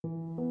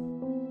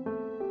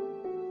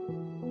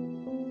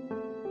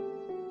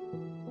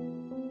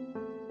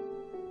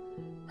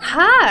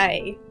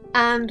Hi,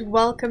 and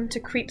welcome to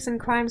Creeps and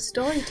Crime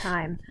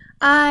Storytime.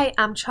 I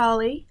am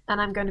Charlie,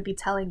 and I'm going to be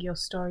telling your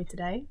story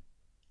today.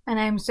 And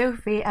I'm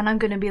Sophie, and I'm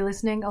going to be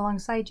listening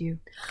alongside you.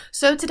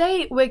 So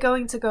today we're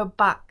going to go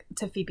back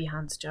to Phoebe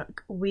Handsjuk.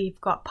 We've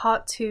got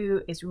part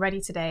 2 is ready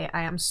today.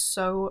 I am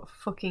so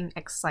fucking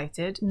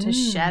excited to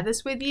share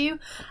this with you.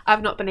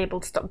 I've not been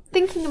able to stop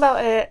thinking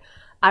about it.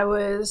 I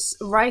was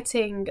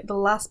writing the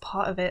last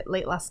part of it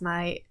late last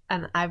night,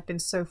 and I've been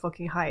so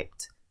fucking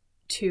hyped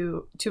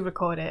to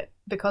record it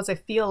because I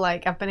feel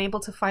like I've been able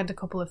to find a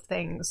couple of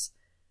things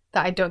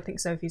that I don't think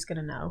Sophie's going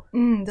to know.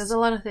 There's a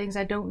lot of things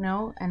I don't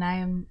know, and I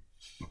am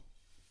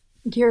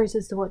curious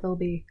as to what they'll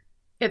be.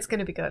 It's going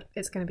to be good.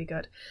 It's going to be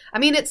good. I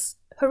mean, it's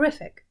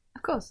horrific.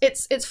 Of course.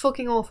 It's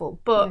fucking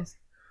awful, but Yes.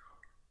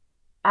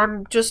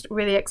 I'm just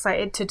really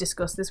excited to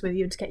discuss this with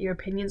you and to get your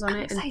opinions on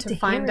it and to to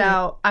find hear it.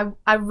 out.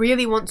 I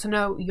really want to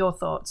know your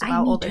thoughts I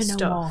about all need to this know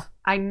stuff. more.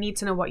 I need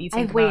to know what you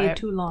think I've about waited it.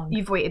 too long.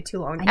 You've waited too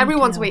long. I need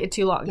Everyone's to know. waited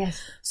too long.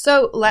 Yes.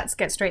 So let's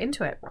get straight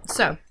into it.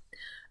 So,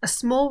 a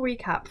small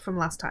recap from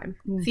last time.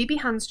 Phoebe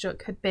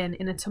Handsjuk had been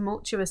in a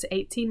tumultuous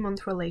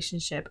 18-month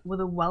relationship with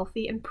a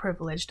wealthy and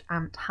privileged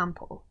Aunt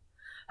Hampel.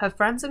 Her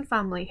friends and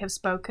family have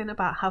spoken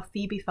about how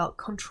Phoebe felt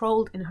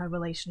controlled in her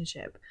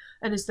relationship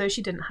and as though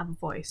she didn't have a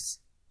voice.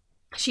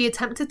 She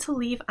attempted to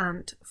leave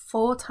Aunt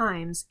 4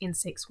 times in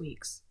 6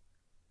 weeks.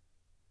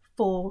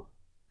 4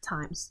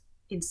 times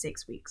in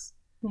 6 weeks.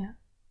 Yeah.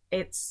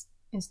 It's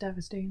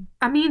devastating.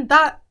 I mean,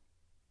 that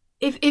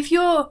if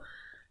you're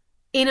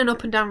in an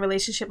up and down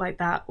relationship like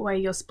that where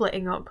you're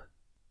splitting up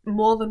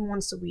more than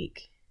once a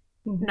week,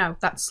 no,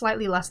 that's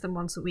slightly less than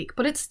once a week,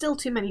 but it's still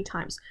too many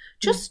times.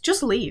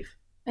 Just leave.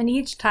 And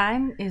each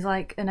time is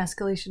like an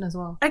escalation as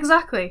well.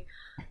 Exactly.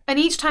 And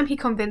each time he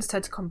convinced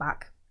her to come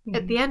back.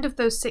 At the end of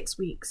those 6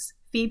 weeks,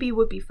 Phoebe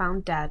would be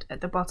found dead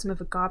at the bottom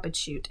of a garbage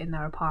chute in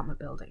their apartment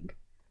building.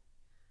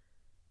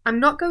 I'm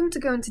not going to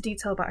go into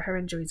detail about her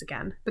injuries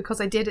again,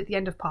 because I did at the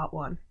end of part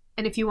 1.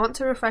 And if you want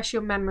to refresh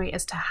your memory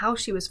as to how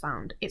she was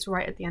found, it's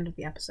right at the end of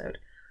the episode.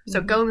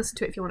 So go and listen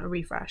to it if you want to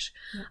refresh.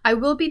 Yeah. I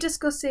will be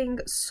discussing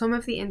some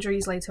of the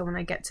injuries later when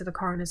I get to the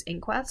coroner's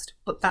inquest,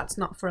 but that's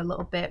not for a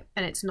little bit,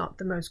 and it's not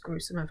the most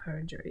gruesome of her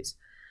injuries.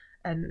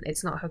 And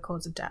it's not her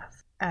cause of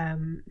death.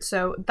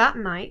 So that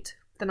night,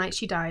 the night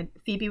she died,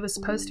 Phoebe was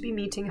supposed to be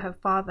meeting her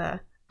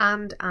father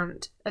and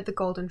aunt at the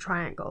Golden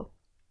Triangle,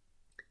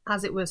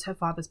 as it was her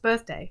father's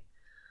birthday.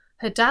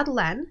 Her dad,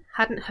 Len,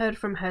 hadn't heard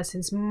from her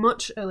since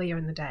much earlier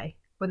in the day,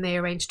 when they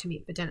arranged to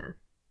meet for dinner.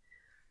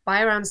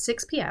 By around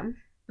 6 p.m,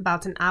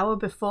 about an hour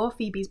before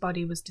Phoebe's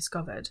body was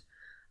discovered,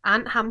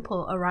 Aunt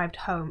Hampel arrived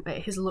home at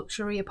his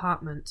luxury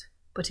apartment,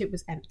 but it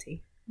was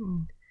empty.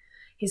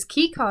 His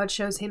key card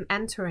shows him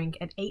entering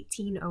at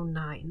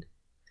 1809.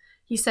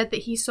 He said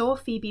that he saw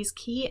Phoebe's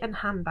key and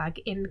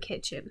handbag in the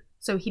kitchen,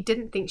 so he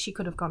didn't think she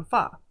could have gone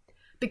far.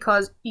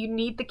 Because you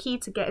need the key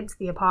to get into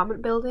the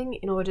apartment building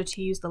in order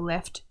to use the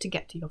lift to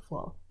get to your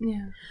floor.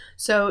 Yeah.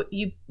 So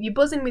you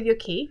buzz in with your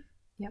key.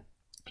 Yep.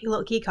 Your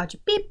little key card,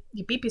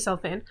 you beep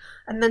yourself in,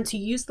 and then to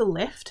use the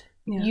lift,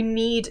 you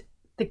need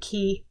the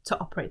key to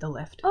operate the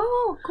lift.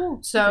 Oh, cool.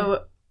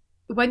 So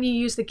when you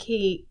use the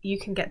key, you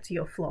can get to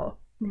your floor.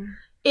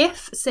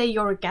 If, say,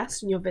 you're a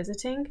guest and you're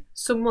visiting,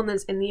 someone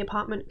that's in the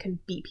apartment can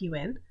beep you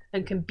in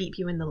and can beep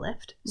you in the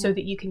lift so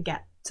that you can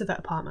get to the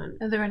apartment.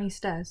 Are there any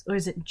stairs, or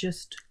is it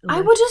just I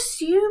would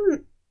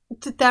assume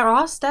that there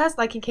are stairs,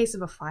 like in case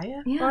of a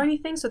fire or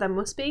anything, so there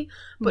must be,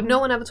 but no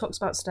one ever talks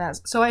about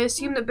stairs. So I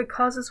assume that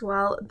because as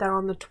well they're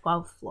on the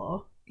 12th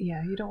floor.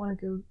 Yeah, you don't want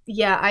to go.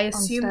 Yeah, I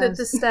assume that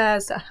the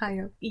stairs are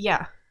higher.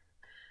 Yeah.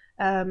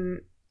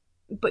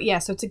 But yeah,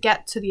 so to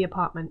get to the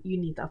apartment, you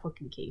need that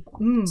fucking key.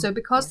 So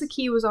because the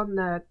key was on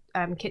the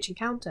kitchen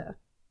counter,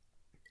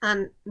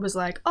 and was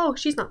like, oh,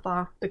 she's not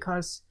far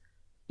because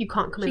you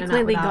can't come in and out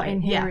clearly without got in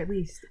it. here at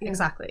least. Yeah.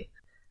 Exactly.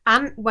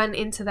 Anne went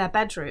into their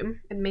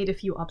bedroom and made a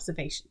few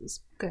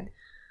observations. Okay.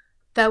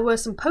 There were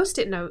some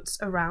post-it notes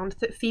around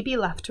that Phoebe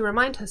left to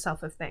remind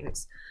herself of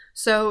things.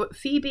 So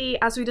Phoebe,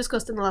 as we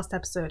discussed in the last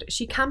episode,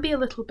 she can be a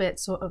little bit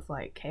sort of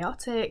like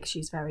chaotic.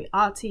 She's very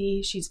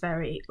arty. She's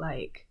very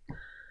like,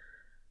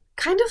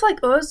 kind of like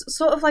us,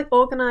 sort of like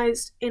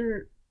organised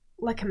in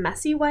like a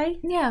messy way.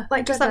 Yeah.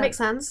 Like, does that make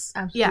sense?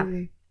 Absolutely.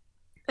 Yeah.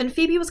 And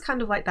Phoebe was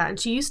kind of like that, and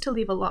she used to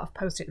leave a lot of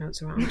post-it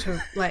notes around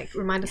to like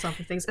remind herself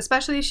of things,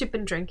 especially if she'd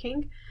been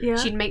drinking. Yeah.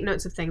 She'd make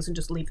notes of things and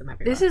just leave them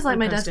everywhere. This is like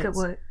my desk at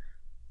work.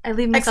 I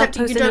leave myself Except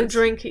you post-it don't notes.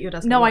 drink at your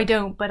desk. No, I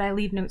don't, but I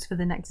leave notes for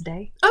the next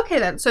day. Okay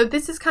then, so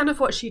this is kind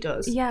of what she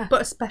does. Yeah.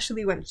 But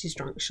especially when she's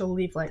drunk, she'll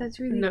leave like That's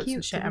really notes cute,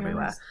 and shit to be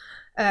everywhere.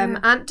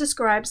 honest. Ant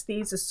describes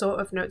these as sort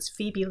of notes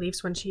Phoebe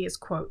leaves when she is,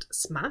 quote,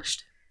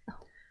 smashed.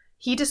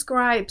 He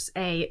describes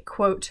a,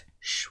 quote,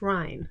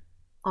 shrine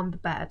on the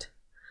bed,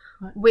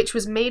 which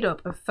was made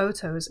up of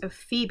photos of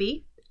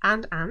Phoebe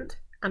and Ant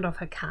and of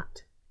her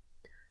cat.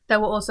 There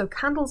were also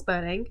candles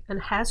burning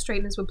and hair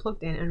straighteners were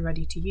plugged in and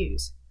ready to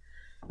use.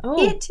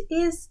 Oh. It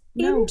is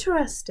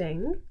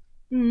interesting.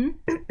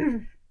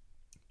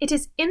 It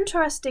is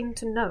interesting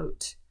to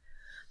note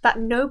that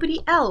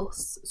nobody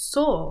else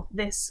saw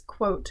this,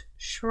 quote,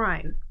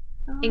 shrine.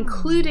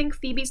 including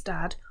Phoebe's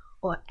dad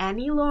or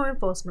any law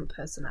enforcement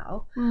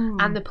personnel,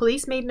 and the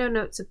police made no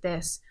notes of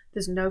this.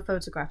 There's no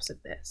photographs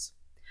of this.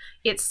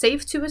 It's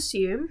safe to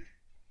assume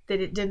that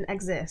it didn't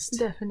exist.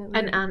 Definitely.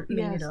 An aunt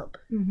made it up.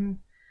 Mm-hmm.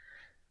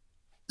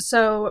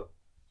 So,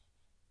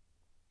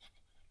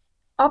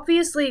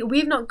 obviously,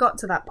 we've not got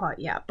to that part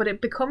yet, but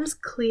it becomes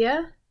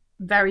clear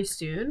very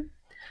soon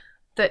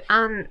that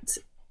Aunt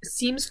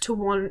seems to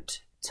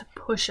want to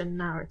push a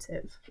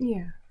narrative.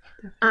 Yeah.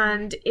 Definitely.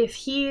 And if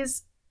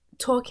he's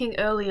talking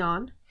early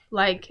on,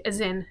 like, as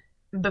in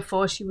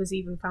before she was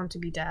even found to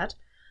be dead,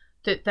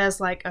 that there's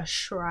like a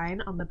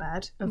shrine on the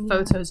bed of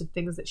photos of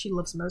things that she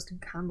loves most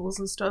and candles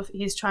and stuff.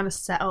 He's trying to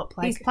set up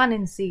like... He's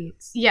planting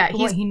seeds. Yeah,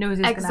 what he knows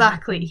is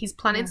exactly. Gonna He's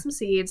planting some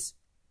seeds,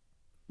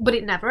 but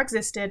it never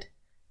existed.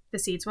 The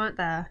seeds weren't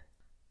there.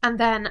 And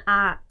then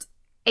at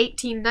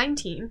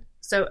 18:19,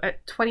 so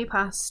at 20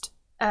 past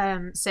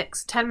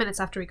 6, 10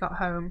 minutes after he got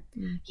home,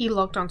 he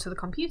logged onto the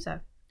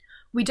computer.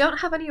 We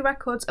don't have any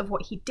records of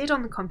what he did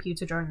on the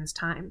computer during this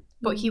time,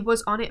 but he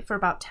was on it for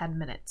about 10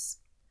 minutes.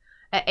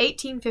 At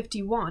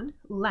 18:51,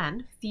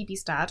 Len,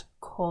 Phoebe's dad,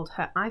 called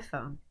her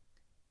iPhone.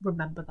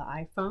 Remember the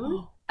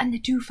iPhone? And the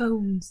two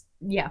phones.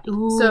 Yeah.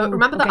 Ooh, so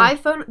remember the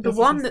iPhone? The Yes,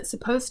 one yes. that's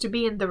supposed to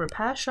be in the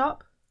repair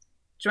shop?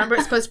 Do you remember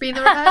it's supposed to be in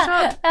the repair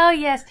shop? Oh,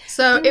 yes.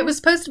 So it was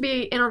supposed to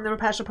be in on the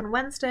repair shop on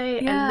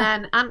Wednesday, Yeah.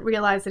 and then Ant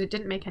realised that it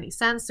didn't make any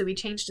sense, so he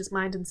changed his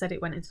mind and said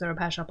it went into the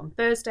repair shop on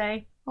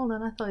Thursday. Hold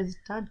on, I thought his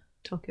dad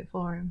took it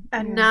for him.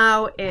 And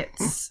now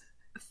it's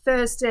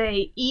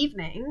Thursday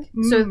evening,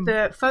 so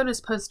the phone is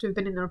supposed to have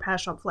been in the repair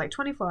shop for like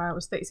 24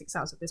 hours, 36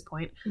 hours at this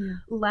point. Yeah.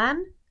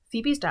 Len,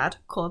 Phoebe's dad,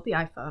 called the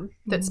iPhone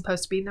that's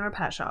supposed to be in the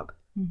repair shop,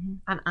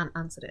 and Ant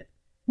answered it.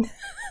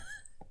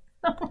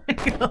 Oh my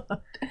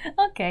god.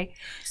 Okay.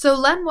 So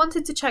Len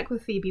wanted to check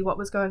with Phoebe what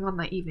was going on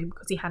that evening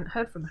because he hadn't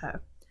heard from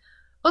her.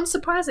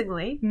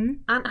 Unsurprisingly,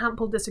 Aunt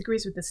Hampel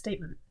disagrees with this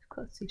statement. Of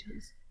course he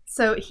does.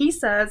 So he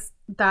says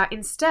that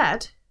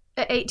instead,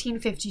 at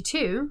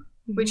 18:52,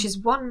 which is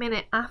 1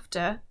 minute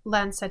after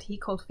Len said he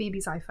called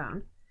Phoebe's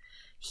iPhone,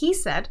 he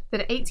said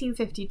that at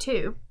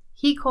 18:52,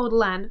 he called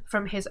Len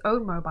from his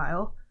own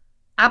mobile,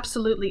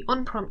 absolutely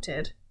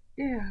unprompted,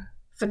 Yeah.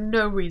 for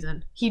no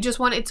reason. He just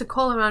wanted to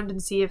call around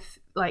and see if,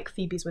 like,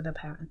 Phoebe's with her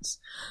parents.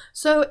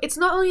 So it's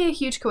not only a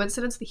huge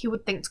coincidence that he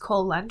would think to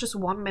call Len just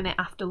 1 minute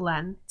after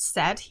Len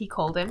said he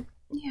called him,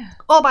 Yeah.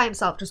 all by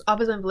himself, just of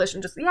his own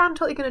volition, just, yeah, I'm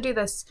totally going to do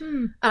this.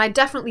 And I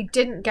definitely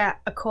didn't get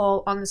a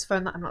call on this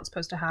phone that I'm not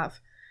supposed to have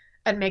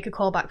and make a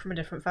call back from a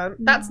different phone.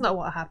 That's not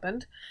what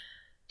happened.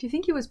 Do you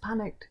think he was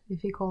panicked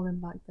if he called him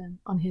back then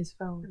on his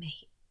phone?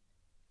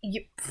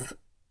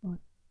 What?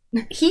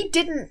 He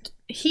didn't.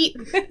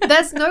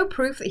 There's no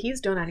proof that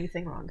he's done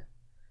anything wrong.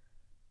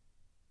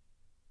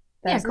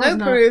 There's no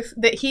proof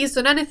that he's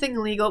done anything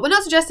illegal. We're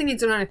not suggesting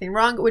he's done anything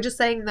wrong. We're just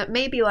saying that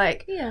maybe,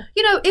 like,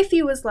 you know, if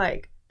he was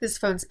like, this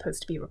phone's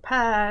supposed to be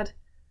repaired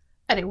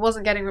and it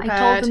wasn't getting repaired,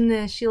 I told him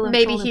this.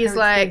 Maybe he's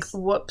like,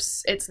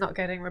 whoops, it's not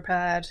getting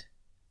repaired.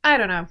 I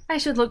don't know. I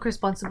should look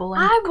responsible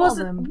and I call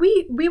wasn't. them.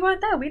 We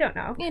weren't there. We don't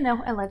know. You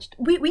know, alleged.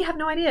 We have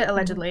no idea.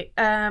 Allegedly.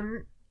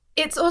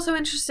 It's also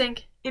interesting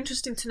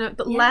to note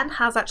that Len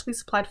has actually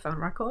supplied phone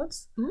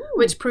records,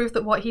 which prove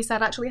that what he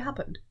said actually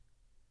happened.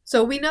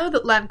 So we know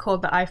that Len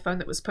called the iPhone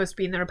that was supposed to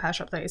be in the repair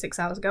shop 36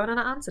 hours ago and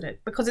Anna answered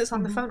it because it's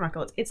on the phone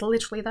records. It's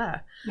literally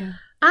there. Yeah.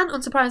 And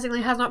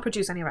unsurprisingly has not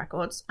produced any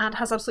records and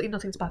has absolutely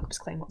nothing to back up his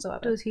claim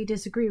whatsoever. Does he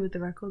disagree with the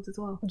records as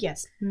well?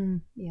 Yes.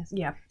 Yes.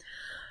 Yeah.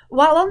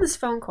 While on this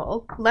phone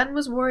call, Len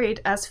was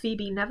worried as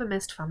Phoebe never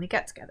missed family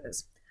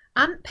get-togethers.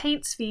 Aunt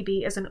paints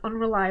Phoebe as an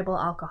unreliable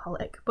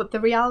alcoholic, but the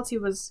reality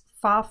was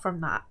far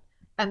from that.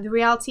 And the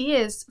reality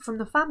is, from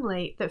the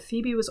family, that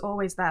Phoebe was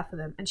always there for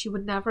them and she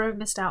would never have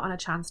missed out on a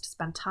chance to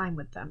spend time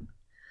with them.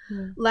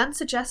 Len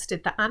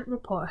suggested that Aunt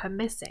report her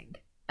missing,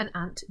 and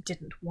Aunt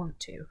didn't want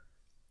to.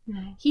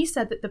 He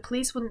said that the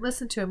police wouldn't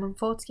listen to him when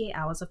 48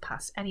 hours have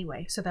passed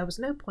anyway, so there was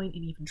no point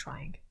in even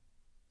trying.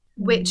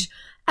 Which,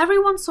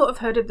 everyone sort of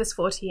heard of this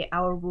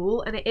 48-hour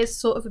rule, and it is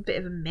sort of a bit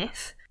of a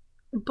myth.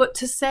 But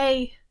to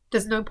say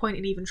there's no point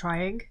in even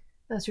trying...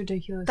 That's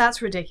ridiculous.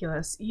 That's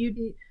ridiculous.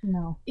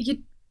 No.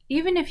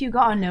 Even if you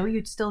got a no,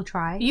 you'd still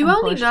try. You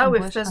only know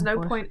if there's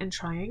no point in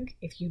trying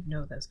if you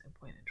know there's no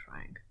point in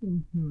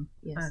trying.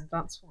 Yes. And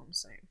that's what I'm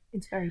saying.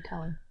 It's very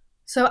telling.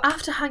 So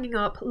after hanging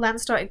up, Len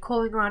started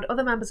calling around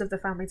other members of the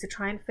family to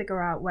try and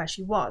figure out where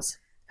she was.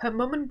 Her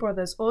mum and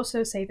brothers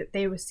also say that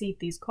they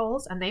received these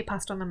calls and they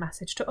passed on the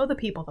message to other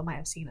people that might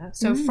have seen her.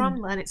 So from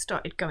Len, it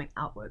started going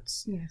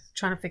outwards,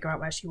 trying to figure out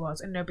where she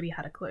was, and nobody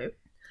had a clue.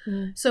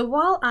 So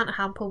while Aunt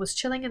Hampel was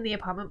chilling in the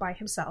apartment by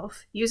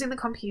himself, using the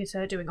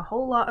computer, doing a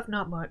whole lot of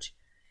not much,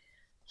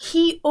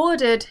 he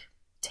ordered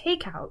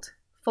takeout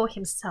for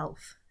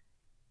himself.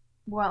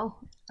 Well,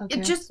 okay.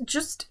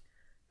 Just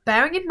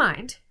bearing in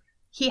mind,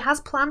 he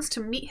has plans to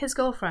meet his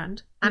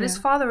girlfriend and his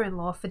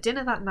father-in-law for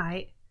dinner that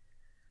night,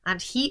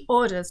 and he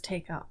orders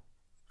takeout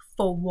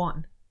for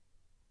one.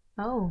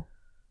 Oh.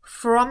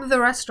 From the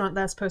restaurant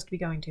they're supposed to be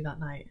going to that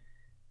night.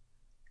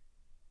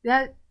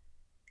 That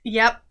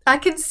Yep. I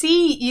can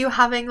see you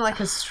having like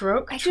a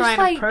stroke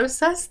trying to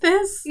process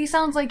this. He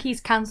sounds like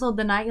he's cancelled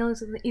the night.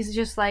 He's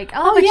just like,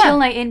 I'll have a chill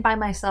night in by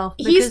myself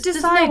because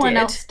there's no one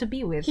else to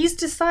be with. He's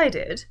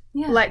decided,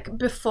 like,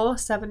 before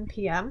 7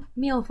 p.m.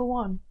 Meal for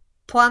one.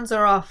 Plans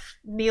are off.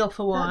 Meal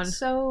for one. That's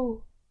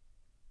so...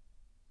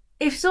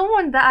 If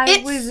someone that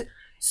I was...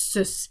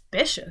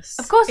 suspicious.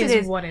 Of course it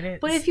is. What it is.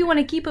 But if you want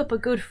to keep up a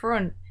good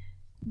front,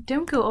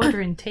 don't go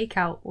ordering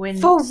takeout when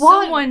for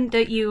someone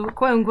that you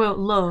quote-unquote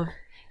love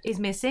is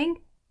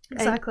missing.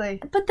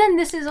 Exactly. But then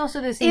this is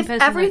also the same person.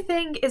 If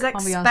everything is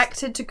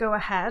expected to go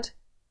ahead,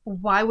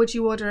 why would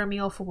you order a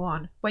meal for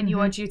one when you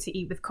are due to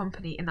eat with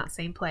company in that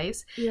same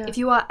place? Yeah. If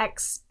you are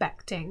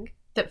expecting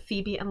that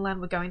Phoebe and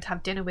Len were going to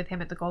have dinner with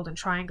him at the Golden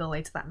Triangle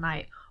later that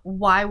night,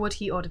 why would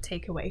he order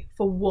takeaway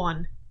for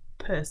one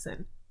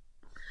person?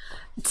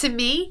 To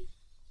me,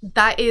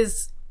 that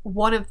is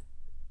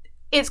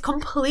it's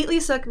completely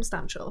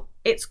circumstantial.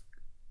 It's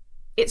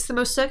the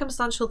most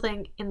circumstantial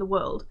thing in the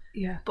world.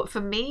 Yeah. But for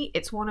me,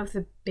 it's one of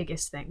the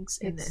biggest things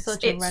in this. It's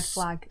such a red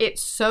flag.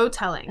 It's so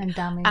telling. And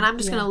damning. And I'm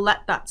just going to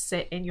let that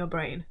sit in your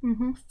brain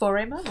for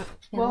a moment.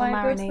 While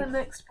I go to the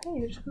next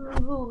page. A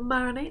little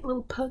marinate, a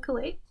little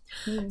percolate.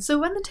 So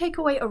when the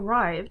takeaway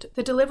arrived,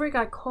 the delivery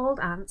guy called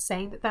Ant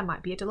saying that there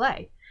might be a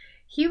delay.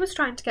 He was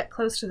trying to get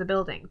close to the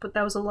building, but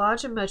there was a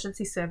large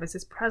emergency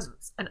services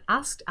presence and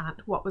asked Ant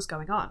what was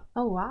going on.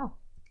 Oh, wow.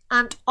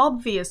 Ant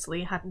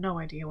obviously had no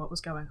idea what was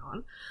going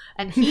on,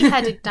 and he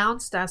headed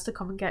downstairs to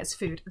come and get his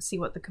food and see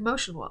what the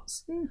commotion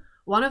was.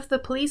 One of the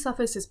police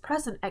officers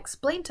present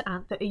explained to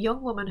Ant that a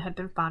young woman had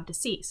been found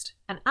deceased,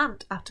 and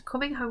Ant, after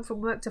coming home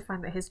from work to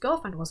find that his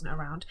girlfriend wasn't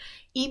around,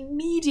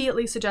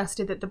 immediately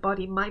suggested that the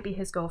body might be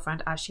his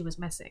girlfriend as she was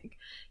missing.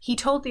 He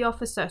told the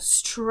officer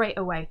straight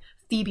away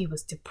Phoebe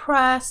was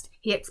depressed.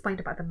 He explained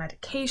about the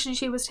medication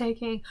she was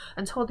taking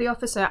and told the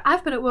officer,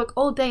 I've been at work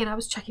all day and I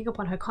was checking up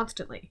on her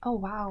constantly. Oh,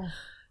 wow.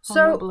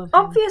 So,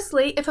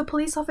 obviously, if a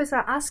police officer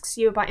asks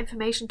you about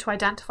information to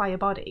identify a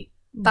body,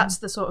 that's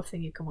the sort of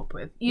thing you come up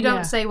with. You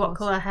don't say what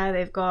colour hair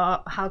they've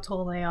got, how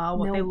tall they are,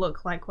 what they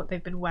look like, what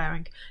they've been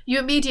wearing. You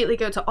immediately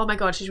go to, oh my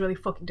god, she's really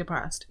fucking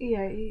depressed.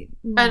 Yeah.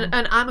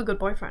 And I'm a good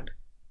boyfriend.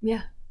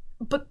 Yeah.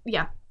 But,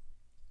 yeah.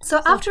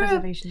 So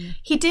after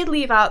he did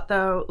leave out,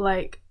 though,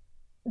 like,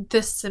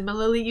 the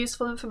similarly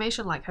useful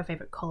information, like her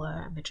favourite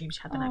colour and the dream she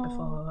had the night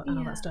before and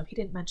all that stuff. He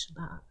didn't mention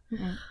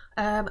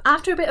that.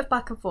 After a bit of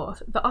back and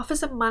forth, the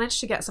officer managed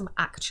to get some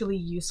actually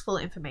useful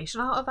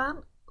information out of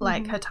Ant,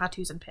 like her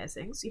tattoos and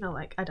piercings,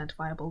 like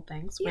identifiable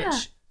things,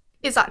 which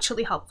is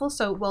actually helpful,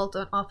 so well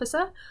done,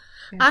 officer.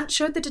 Yes. Ant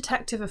showed the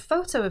detective a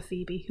photo of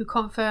Phoebe, who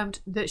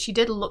confirmed that she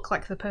did look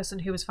like the person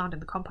who was found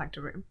in the compactor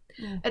room.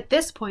 At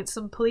this point,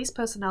 some police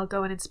personnel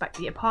go and inspect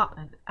the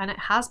apartment, and it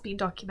has been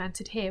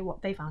documented here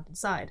what they found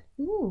inside.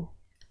 Ooh.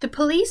 The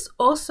police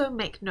also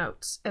make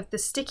notes of the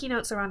sticky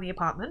notes around the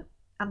apartment,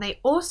 and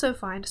they also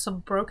find some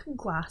broken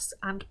glass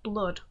and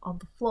blood on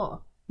the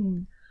floor.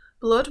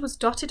 Blood was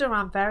dotted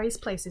around various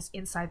places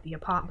inside the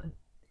apartment.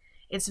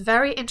 It's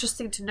very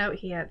interesting to note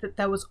here that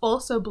there was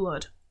also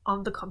blood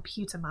on the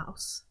computer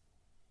mouse.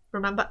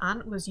 Remember,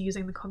 Ant was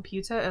using the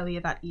computer earlier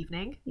that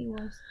evening? He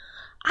was.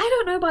 I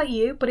don't know about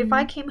you, but if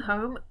I came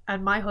home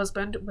and my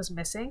husband was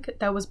missing,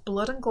 there was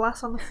blood and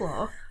glass on the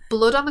floor,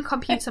 blood on the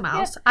computer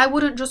mouse, I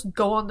wouldn't just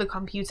go on the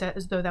computer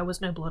as though there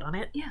was no blood on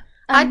it. Yeah.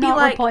 I'd be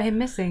like, report him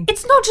missing.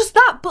 It's not just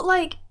that, but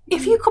like,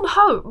 if you come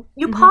home,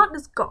 your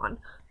partner's gone,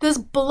 there's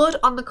blood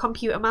on the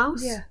computer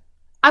mouse. Yeah.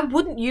 I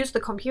wouldn't use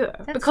the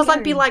computer because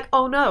I'd be like,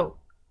 oh no,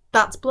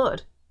 that's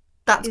blood.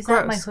 That's gross. Is gross.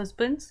 That my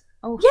husband's?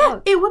 Oh, yeah,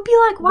 fuck. It would be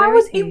like, why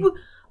was he?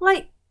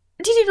 Like,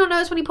 did you not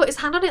notice when he put his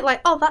hand on it?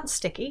 Like, oh, that's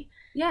sticky.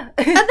 Yeah.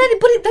 And then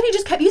he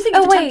just kept using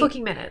it for 10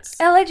 fucking minutes.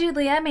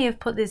 Allegedly, I may have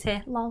put this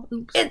here. Lol.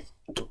 Oops.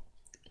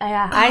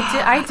 I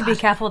had to be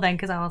careful then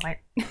because I was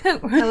like...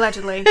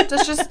 Allegedly.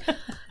 Let's just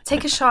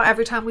take a shot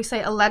every time we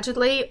say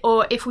allegedly,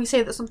 or if we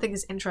say that something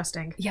is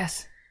interesting.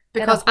 Yes.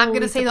 Because I'm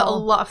going to say that a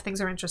lot of things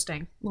are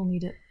interesting. We'll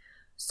need it.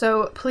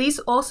 So, police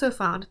also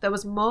found there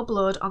was more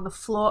blood on the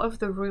floor of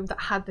the room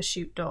that had the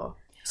chute door.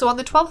 So, on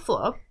the 12th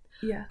floor,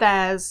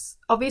 there's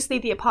obviously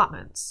the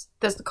apartments,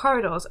 there's the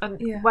corridors, and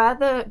where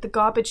the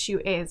garbage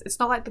chute is, it's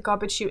not like the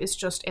garbage chute is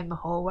just in the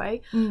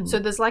hallway. So,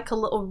 there's like a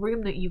little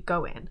room that you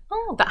go in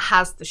that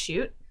has the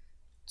chute.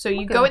 So,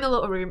 you go in the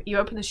little room, you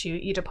open the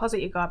chute, you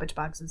deposit your garbage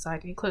bags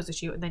inside, and you close the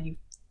chute, and then you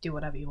do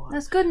whatever you want.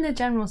 That's good in a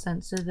general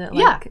sense, so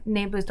that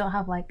neighbours don't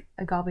have like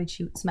a garbage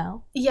chute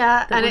smell.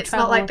 Yeah, and it's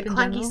not like the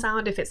clanky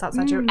sound if it's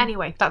outside your...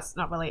 Anyway, that's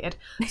not related.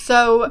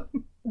 So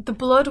the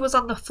blood was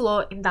on the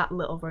floor in that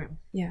little room.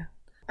 Yeah.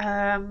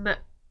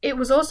 It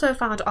was also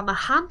found on the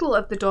handle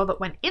of the door that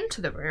went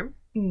into the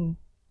room.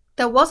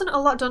 There wasn't a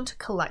lot done to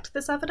collect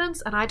this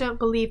evidence, and I don't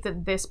believe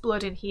that this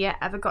blood in here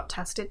ever got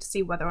tested to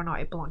see whether or not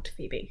it belonged to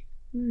Phoebe.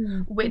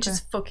 Which is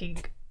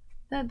fucking...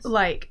 That's...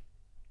 like...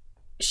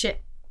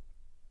 shit.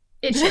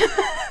 It's shit.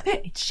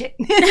 It's shit.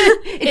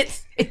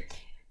 It's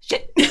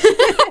shit.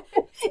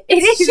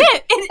 It is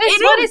shit.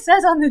 It's what it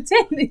says on the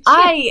tin.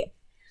 I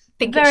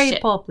think very it's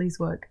shit. poor police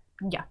work.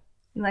 Yeah.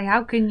 Like,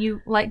 how can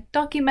you, like,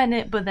 document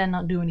it but then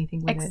not do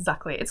anything with it?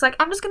 Exactly. It's like,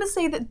 I'm just going to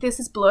say that this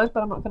is blood,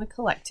 but I'm not going to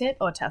collect it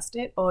or test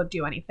it or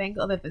do anything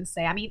other than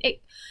say, I mean,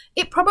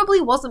 it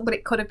probably wasn't, but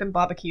it could have been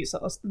barbecue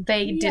sauce.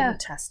 They didn't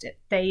test it.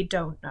 They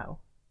don't know.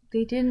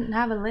 They didn't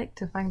have a lick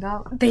to find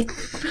out.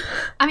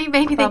 I mean,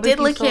 maybe they did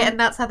lick it and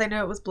that's how they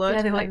know it was blood.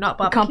 Yeah, they're like, not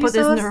barbecue can't put sauce.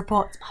 This in the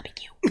report. It's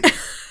barbecue.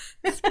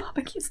 This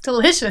barbecue's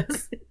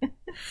delicious.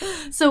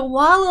 So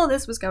while all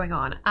this was going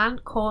on,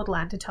 Ant called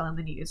Len to tell him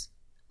the news.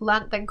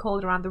 Len then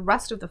called around the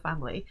rest of the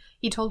family.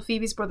 He told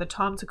Phoebe's brother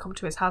Tom to come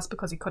to his house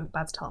because he couldn't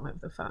bear to tell him over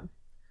the phone.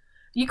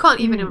 You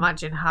can't even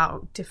imagine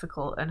how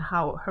difficult and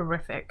how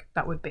horrific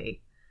that would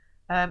be.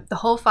 The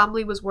whole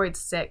family was worried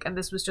sick, and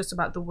this was just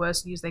about the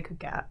worst news they could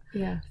get.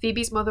 Yeah.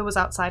 Phoebe's mother was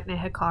outside near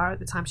her car at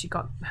the time she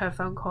got her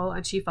phone call,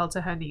 and she fell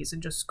to her knees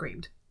and just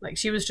screamed. Like,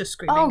 she was just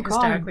screaming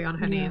hysterically on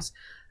her knees.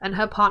 And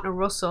her partner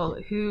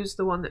Russell, who's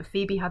the one that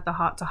Phoebe had the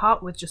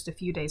heart-to-heart with just a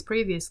few days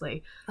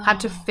previously, had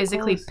to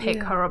physically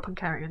pick her up and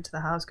carry her into the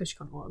house because she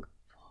couldn't walk.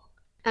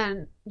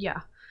 And,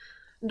 yeah.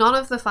 None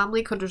of the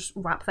family could just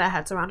wrap their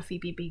heads around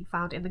Phoebe being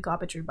found in the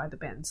garbage room by the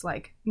bins.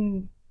 Like,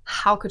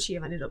 how could she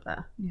have ended up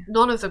there? Yeah.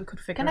 None of them could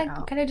figure it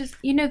out. Can I just...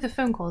 You know the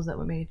phone calls that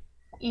were made?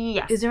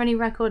 Yes. Is there any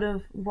record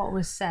of what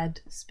was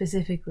said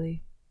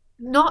specifically?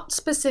 Not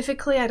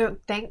specifically, I don't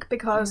think,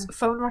 because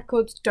phone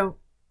records don't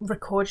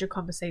record your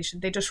conversation.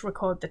 They just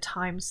record the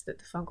times that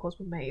the phone calls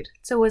were made.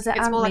 So was it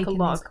Ant making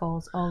these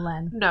calls or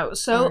Len? No,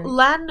 so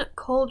Len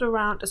called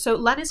around. So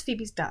Len is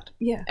Phoebe's dad.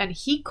 Yeah. And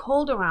he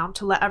called around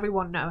to let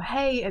everyone know,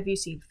 hey, have you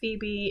seen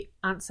Phoebe?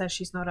 Ant says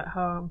she's not at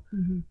home.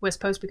 Mm-hmm. We're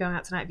supposed to be going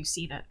out tonight. Have you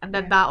seen it? And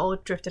then that all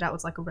drifted out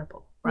as like a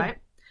ripple, right?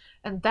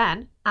 Yeah. And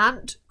then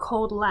Ant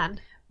called Len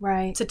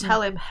to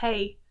tell him,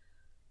 hey,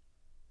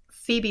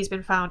 Phoebe's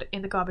been found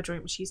in the garbage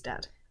room. She's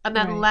dead. And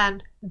then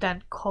Len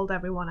then called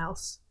everyone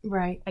else.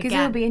 Right. Because it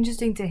would be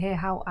interesting to hear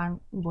how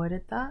Ant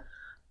worded that.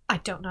 I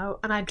don't know.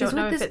 And I don't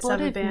know if it's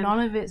ever been... none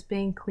of it's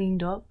being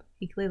cleaned up.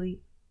 He clearly...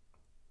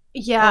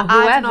 Yeah,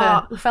 I've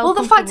not... Well,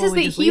 the fact is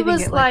that he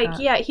was like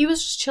he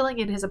was just chilling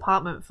in his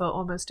apartment for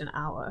almost an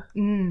hour.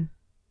 And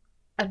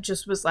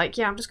just was like,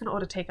 I'm just going to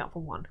order takeout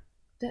for one.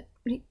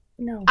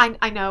 No.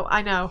 I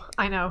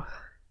know.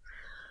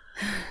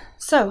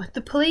 So,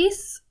 the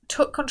police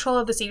took control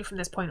of the scene from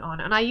this point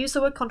on, and I use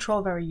the word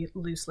control very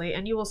loosely,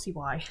 and you will see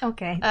why.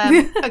 Okay.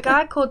 A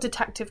guy called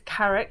Detective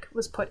Carrick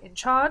was put in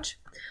charge.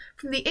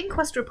 From the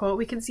inquest report,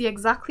 we can see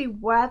exactly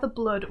where the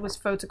blood was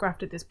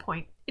photographed at this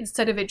point,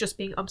 instead of it just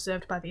being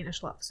observed by the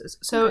initial officers.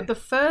 So the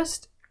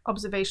first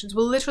observations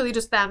were literally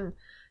just them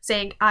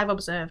saying, I've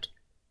observed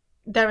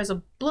there is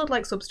a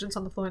blood-like substance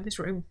on the floor in this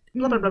room,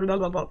 blah, blah, blah, blah,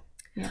 blah, blah.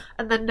 Yeah.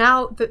 And then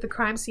now that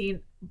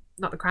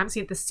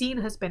the scene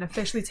has been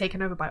officially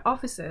taken over by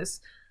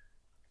officers,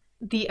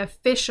 the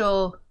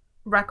official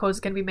record is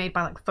going to be made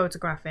by like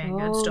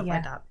photographing and stuff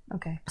like that.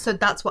 Okay. So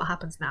that's what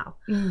happens now.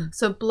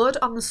 So blood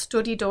on the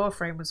study door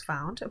frame was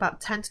found about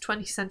 10 to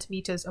 20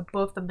 centimeters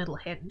above the middle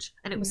hinge,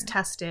 and it was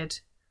tested,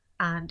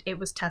 and it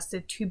was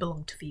tested to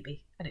belong to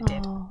Phoebe, and it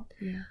did.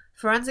 Yeah.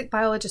 Forensic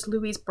biologist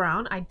Louise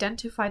Brown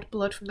identified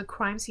blood from the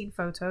crime scene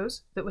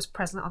photos that was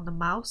present on the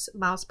mouse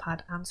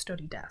pad, and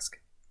study desk.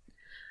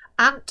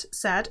 Ant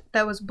said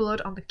there was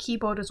blood on the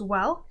keyboard as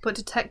well, but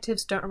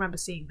detectives don't remember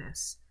seeing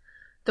this.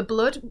 The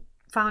blood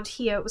found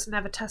here was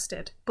never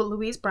tested, but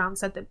Louise Brown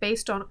said that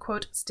based on,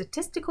 quote,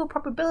 statistical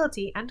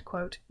probability, end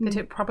quote, that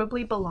it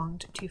probably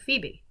belonged to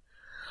Phoebe.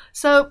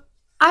 So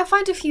I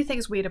find a few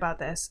things weird about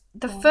this.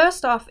 The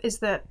first off is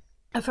that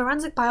a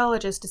forensic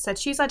biologist has said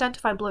she's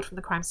identified blood from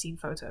the crime scene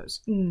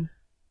photos.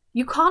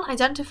 You can't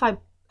identify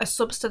a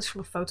substance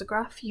from a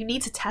photograph. You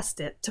need to test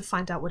it to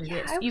find out what it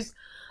is.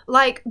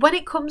 Like, when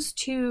it comes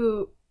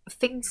to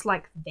things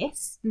like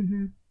this,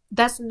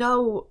 there's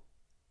no,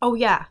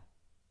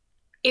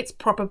 it's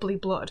probably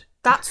blood.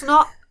 That's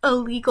not a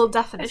legal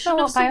definition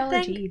of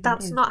something.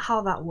 That's not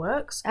how that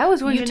works. I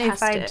was wondering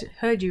if I'd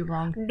heard you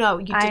wrong. No,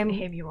 you didn't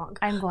hear me wrong.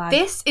 I'm glad.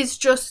 This is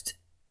just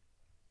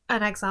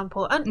an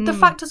example. And the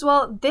fact as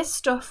well, this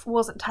stuff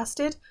wasn't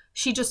tested.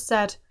 She just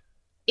said,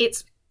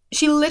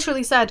 she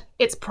literally said,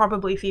 it's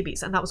probably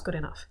Phoebe's, and that was good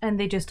enough. And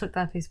they just took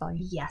that face value?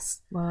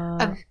 Yes. Wow.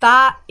 And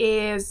that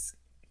is,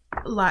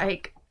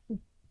 like,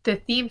 the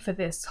theme for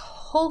this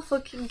whole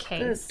fucking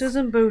case. It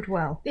doesn't bode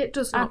well. It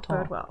does not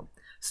bode well.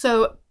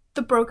 So,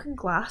 the broken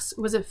glass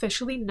was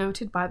officially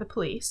noted by the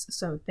police.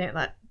 So, they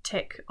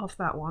tick off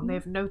that one.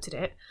 They've noted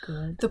it.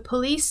 Good. The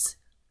police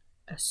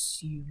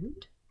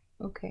assumed.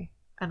 Okay.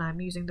 And I'm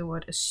using the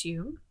word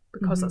assume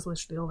because that's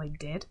literally all they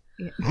did.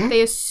 Yeah.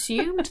 They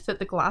assumed that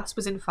the glass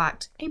was in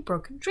fact a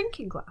broken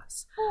drinking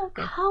glass. Oh,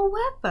 okay.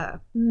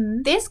 However,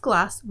 this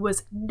glass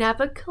was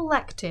never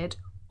collected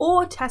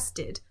or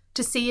tested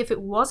to see if it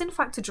was in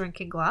fact a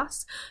drinking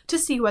glass, to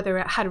see whether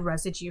it had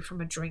residue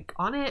from a drink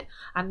on it,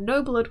 and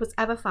no blood was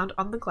ever found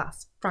on the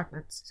glass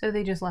fragments. So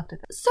they just left it.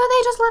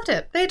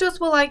 They just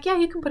were like, yeah,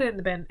 you can put it in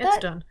the bin. It's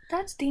done.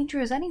 That's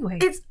dangerous anyway.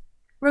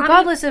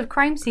 Regardless of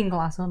crime scene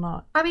glass or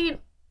not. I mean,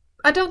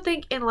 I don't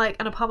think in like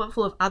an apartment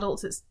full of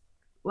adults it's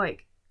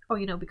like,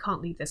 we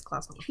can't leave this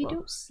glass on the floor. If you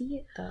don't see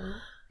it though.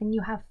 and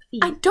you have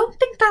feet. I don't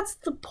think that's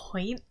the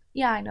point.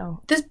 Yeah, I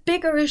know. There's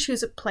bigger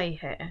issues at play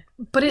here.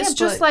 But it's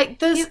just like,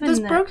 there's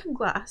broken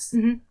glass.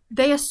 Mm-hmm.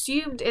 They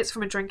assumed it's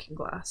from a drinking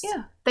glass.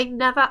 Yeah. They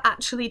never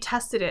actually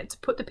tested it to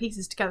put the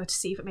pieces together to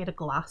see if it made a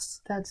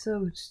glass. That's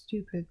so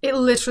stupid. It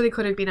literally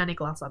could have been any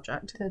glass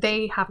object.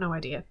 They have no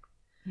idea.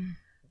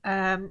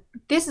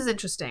 This is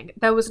interesting.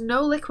 There was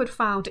no liquid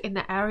found in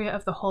the area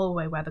of the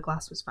hallway where the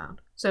glass was found.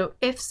 So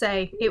if,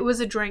 say, it was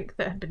a drink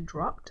that had been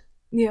dropped,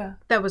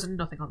 there was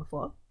nothing on the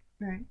floor.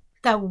 Right.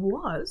 There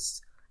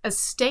was a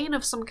stain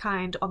of some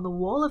kind on the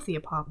wall of the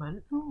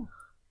apartment,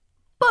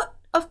 but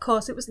of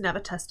course it was never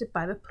tested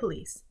by the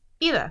police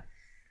either.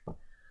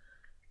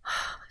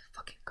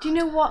 Fucking God. Do you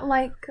know what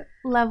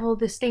level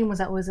the stain was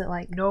at? Was it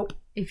nope?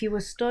 If you were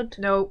stood,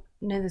 nope.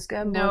 Near the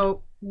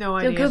skirtboard, no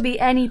idea. There could be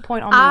any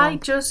point on the wall.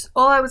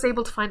 All I was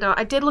able to find out,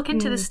 I did look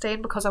into the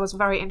stain because I was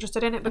very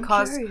interested in it,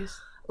 because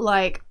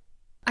I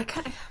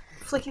kind of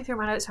flicking through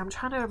my notes here, I'm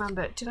trying to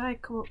remember, did I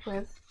come up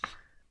with,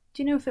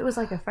 do you know if it was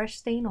a fresh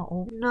stain or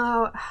old?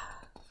 No.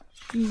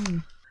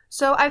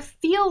 So I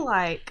feel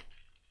like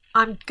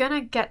I'm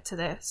gonna get to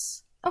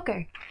this.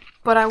 Okay.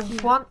 But I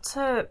want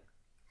to...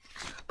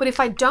 But if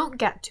I don't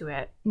get to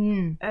it,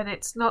 and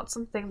it's not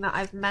something that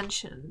I've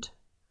mentioned,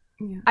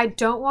 I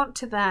don't want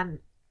to then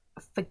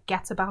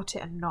forget about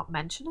it and not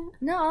mention it.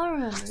 No, I'll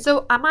remember it.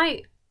 So I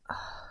might... Do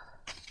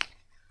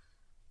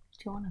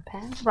you want a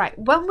pen? Right.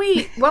 When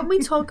we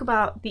talk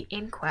about the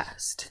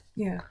inquest...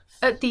 Yeah.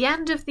 At the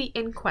end of the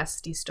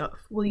inquesty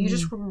stuff, will you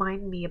just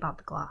remind me about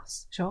the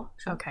glass? Sure.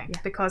 Okay. Yeah.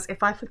 Because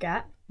if I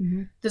forget,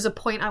 there's a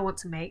point I want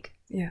to make.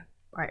 Yeah.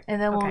 Right. And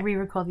then we'll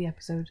re-record the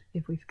episode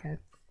if we forget.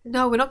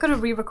 No, we're not going to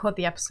re-record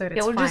the episode.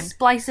 It's we'll fine. just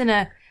splice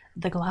in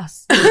the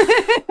glass.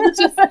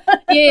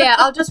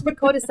 I'll just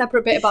record a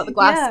separate bit about the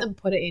glass and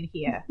put it in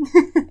here.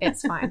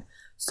 It's fine.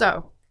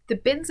 So, the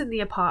bins in the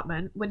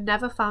apartment were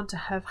never found to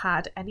have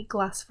had any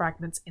glass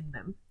fragments in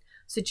them,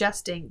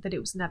 suggesting that it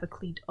was never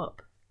cleaned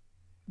up.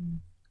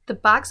 The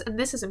bags, and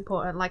this is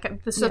important,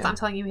 the stuff that I'm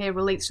telling you here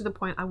relates to the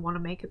point I want to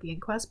make at the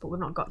inquest, but we've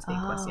not got to the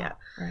inquest yet.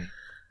 Right.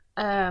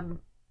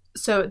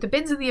 So the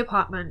bins in the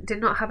apartment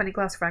did not have any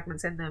glass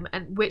fragments in them,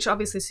 and which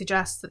obviously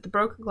suggests that the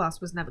broken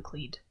glass was never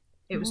cleaned.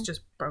 It was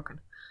just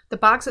broken. The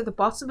bags at the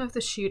bottom of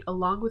the chute,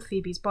 along with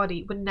Phoebe's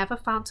body, were never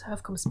found to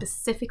have come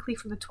specifically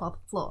from the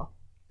 12th floor.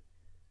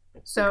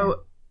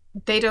 So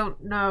they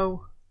don't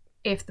know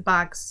if the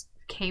bags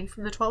came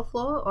from the 12th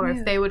floor or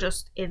if they were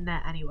just in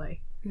there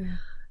anyway. Yeah.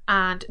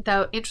 And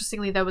though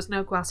interestingly, there was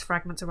no glass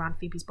fragments around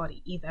Phoebe's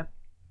body either.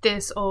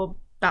 This or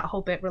that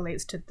whole bit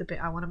relates to the bit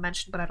I want to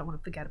mention, but I don't want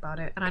to forget about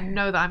it. And I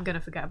know that I'm going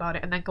to forget about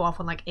it and then go off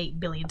on 8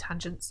 billion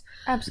tangents.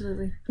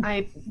 Absolutely.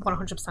 I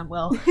 100%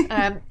 will.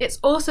 It's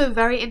also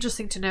very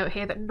interesting to note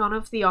here that none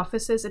of the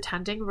officers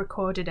attending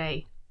recorded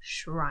a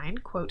shrine,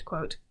 quote,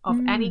 quote, of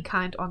any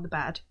kind on the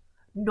bed.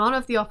 None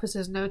of the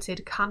officers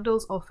noted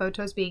candles or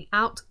photos being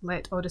out,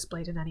 lit, or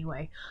displayed in any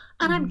way.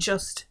 And I'm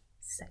just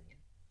saying.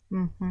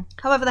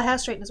 However, the hair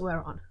straighteners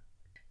were on.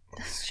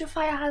 That's such a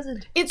fire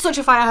hazard. It's such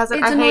a fire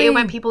hazard. I hate it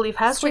when people leave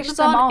hair straighteners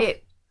on. Off.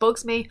 It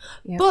bugs me.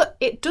 Yep. But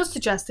it does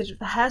suggest that if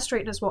the hair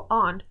straighteners were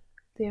on,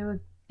 they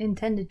were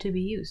intended to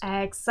be used.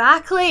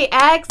 Exactly.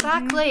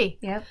 Yep.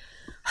 Right,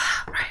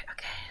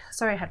 okay.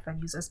 Sorry,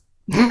 headphone users.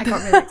 I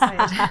got really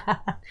excited.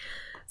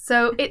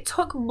 So it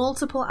took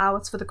multiple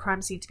hours for the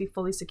crime scene to be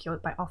fully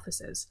secured by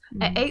officers.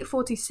 At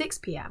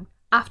 8:46 p.m,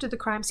 after the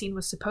crime scene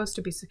was supposed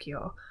to be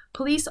secure,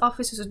 police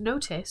officers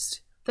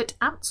noticed that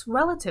Ant's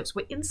relatives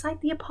were inside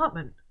the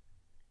apartment.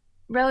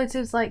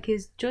 Relatives like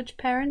his judge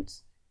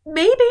parents?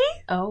 Maybe.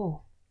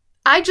 Oh.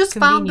 I just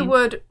found the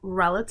word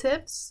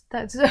relatives.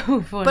 That's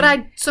so funny. But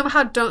I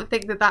somehow don't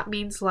think that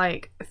means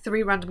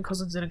 3 random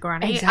cousins and a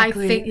granny.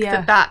 Exactly, I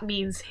think that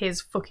means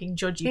his fucking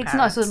judgy parents. It's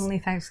not suddenly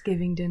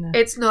Thanksgiving dinner.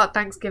 It's not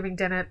Thanksgiving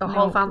dinner. The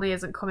whole family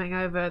isn't coming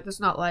over. There's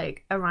not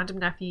a random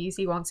nephew you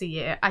see once a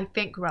year. I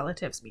think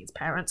relatives means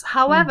parents.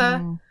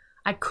 However,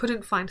 I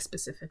couldn't find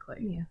specifically.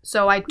 Yeah.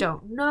 So I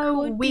don't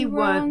know. We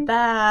weren't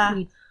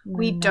there.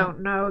 We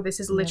don't know.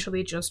 This is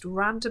literally just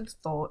random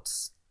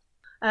thoughts.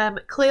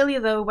 Clearly,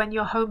 though, when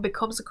your home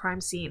becomes a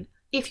crime scene,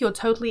 if you're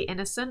totally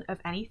innocent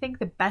of anything,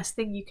 the best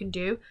thing you can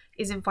do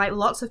is invite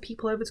lots of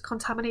people over to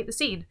contaminate the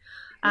scene.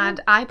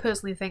 And I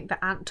personally think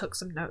that Ant took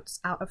some notes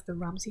out of the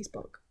Ramsey's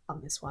book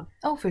on this one.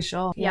 Oh, for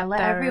sure. Yeah,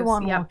 let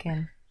everyone walk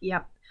in.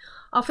 Yep.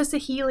 Officer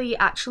Healy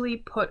actually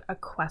put a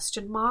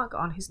question mark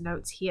on his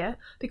notes here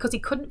because he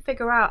couldn't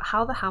figure out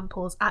how the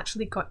Hamples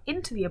actually got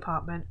into the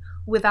apartment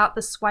without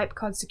the swipe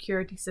card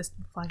security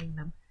system flagging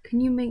them. Can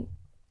you make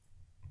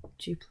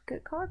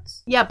duplicate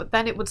cards? Yeah, but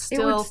then it would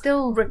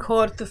still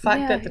record the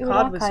fact that the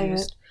card was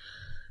used.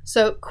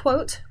 So,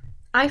 quote,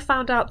 I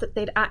found out that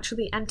they'd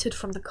actually entered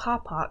from the car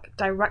park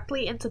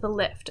directly into the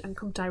lift and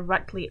come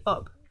directly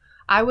up.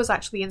 I was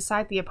actually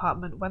inside the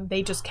apartment when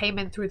they just came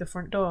in through the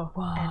front door.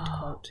 Whoa. End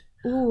quote.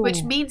 Ooh.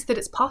 Which means that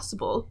it's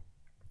possible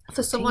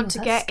for someone to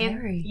get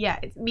scary. in. Yeah,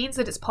 it means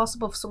that it's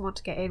possible for someone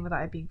to get in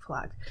without it being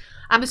flagged.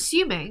 I'm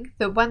assuming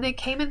that when they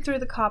came in through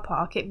the car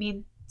park, it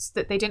means lifts,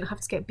 that they didn't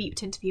have to get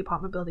beeped into the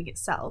apartment building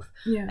itself.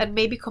 Yeah. And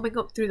maybe coming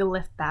up through the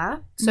lift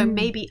there. So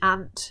maybe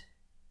Ant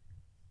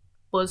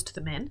buzzed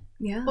them in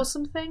or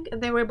something,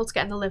 and they were able to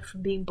get in the lift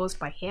from being buzzed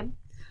by him.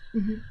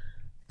 Mm-hmm.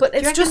 But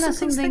it's just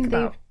something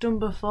they've done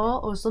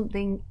before, or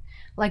something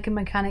like a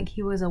mechanic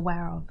he was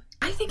aware of.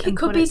 I think it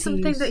could be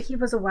something that he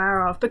was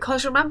aware of,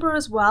 because remember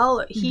as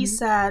well, he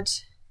said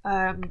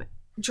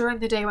during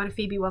the day when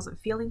Phoebe wasn't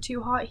feeling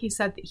too hot, he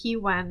said that he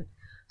went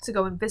to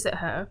go and visit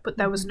her, but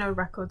there was no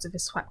records of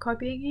his sweat card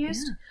being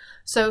used. Yeah.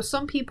 So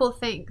some people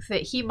think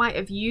that he might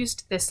have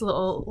used this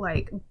little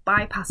like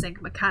bypassing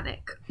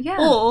mechanic. Yeah.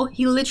 Or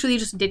he literally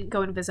just didn't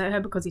go and visit her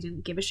because he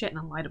didn't give a shit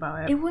and lied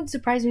about it. It wouldn't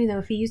surprise me though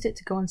if he used it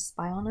to go and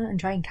spy on her and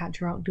try and catch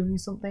her out doing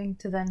something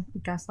to then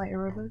gaslight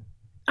her over.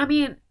 I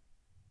mean,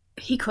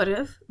 he could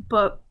have,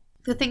 but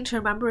the thing to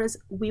remember is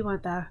we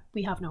weren't there.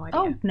 We have no idea.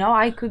 Oh, no,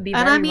 I could be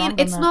very wrong. And I mean, wrong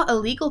it's not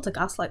illegal to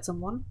gaslight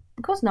someone.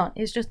 Of course not.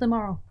 It's just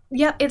immoral.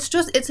 Yeah, it's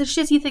a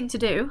shitty thing to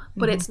do,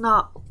 but it's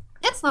not,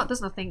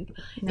 there's nothing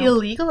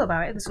illegal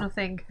about it. There's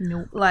nothing,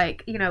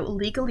 like,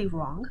 legally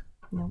wrong.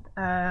 Nope.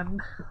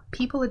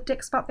 People are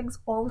dicks about things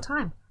all the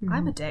time.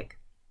 I'm a dick.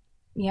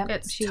 Yeah,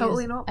 it's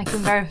totally not. I can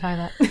verify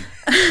that.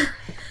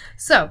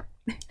 So,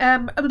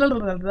 the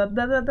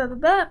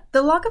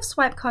log of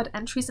swipe card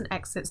entries and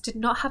exits did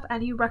not have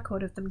any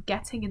record of them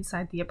getting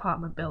inside the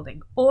apartment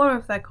building, or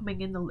of their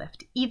coming in the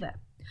lift either.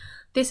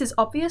 This is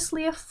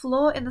obviously a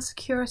flaw in the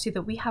security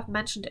that we have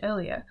mentioned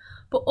earlier,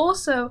 but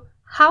also,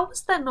 how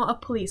was there not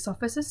a police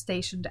officer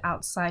stationed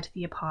outside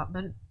the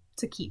apartment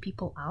to keep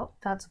people out?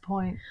 That's a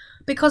point.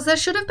 Because there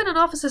should have been an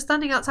officer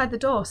standing outside the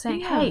door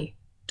saying, hey,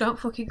 don't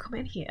fucking come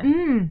in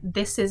here.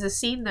 This is a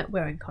scene that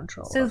we're in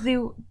control of.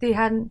 So they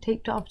hadn't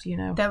taped off, do you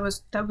know? There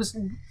was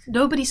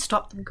nobody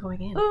stopped them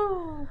going in.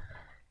 Oh.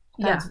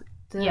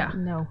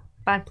 No.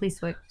 Bad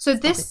police work. So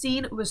this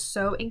scene was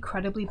so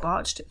incredibly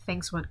botched.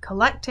 Things weren't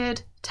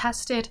collected,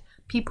 tested.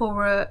 People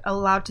were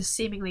allowed to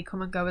seemingly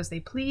come and go as they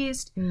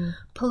pleased.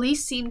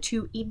 Police seemed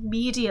to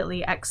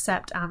immediately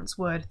accept Ant's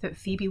word that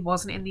Phoebe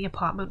wasn't in the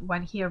apartment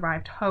when he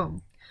arrived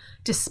home,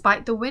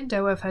 despite the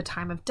window of her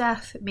time of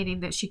death, meaning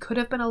that she could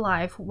have been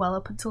alive well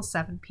up until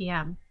 7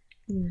 p.m.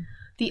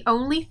 The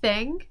only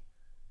thing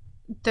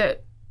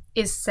that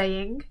is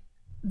saying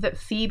that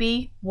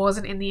Phoebe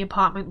wasn't in the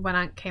apartment when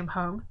Ant came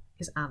home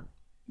is Ant.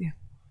 Yeah.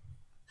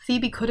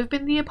 Phoebe could have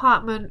been in the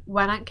apartment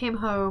when Ant came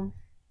home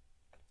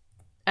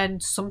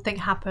and something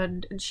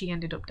happened and she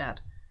ended up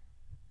dead.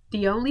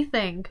 The only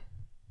thing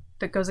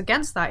that goes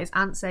against that is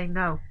Ant saying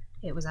no,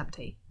 it was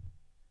empty.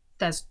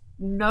 There's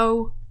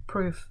no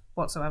proof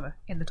whatsoever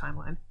in the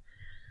timeline.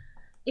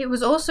 It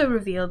was also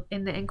revealed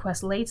in the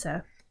inquest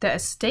later that a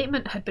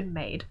statement had been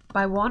made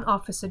by one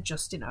officer,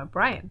 Justin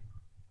O'Brien,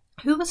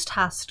 who was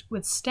tasked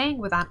with staying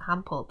with Aunt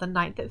Hampel the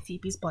night that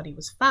Phoebe's body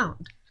was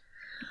found.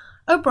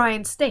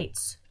 O'Brien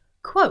states,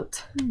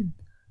 quote,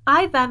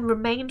 I then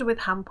remained with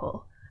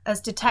Hampel as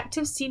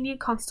Detective Senior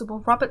Constable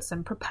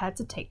Robertson prepared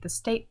to take the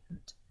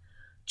statement.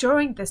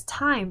 During this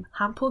time,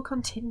 Hampel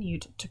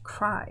continued to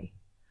cry.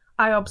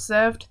 I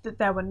observed that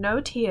there were no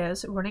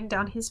tears running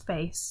down his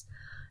face,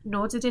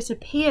 nor did it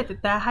appear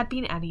that there had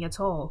been any at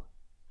all.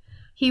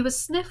 He was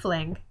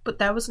sniffling, but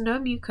there was no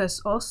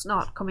mucus or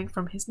snot coming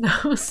from his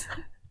nose.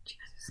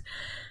 Jesus.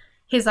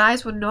 His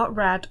eyes were not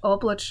red or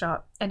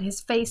bloodshot, and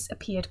his face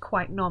appeared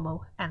quite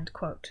normal. End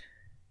quote.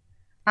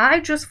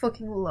 I just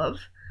fucking love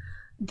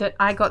that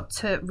I got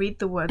to read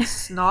the word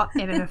snot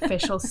in an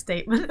official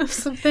statement of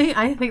something.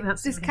 I think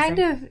that's This amazing. kind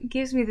of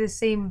gives me the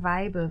same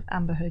vibe of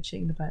Amber Heard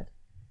shitting the bed.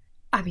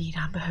 I mean,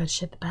 Amber Heard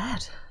shit the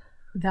bed.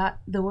 That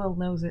the world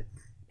knows it.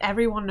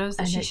 Everyone knows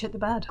that she shit the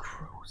bed.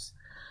 Gross.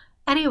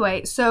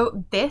 Anyway,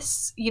 so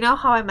this, you know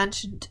how I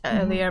mentioned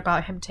earlier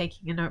about him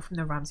taking a note from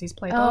the Ramsay's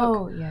playbook?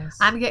 Oh, yes.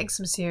 I'm getting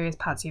some serious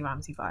Patsy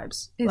Ramsay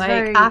vibes. It's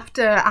like,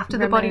 after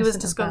the body was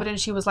discovered and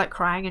she was, like,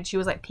 crying and she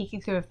was, like,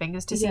 peeking through her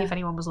fingers to see if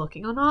anyone was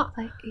looking or not.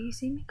 Like, are you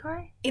seeing me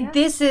cry?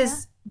 This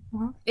is...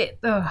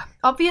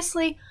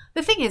 obviously,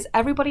 the thing is,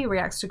 everybody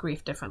reacts to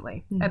grief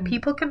differently. And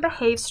people can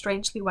behave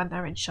strangely when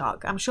they're in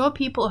shock. I'm sure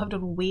people have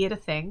done weirder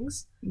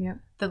things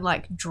than,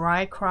 like,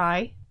 dry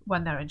cry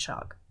when they're in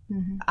shock.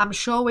 I'm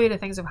sure weirder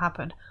things have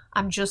happened.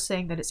 I'm just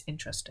saying that it's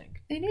interesting.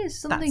 It is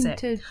something to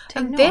take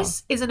And note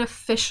this is an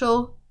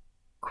official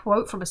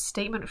quote from a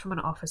statement from an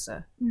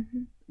officer.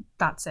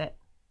 That's it.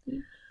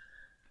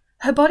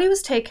 Her body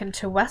was taken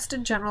to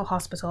Western General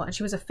Hospital and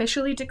she was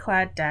officially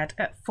declared dead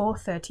at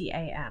 4:30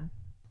 a.m.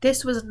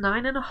 This was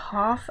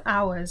 9.5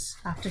 hours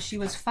after she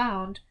was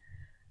found,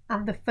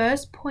 and the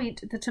first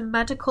point that a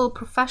medical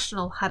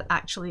professional had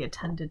actually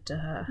attended to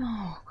her.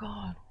 Oh,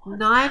 God.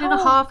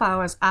 9.5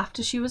 hours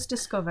after she was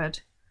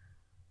discovered,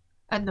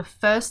 and the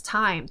first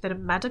time that a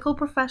medical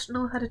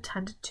professional had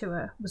attended to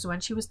her was when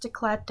she was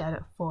declared dead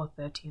at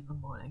 4:30 in the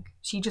morning.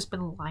 She'd just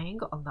been lying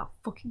on that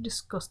fucking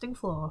disgusting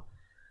floor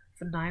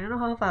for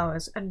 9.5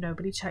 hours, and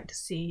nobody checked to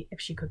see if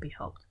she could be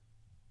helped.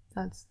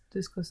 That's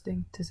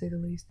disgusting, to say the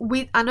least.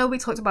 I know we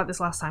talked about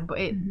this last time, but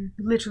it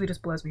literally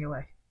just blows me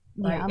away.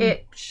 Like, I'm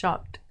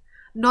shocked.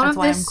 That's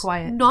why I'm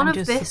quiet. None I'm of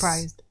just this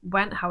surprised.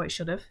 went how it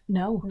should have.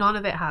 No. None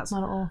of it has.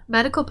 Not at all.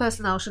 Medical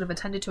personnel should have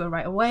attended to her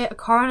right away. A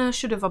coroner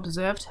should have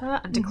observed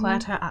her and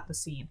declared her at the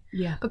scene.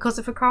 Yeah. Because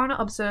if a coroner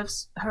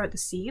observes her at the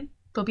scene,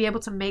 they'll be able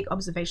to make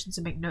observations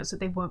and make notes that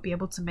they won't be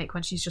able to make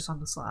when she's just on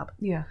the slab.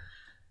 Yeah.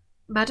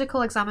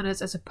 Medical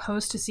examiners are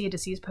supposed to see a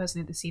deceased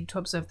person at the scene to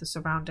observe the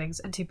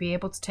surroundings and to be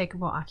able to take a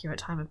more accurate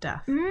time of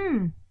death.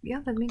 Yeah,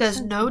 that makes There's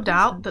sense. no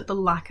doubt that the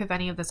lack of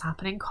any of this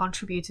happening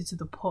contributed to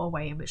the poor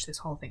way in which this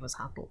whole thing was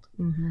handled.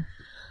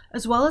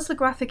 As well as the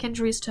graphic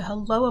injuries to her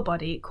lower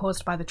body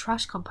caused by the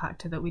trash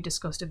compactor that we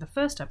discussed in the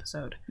first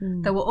episode,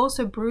 there were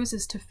also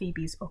bruises to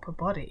Phoebe's upper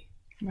body.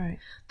 Right.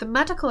 The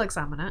medical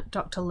examiner,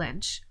 Dr.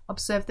 Lynch,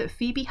 observed that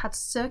Phoebe had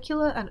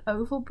circular and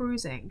oval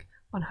bruising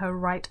on her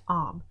right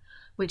arm,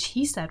 which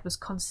he said was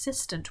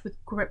consistent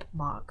with grip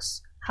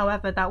marks.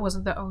 However, that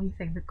wasn't the only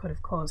thing that could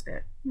have caused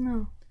it.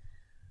 No.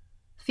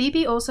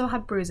 Phoebe also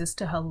had bruises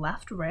to her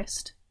left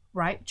wrist,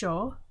 right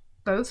jaw,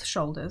 both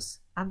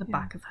shoulders, and the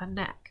back of her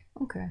neck.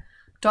 Okay.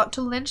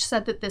 Dr. Lynch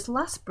said that this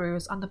last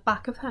bruise on the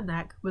back of her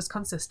neck was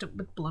consistent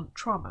with blunt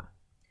trauma.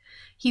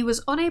 He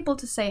was unable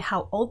to say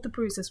how old the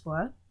bruises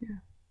were,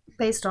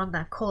 based on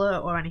their colour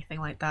or anything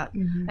like that,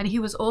 and he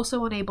was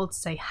also unable to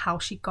say how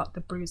she got the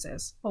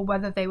bruises, or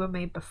whether they were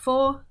made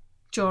before,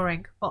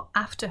 during, or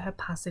after her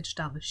passage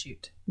down the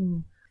chute.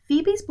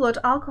 Phoebe's blood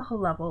alcohol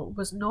level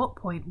was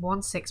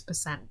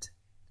 0.16%,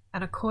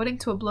 and according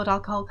to a blood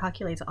alcohol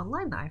calculator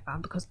online that I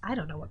found, because I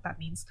don't know what that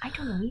means, I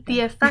don't know either.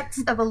 the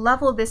effects of a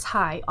level this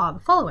high are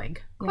the following,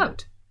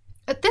 quote,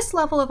 "At this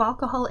level of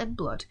alcohol in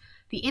blood,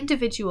 the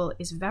individual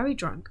is very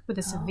drunk with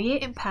a severe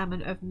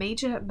impairment of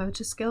major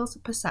motor skills,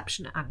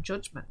 perception, and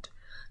judgment.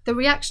 The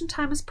reaction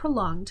time is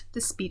prolonged,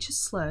 the speech is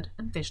slurred,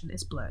 and vision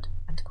is blurred,"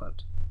 end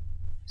quote.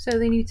 So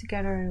they need to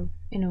get her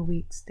in a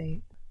weak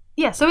state.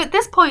 Yeah, so at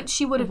this point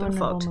she would have been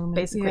vulnerable fucked, moment.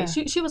 basically.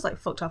 Yeah. She was like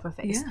fucked off her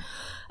face.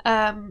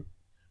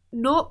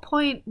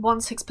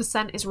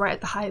 0.16% is right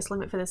at the highest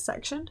limit for this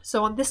section.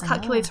 So on this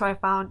calculator I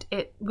found,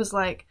 it was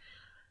like,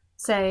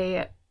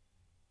 say,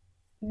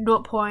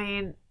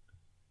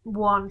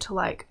 0.1 to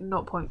like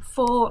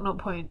 0.4,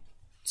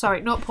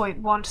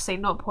 0.1 to say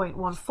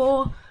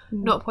 0.14,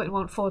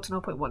 0.14 to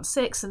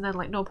 0.16, and then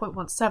like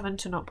 0.17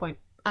 to 0.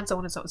 And so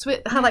on and so on. So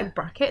it had like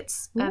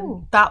brackets,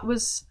 and that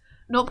was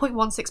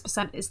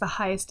 0.16% is the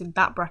highest in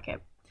that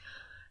bracket.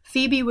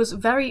 Phoebe was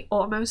very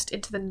almost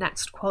into the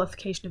next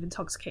qualification of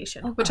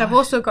intoxication, which I've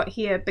also got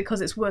here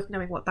because it's worth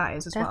knowing what that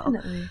is as well.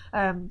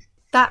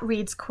 That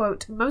reads,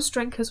 quote, "Most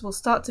drinkers will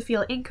start to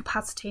feel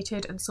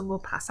incapacitated and some will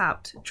pass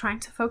out. Trying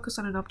to focus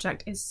on an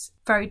object is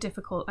very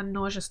difficult and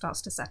nausea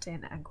starts to set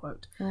in," end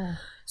quote.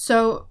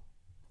 So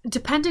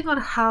depending on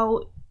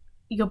how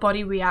your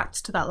body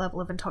reacts to that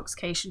level of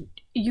intoxication,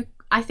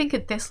 I think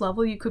at this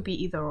level you could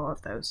be either or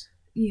of those.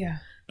 Yeah.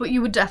 But you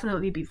would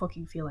definitely be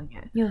fucking feeling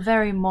it. You're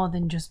very more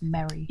than just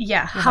merry.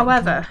 Yeah,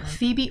 however,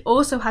 Phoebe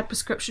also had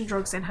prescription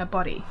drugs in her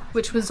body,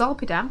 which was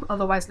zolpidem,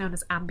 otherwise known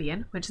as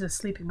Ambien, which is a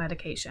sleeping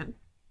medication,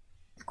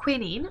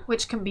 quinine,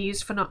 which can be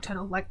used for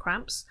nocturnal leg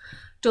cramps,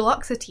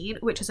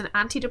 duloxetine, which is an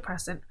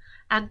antidepressant,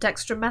 and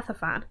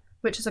dextromethorphan,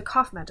 which is a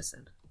cough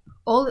medicine.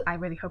 I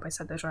really hope I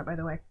said those right, by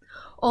the way.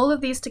 All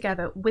of these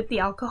together with the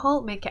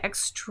alcohol make it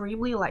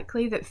extremely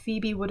likely that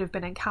Phoebe would have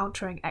been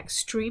encountering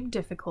extreme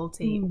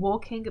difficulty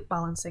walking,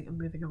 balancing, and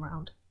moving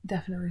around.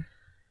 Definitely.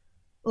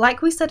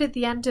 Like we said at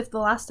the end of the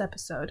last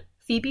episode,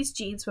 Phoebe's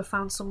jeans were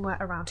found somewhere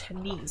around her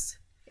knees.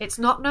 It's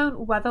not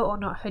known whether or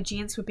not her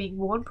jeans were being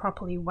worn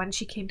properly when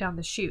she came down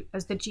the chute,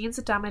 as the jeans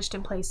are damaged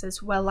in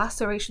places where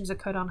lacerations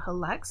occurred on her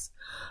legs,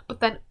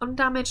 but then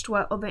undamaged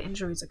where other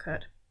injuries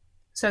occurred.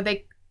 So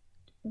they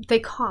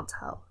can't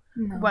tell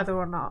whether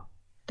or not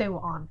they were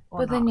on or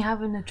not. But then you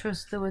having to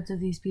trust the words of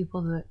these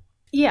people that...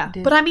 Yeah,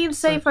 but I mean,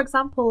 say, for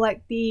example,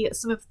 like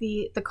some of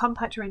the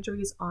compactor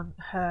injuries on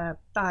her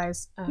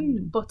thighs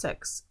and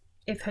buttocks,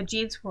 if her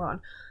jeans were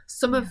on,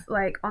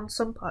 on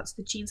some parts,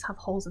 the jeans have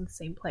holes in the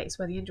same place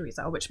where the injuries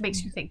are, which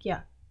makes you think,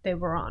 they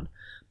were on.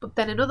 But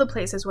then in other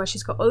places where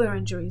she's got other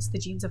injuries, the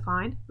jeans are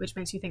fine, which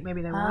makes you think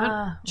maybe they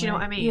weren't. Do you know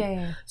what I mean?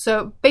 Yeah.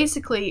 So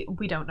basically,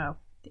 we don't know,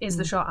 is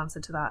the short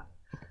answer to that.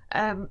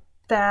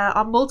 There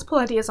are multiple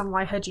ideas on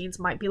why her jeans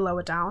might be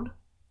lower down.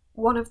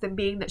 One of them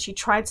being that she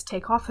tried to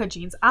take off her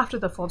jeans after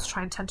the fall to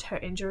try and tend to her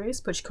injuries,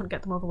 but she couldn't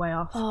get them all the way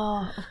off.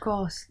 Oh, of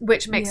course.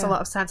 Which makes a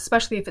lot of sense,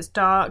 especially if it's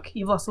dark,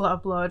 you've lost a lot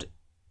of blood.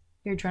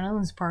 Your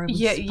adrenaline's probably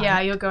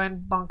you're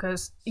going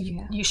bonkers.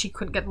 She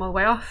couldn't get them all the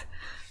way off.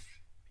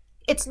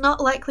 It's not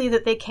likely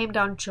that they came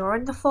down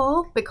during the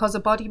fall, because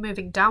a body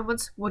moving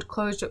downwards would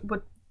cause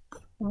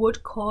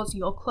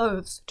your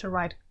clothes to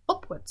ride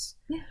upwards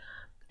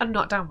and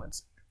not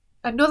downwards.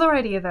 Another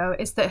idea, though,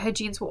 is that her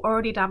jeans were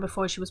already down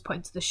before she was put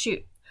into the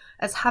chute,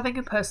 as having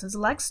a person's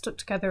legs stuck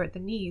together at the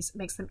knees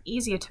makes them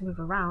easier to move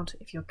around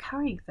if you're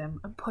carrying them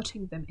and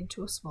putting them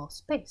into a small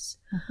space,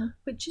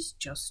 which is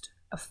just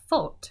a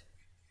thought.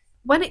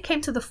 When it came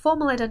to the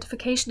formal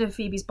identification of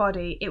Phoebe's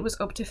body, it was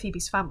up to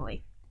Phoebe's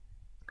family.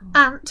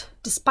 Ant,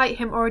 despite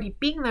him already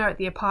being there at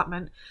the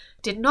apartment,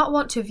 did not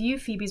want to view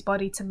Phoebe's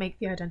body to make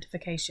the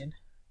identification.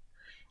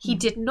 He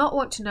did not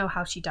want to know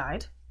how she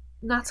died.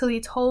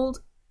 Natalie,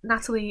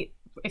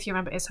 if you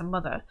remember, is her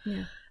mother.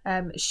 Yeah.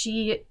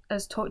 She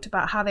has talked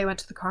about how they went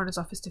to the coroner's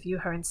office to view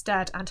her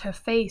instead, and her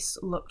face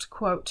looked,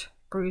 quote,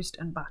 bruised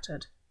and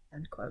battered,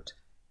 end quote.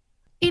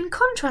 In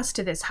contrast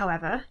to this,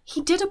 however,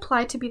 he did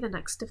apply to be the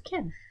next of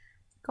kin.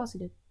 Of course he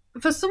did.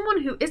 For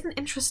someone who isn't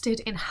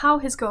interested in how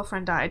his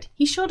girlfriend died,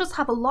 he sure does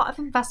have a lot of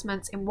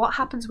investments in what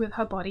happens with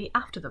her body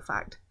after the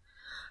fact.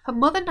 Her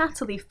mother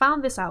Natalie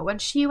found this out when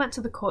she went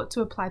to the court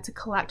to apply to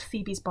collect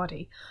Phoebe's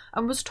body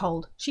and was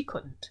told she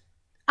couldn't.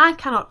 I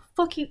cannot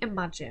fucking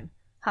imagine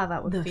how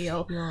that would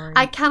feel. Fury.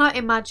 I cannot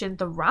imagine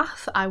the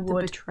wrath I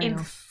would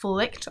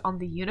inflict on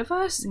the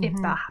universe if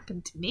that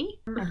happened to me.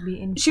 I'd be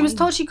insane. She was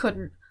told she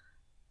couldn't.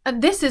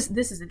 And this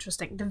is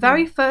interesting. The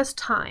very first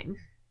time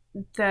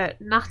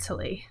that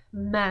Natalie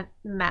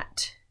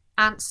met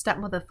Aunt's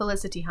stepmother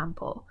Felicity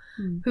Hampel,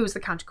 who was the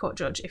county court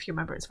judge, if you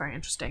remember, it's very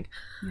interesting.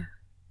 Yeah.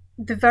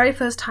 The very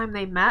first time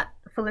they met,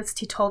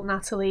 Felicity told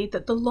Natalie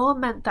that the law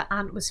meant that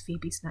Aunt was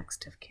Phoebe's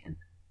next of kin.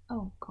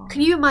 Oh, God.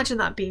 Can you imagine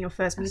that being your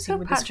first meeting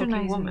with this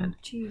fucking woman?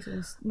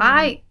 Jesus. No.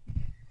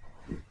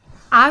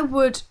 I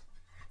would...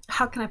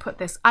 How can I put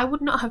this? I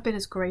would not have been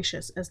as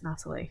gracious as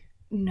Natalie.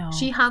 No.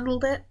 She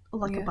handled it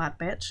like a bad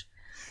bitch.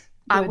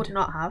 Good. I would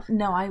not have.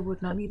 No, I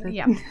would not either.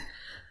 Yeah.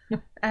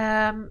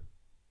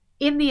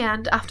 In the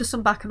end, after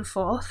some back and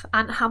forth,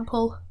 Aunt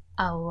Hampel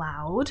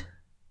allowed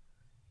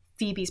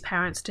Phoebe's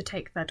parents to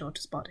take their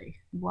daughter's body.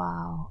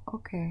 Wow.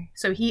 Okay.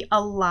 So he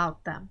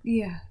allowed them.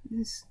 Yeah.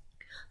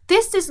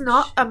 This is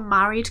not a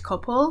married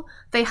couple.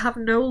 They have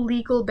no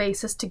legal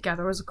basis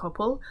together as a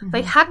couple.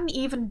 They hadn't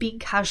even been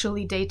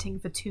casually dating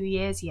for 2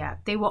 years yet.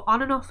 They were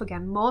on and off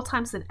again more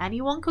times than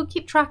anyone could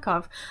keep track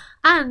of.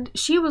 And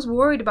she was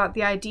worried about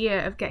the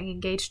idea of getting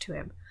engaged to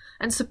him.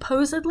 And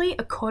supposedly,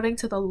 according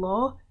to the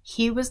law,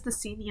 he was the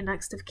senior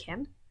next of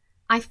kin.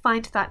 I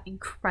find that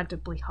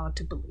incredibly hard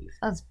to believe.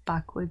 That's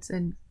backwards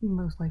and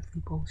most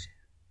likely bullshit.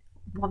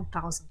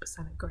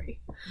 1000% agree.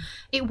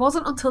 It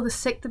wasn't until the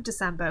 6th of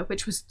December,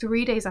 which was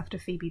 3 days after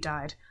Phoebe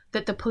died,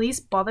 that the police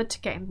bothered to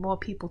get in more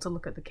people to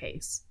look at the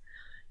case.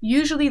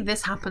 Usually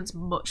this happens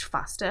much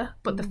faster,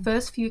 but the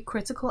first few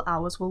critical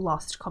hours were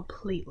lost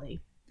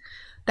completely.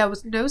 There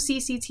was no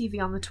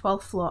CCTV on the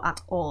 12th floor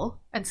at all,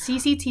 and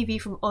CCTV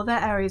from other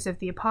areas of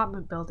the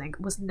apartment building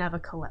was never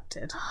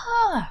collected.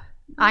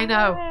 I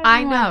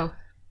know.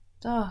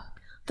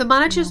 The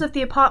managers of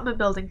the apartment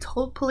building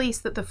told police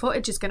that the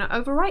footage is going to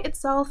overwrite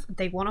itself.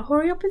 They want to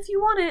hurry up if you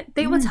want it.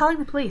 They were telling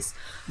the police,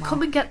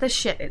 come and get this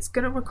shit. It's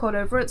going to record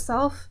over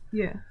itself.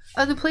 Yeah.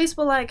 And the police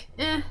were like,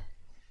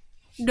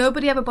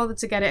 Nobody ever bothered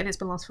to get it and it's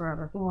been lost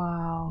forever.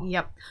 Wow.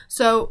 Yep.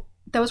 So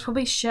there was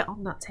probably shit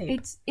on that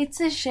tape.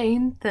 It's a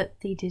shame that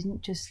they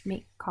didn't just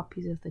make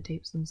copies of the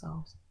tapes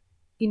themselves.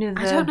 You know,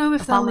 I don't know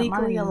if they're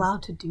legally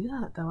allowed to do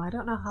that, though. I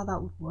don't know how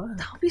that would work.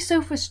 That would be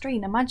so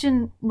frustrating.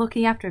 Imagine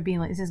looking after it, being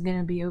like, this is going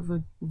to be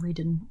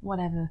overridden,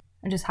 whatever,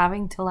 and just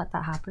having to let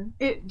that happen.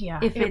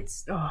 If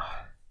it's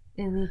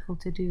illegal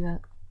to do that.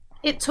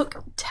 It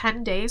took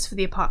 10 days for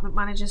the apartment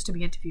managers to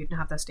be interviewed and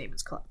have their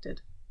statements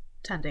collected.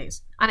 10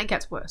 days. And it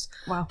gets worse.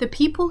 Wow. The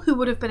people who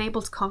would have been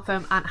able to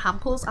confirm Aunt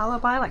Hampel's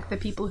alibi, like the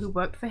people who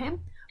worked for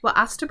him, were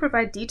asked to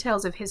provide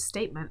details of his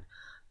statement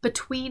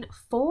between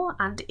 4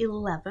 and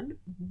 11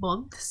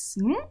 months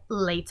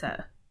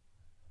later.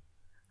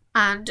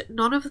 And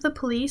none of the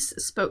police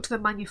spoke to the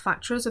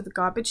manufacturers of the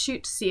garbage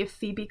chute to see if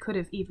Phoebe could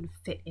have even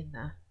fit in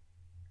there.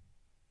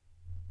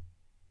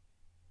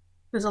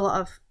 There's a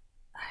lot of,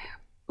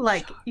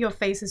 like, your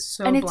face is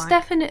so and blank. It's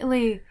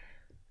definitely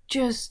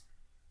just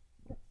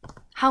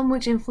how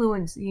much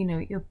influence, you know,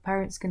 your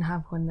parents can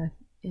have when they're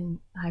in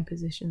high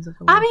positions of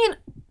life. I mean,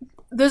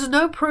 there's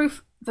no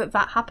proof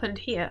that happened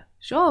here.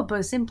 Sure,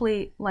 but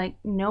simply, like,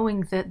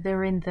 knowing that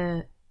they're in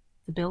the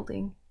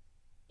building.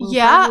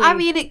 Yeah, I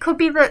mean, it could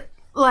be that,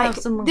 like,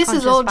 this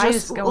is all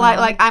just,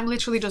 like, I'm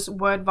literally just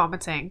word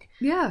vomiting.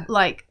 Yeah.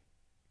 Like,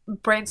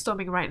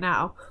 brainstorming right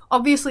now.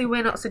 Obviously,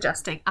 we're not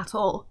suggesting at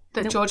all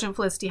that George and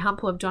Felicity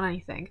Hampel have done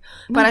anything.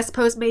 But I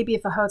suppose maybe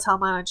if a hotel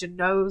manager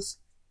knows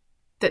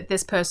that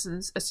this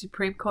person's a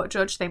Supreme Court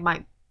judge, they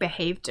might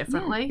behave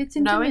differently. Yeah, it's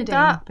knowing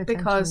that,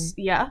 because,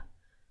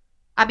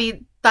 I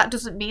mean, that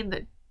doesn't mean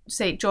that,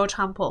 say, George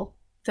Hampel,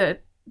 the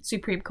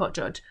Supreme Court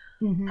judge,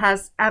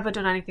 has ever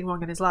done anything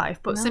wrong in his life,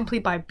 but simply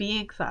by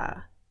being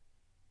there,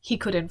 he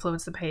could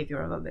influence the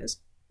behaviour of others.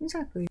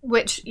 Exactly.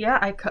 Which,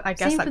 I guess that could happen.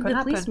 Same for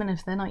the policemen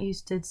if they're not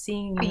used to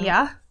seeing.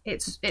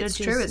 It's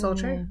true. It's all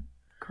true.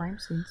 Crime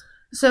scenes.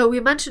 So we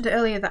mentioned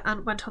earlier that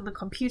Ant went on the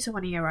computer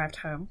when he arrived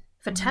home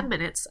for 10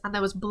 minutes, and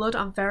there was blood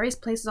on various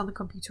places on the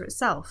computer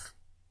itself.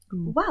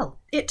 Well,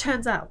 it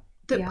turns out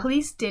that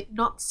police did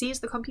not seize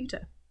the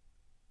computer.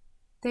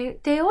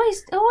 They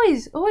always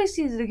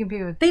seize the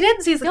computer. They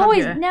didn't seize the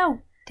computer.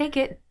 No, take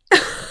it.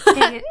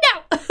 Take it.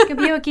 No.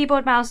 Computer,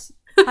 keyboard, mouse,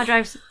 hard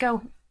drives,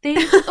 go. They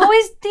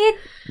always did.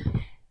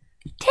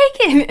 Take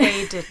it.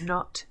 They did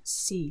not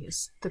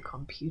seize the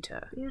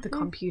computer. The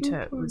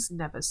computer was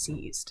never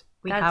seized.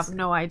 We have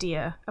no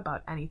idea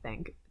about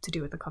anything to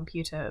do with the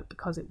computer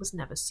because it was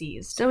never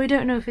seized. So we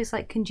don't know if it's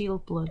like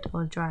congealed blood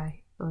or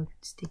dry or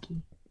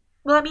sticky.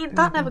 Well, I mean,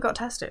 that never got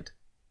tested.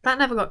 That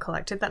never got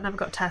collected. That never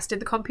got tested.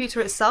 The computer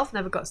itself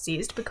never got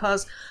seized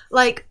because,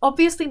 like,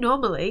 obviously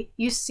normally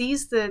you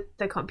seize the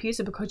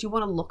computer because you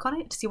want to look on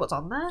it to see what's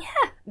on there.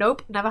 Yeah.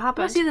 Nope, never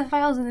happened. I see the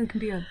files in the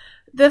computer.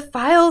 The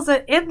files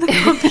are in the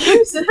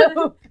computer.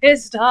 So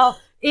pissed off.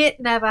 It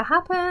never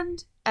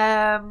happened.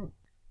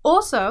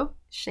 Also...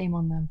 Shame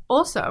on them.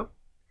 Also,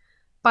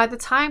 by the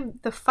time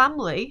the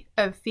family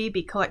of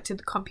Phoebe collected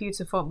the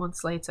computer 4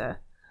 months later,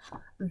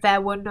 there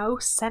were no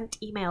sent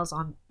emails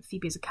on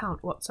Phoebe's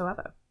account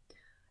whatsoever.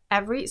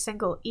 Every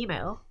single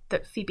email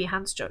that Phoebe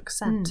Handsjuk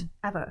sent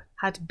ever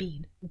had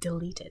been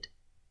deleted.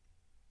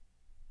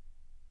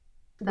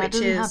 That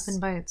doesn't happen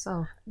by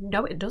itself.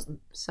 No, it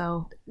doesn't.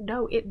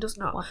 No, it does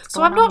not.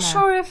 So going I'm not on there?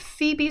 sure if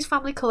Phoebe's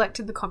family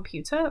collected the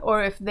computer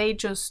or if they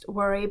just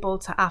were able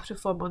to, after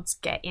 4 months,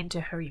 get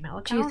into her email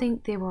account. Do you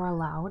think they were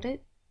allowed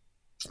it?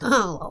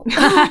 Oh.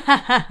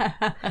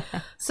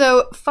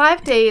 So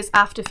 5 days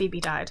after Phoebe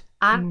died,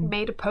 Ant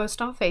made a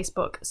post on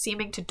Facebook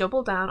seeming to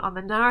double down on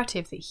the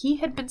narrative that he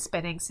had been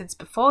spinning since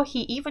before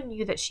he even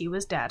knew that she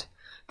was dead,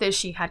 that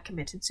she had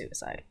committed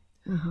suicide.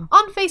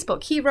 On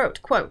Facebook, he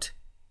wrote, quote,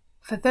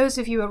 "For those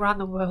of you around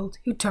the world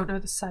who don't know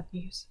the sad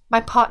news, my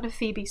partner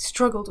Phoebe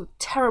struggled with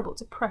terrible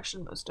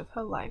depression most of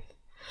her life.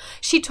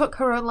 She took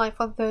her own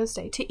life on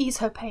Thursday to ease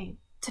her pain,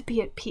 to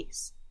be at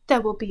peace.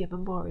 There will be a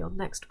memorial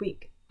next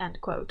week." End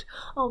quote.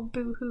 Oh,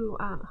 boo-hoo,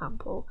 Aunt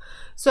Hampel.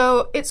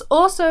 So it's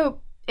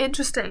also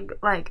interesting,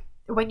 like,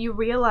 when you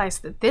realise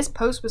that this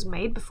post was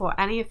made before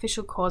any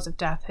official cause of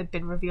death had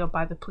been revealed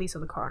by the police or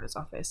the coroner's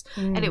office,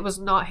 and it was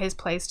not his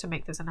place to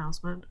make this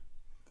announcement.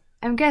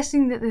 I'm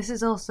guessing that this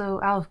is also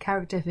out of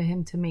character for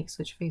him to make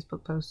such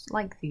Facebook posts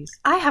like these.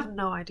 I have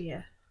no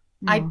idea.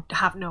 I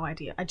have no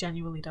idea. I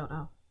genuinely don't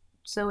know.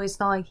 So it's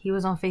not like he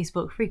was on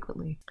Facebook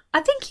frequently. I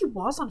think he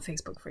was on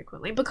Facebook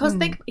frequently because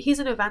he's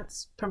an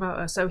events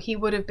promoter, so he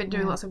would have been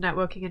doing lots of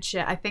networking and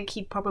shit. I think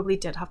he probably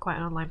did have quite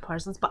an online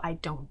presence, but I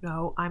don't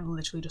know. I'm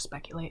literally just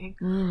speculating.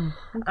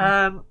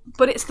 Okay.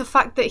 But it's the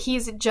fact that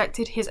he's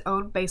injected his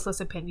own baseless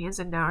opinions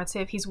and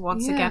narrative. He's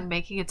once again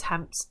making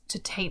attempts to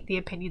taint the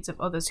opinions of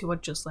others who are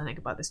just learning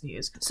about this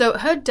news. So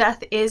her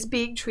death is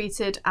being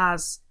treated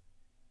as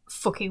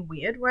fucking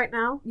weird right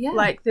now.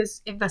 Like,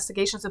 there's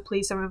investigations, the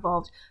police are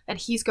involved, and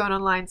he's going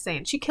online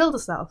saying she killed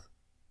herself.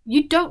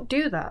 You don't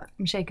do that.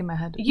 I'm shaking my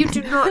head. You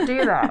do not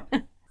do that.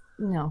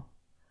 No.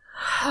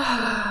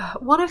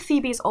 One of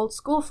Phoebe's old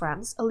school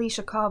friends,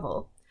 Alicia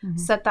Carvel,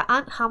 said that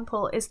Aunt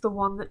Hampel is the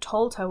one that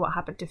told her what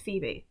happened to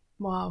Phoebe.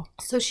 Wow.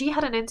 So she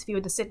had an interview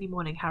with the Sydney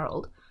Morning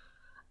Herald,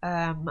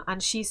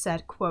 and she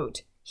said,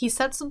 quote, "He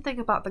said something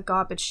about the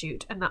garbage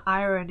chute and the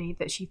irony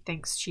that she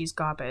thinks she's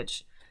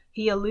garbage.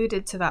 He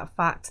alluded to that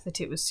fact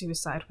that it was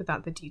suicide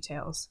without the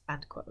details,"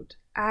 end quote.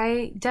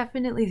 I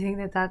definitely think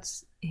that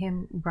that's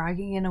him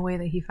bragging in a way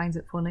that he finds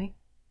it funny.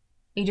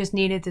 He just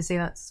needed to say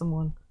that to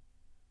someone.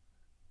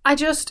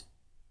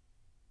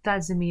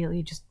 That's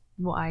immediately just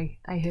what I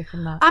hear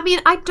from that. I mean,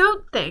 I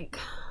don't think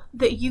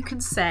that you can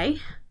say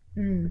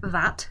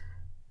that.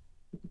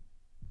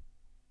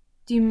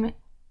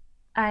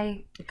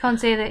 I can't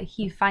say that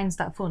he finds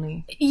that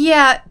funny.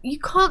 Yeah, you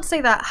can't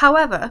say that.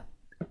 However,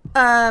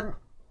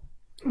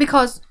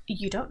 because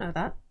you don't know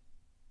that.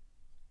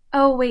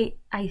 Oh wait,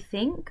 I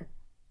think.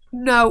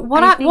 No,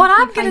 what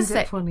I'm gonna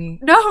say. Funny.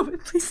 No,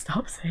 please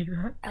stop saying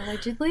that.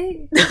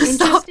 Allegedly,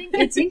 interesting.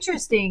 It's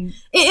interesting.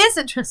 It is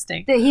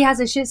interesting that he has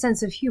a shit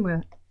sense of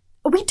humor.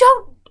 We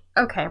don't.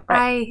 Okay, right.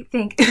 I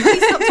think.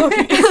 Please stop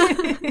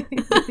talking.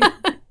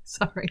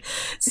 Sorry.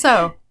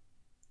 So,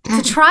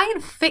 to try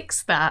and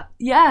fix that,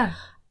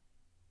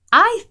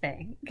 I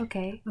think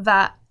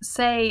that,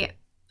 say,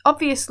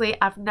 obviously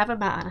I've never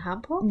met Aunt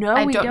Hampel. No,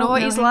 I don't know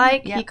what he's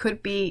like. Yep. He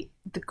could be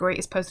the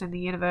greatest person in the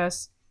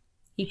universe.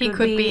 He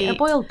could be a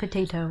boiled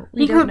potato.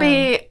 He could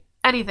be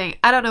anything.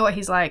 I don't know what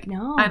he's like.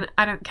 No. And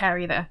I don't care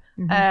either.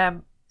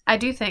 I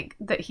do think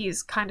that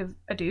he's kind of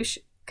a douche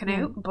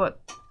canoe,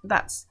 but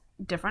that's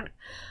different.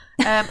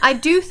 I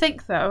do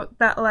think, though,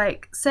 that,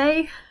 like,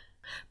 say,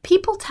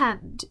 people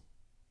tend,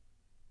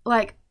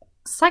 like,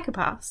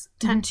 psychopaths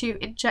tend to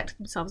inject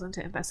themselves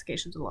into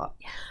investigations a lot.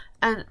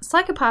 And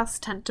psychopaths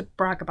tend to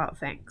brag about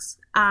things.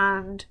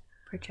 And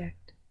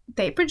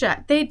They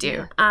project. They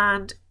do.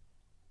 And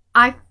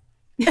I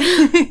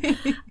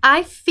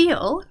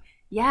feel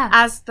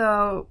as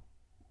though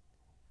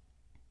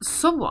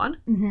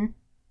someone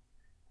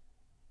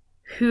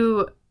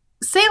who,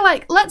 say,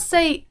 like, let's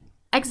say,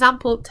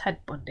 example, Ted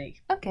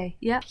Bundy. Okay,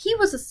 yeah. He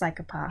was a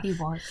psychopath. He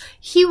was.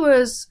 He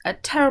was a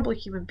terrible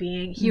human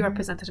being. He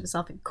represented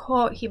himself in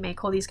court. He made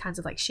all these kinds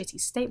of, like, shitty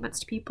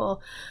statements to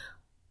people.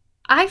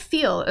 I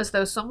feel as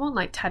though someone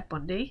like Ted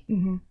Bundy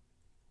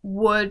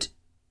would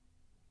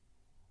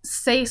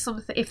say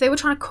something, if they were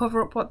trying to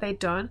cover up what they'd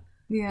done,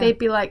 they'd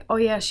be like, oh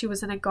yeah, she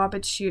was in a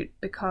garbage chute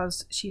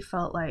because she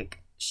felt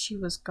like she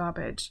was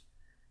garbage.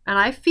 And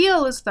I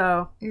feel as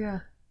though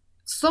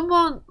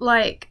someone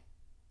like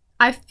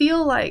I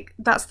feel like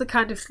that's the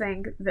kind of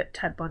thing that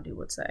Ted Bundy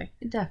would say.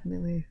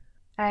 Definitely.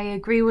 I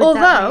agree with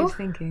that way of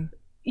thinking.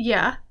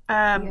 Yeah.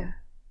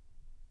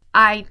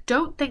 I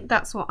don't think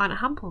that's what Anna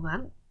Hampel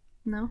meant.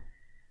 No.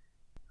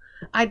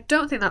 I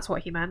don't think that's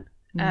what he meant.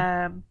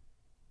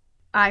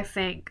 I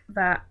think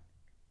that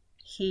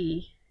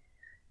he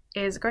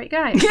is a great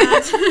guy. She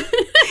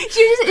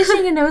was just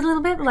itching her nose a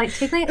little bit, like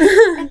tickling.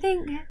 I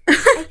think.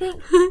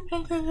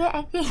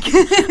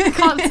 I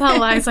can't tell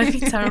lies. I'd be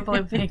terrible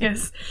in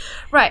Vegas.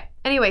 Right.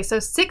 Anyway, so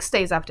 6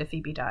 days after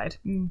Phoebe died,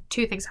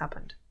 2 things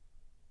happened.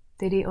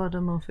 Did he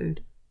order more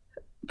food?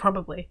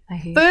 Probably. I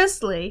hate.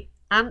 Firstly,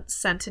 Ant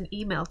sent an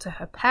email to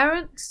her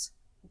parents,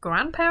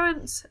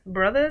 grandparents,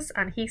 brothers,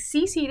 and he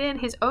CC'd in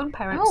his own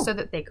parents so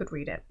that they could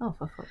read it. Oh,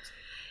 for fuck's sake.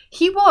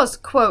 He was,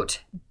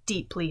 quote,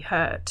 deeply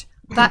hurt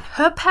that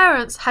her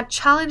parents had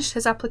challenged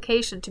his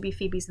application to be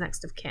Phoebe's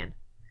next of kin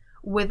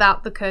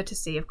without the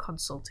courtesy of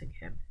consulting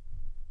him.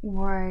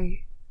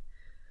 Why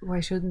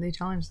shouldn't they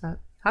challenge that?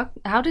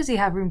 How does he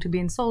have room to be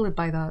insulted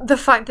by that? The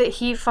fact that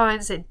he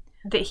finds it,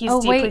 that he's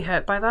deeply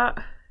hurt by that.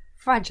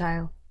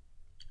 Fragile.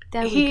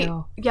 There we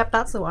go. Yep,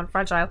 that's the one,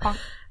 fragile.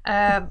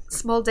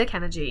 Small dick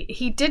energy.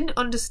 He didn't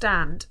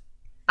understand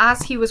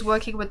as he was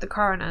working with the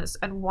coroners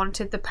and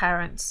wanted the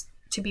parents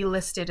to be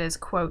listed as,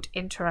 quote,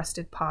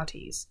 interested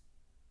parties.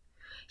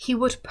 He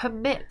would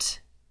permit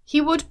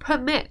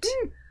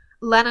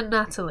Len and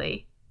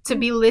Natalie to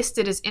be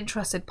listed as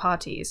interested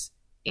parties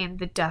in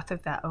the death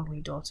of their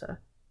only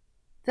daughter.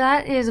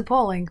 That is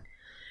appalling.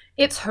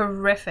 It's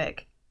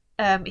horrific.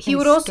 He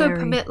would also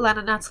permit Len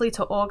and Natalie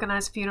to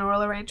organise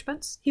funeral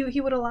arrangements.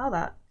 He would allow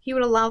that. He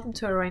would allow them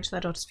to arrange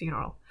their daughter's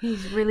funeral.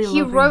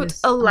 He wrote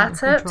a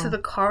letter to the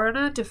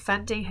coroner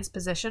defending his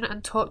position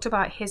and talked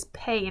about his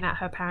pain at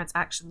her parents'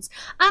 actions.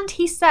 And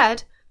he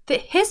said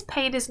that his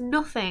pain is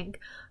nothing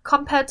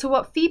compared to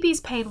what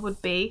Phoebe's pain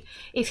would be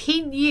if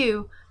he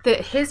knew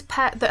that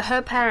that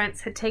her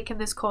parents had taken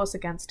this course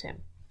against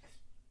him.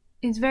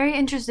 It's very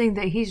interesting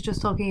that he's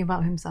just talking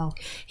about himself.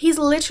 He's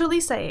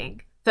literally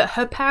saying that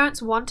her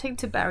parents wanting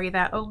to bury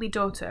their only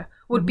daughter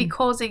would be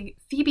causing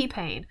Phoebe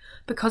pain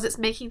because it's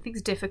making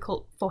things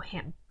difficult for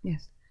him.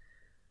 Yes.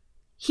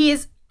 He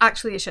is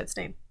actually a shit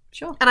stain.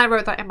 Sure. And I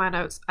wrote that in my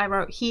notes. I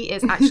wrote, he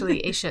is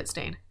actually a shit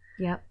stain.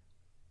 Yep.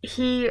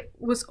 He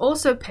was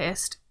also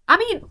pissed. I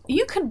mean,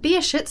 you can be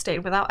a shit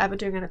stain without ever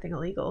doing anything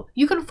illegal.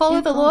 You can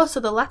follow the laws to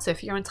the letter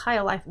for your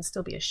entire life and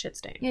still be a shit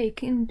stain. Yeah, you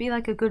can be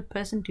like a good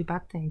person, do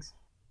bad things.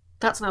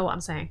 That's not what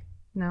I'm saying.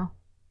 No.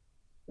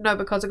 No,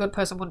 because a good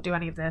person wouldn't do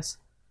any of this.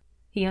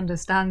 He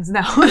understands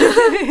now.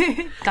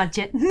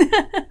 Gotcha.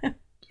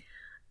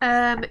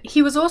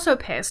 He was also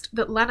pissed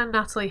that Len and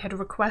Natalie had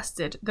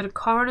requested that a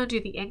coroner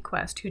do the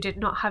inquest who did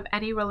not have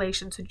any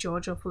relation to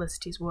George or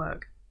Felicity's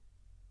work.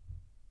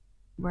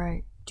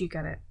 Right. Do you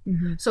get it?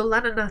 Mm-hmm. So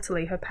Len and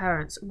Natalie, her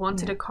parents,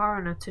 wanted a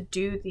coroner to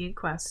do the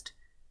inquest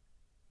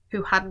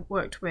who hadn't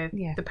worked with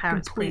the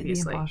parents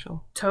previously.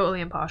 Impartial. Totally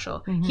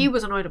impartial. Mm-hmm. He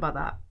was annoyed about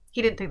that.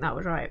 He didn't think that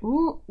was right.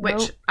 Ooh,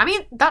 which, I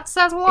mean, that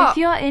says a lot. If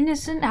you're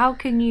innocent, how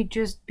can you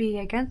just be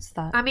against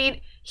that? I mean,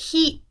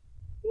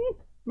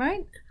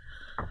 Right?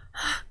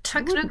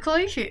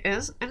 Technically, he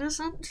is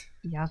innocent.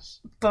 Yes.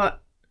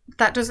 But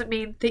that doesn't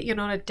mean that you're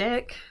not a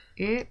dick.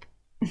 Yep.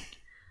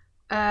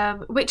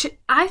 Which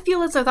I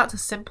feel as though that's a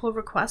simple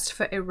request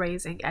for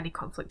erasing any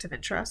conflict of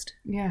interest.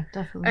 Yeah,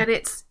 definitely. And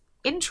it's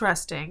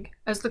interesting,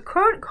 as the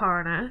current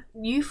coroner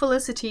knew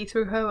Felicity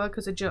through her work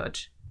as a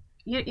judge.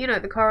 You know,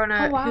 the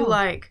coroner who,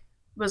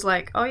 was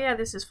like, oh yeah,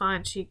 this is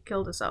fine, she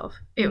killed herself.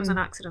 It was an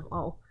accident,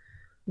 lol.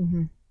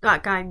 Mm-hmm.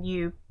 That guy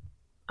knew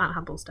Aunt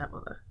Hampel's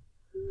stepmother.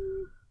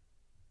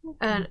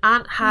 And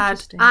Aunt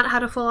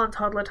had a full-on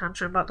toddler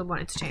tantrum about them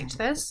wanting to change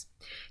this.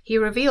 He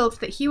revealed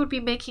that he would be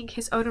making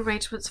his own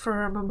arrangements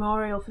for a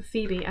memorial for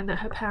Phoebe and that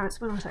her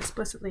parents were not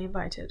explicitly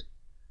invited.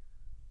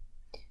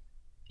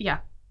 Yeah.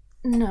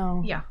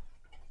 No. Yeah.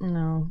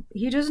 No.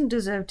 He doesn't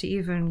deserve to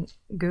even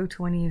go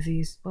to any of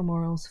these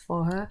memorials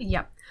for her.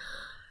 Yeah.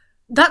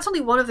 That's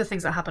only one of the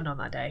things that happened on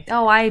that day.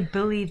 Oh, I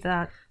believe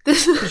that. For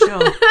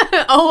sure.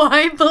 Oh,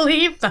 I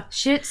believe that.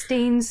 Shit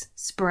stains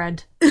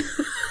spread.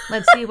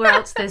 Let's see where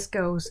else this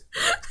goes.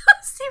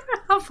 Let's see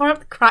how far up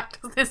the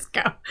crack does this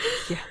go.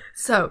 Yeah.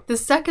 So, the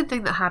second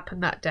thing that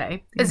happened that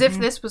day, as if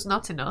this was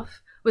not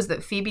enough, was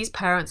that Phoebe's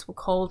parents were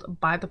called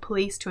by the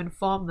police to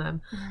inform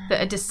them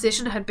that a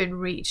decision had been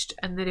reached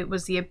and that it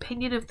was the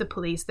opinion of the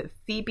police that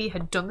Phoebe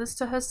had done this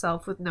to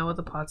herself with no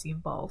other party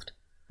involved.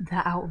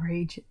 The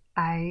outrage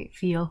I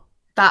feel.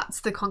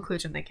 That's the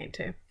conclusion they came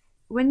to.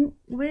 When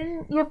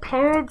your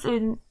parents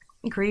are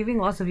grieving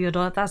loss of your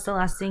daughter, that's the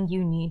last thing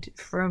you need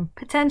from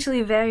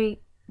potentially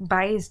very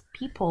biased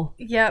people.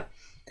 Yep.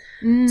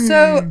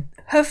 So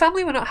her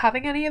family were not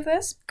having any of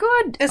this.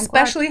 Good.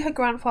 Especially her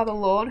grandfather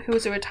Lorne, who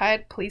was a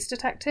retired police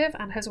detective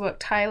and has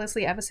worked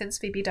tirelessly ever since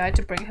Phoebe died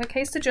to bring her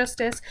case to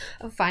justice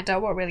and find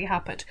out what really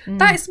happened.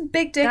 That is some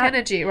big dick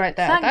energy right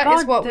there. That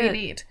is what we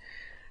need.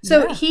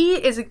 So he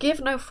is a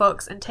give no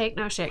fucks and take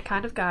no shit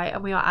kind of guy,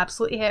 and we are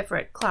absolutely here for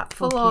it. Clap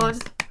for Lorne.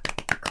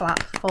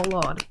 Clap for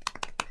Lorne.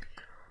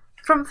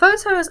 From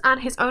photos and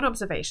his own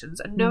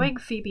observations, and knowing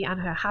Phoebe and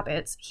her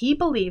habits, he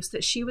believes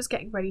that she was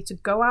getting ready to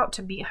go out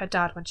to meet her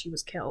dad when she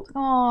was killed.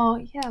 Oh,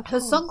 yeah. Her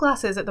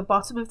sunglasses at the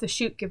bottom of the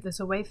chute give this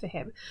away for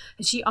him,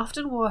 and she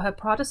often wore her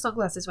Prada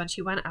sunglasses when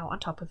she went out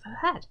on top of her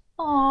head.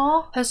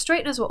 Aww. Her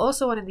straighteners were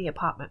also on in the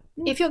apartment.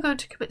 If you're going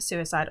to commit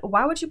suicide,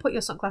 why would you put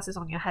your sunglasses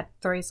on your head,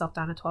 throw yourself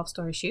down a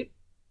 12-story chute?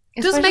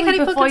 Doesn't make any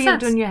before you've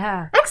done your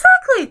hair.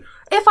 Exactly.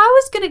 If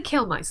I was going to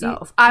kill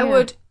myself, I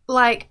would,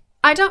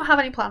 I don't have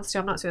any plans to.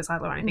 I'm not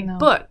suicidal or anything. No.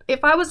 But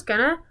if I was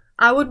gonna,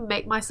 I would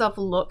make myself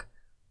look...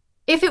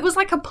 If it was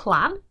like a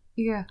plan,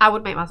 I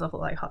would make myself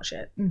look like hot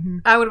shit. Mm-hmm.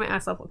 I would make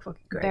myself look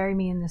fucking great. Bury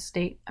me in this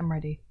state. I'm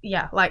ready.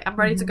 Yeah, I'm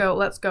ready to go.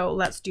 Let's go.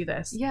 Let's do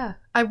this. Yeah.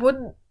 I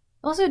wouldn't...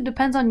 Also, it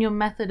depends on your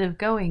method of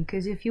going,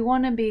 because if you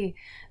want to be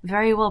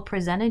very well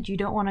presented, you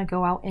don't want to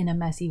go out in a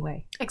messy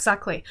way.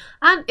 Exactly.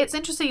 And it's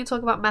interesting you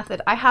talk about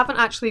method. I haven't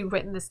actually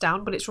written this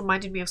down, but it's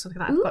reminded me of something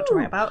that I forgot to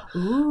write about.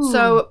 Ooh.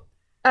 So,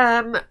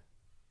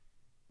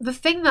 the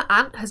thing that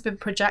Ant has been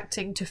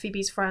projecting to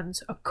Phoebe's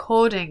friends,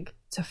 according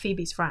to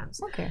Phoebe's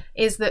friends,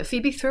 is that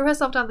Phoebe threw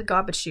herself down the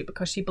garbage chute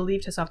because she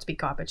believed herself to be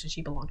garbage and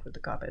she belonged with the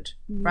garbage.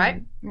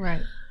 Right?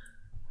 Right.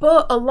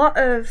 But a lot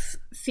of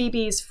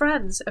Phoebe's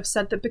friends have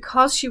said that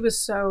because she was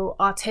so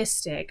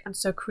artistic and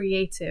so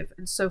creative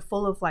and so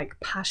full of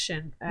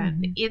passion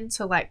and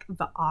into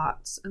the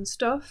arts and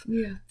stuff,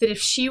 that if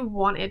she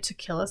wanted to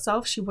kill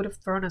herself, she would have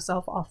thrown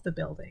herself off the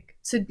building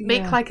to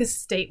make a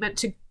statement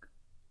to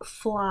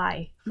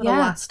fly for the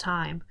last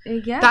time.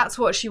 That's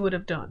what she would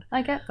have done.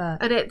 I get that.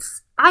 And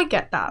I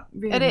get that.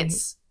 Really? And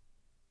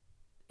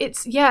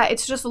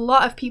it's just a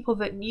lot of people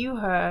that knew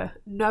her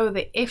know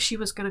that if she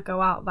was going to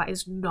go out, that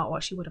is not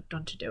what she would have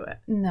done to do it.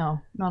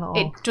 No, not at all.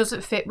 It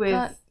doesn't fit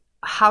with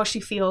how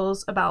she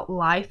feels about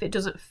life. It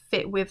doesn't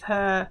fit with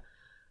her,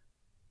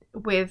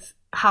 with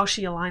how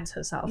she aligns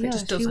herself. Yeah, it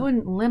just doesn't. She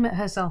wouldn't limit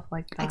herself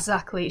like that.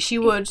 Exactly. She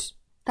would.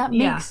 That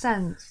makes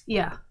sense.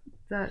 Yeah.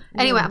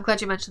 Anyway, I'm glad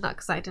you mentioned that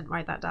because I didn't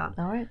write that down.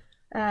 All right.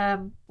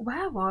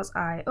 Where was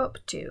I up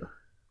to?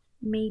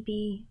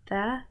 Maybe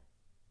there?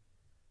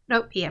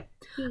 Nope, here.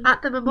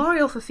 At the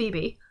memorial for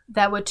Phoebe,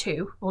 there were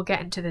two. We'll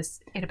get into this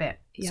in a bit.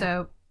 Yeah.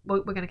 So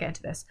we're going to get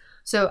into this.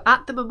 So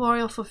at the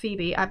memorial for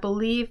Phoebe, I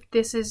believe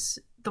this is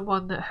the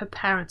one that her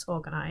parents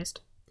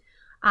organised.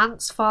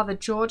 Ant's father,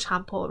 George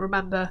Hampel,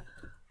 remember,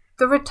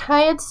 the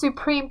retired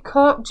Supreme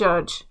Court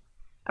judge,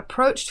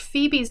 approached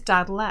Phoebe's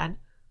dad, Len,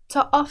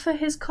 to offer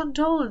his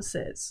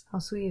condolences. How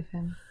sweet of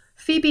him.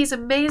 Phoebe's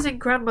amazing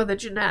grandmother,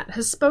 Jeanette,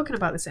 has spoken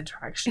about this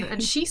interaction,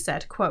 and she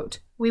said, quote,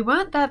 "We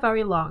weren't there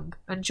very long,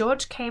 and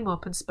George came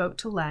up and spoke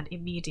to Len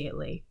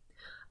immediately.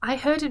 I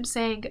heard him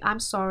saying, 'I'm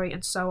sorry,'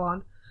 and so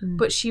on,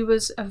 but she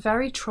was a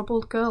very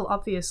troubled girl,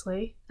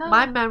 obviously.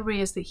 My memory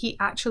is that he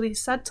actually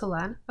said to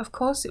Len, 'Of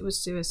course it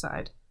was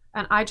suicide,'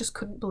 and I just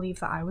couldn't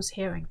believe that I was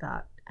hearing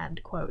that,"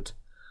 end quote.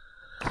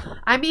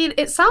 I mean,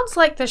 it sounds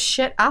like the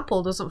shit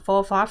apple doesn't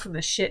fall far from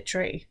the shit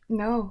tree.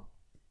 No,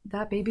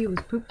 that baby was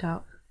pooped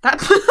out.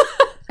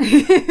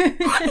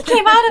 It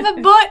came out of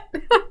a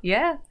butt.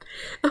 Yeah.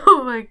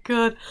 Oh my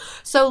god.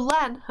 So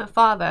Len, her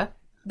father,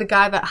 the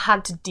guy that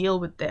had to deal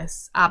with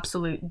this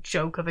absolute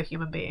joke of a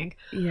human being,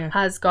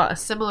 has got a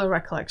similar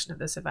recollection of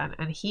this event,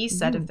 and he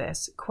said of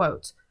this,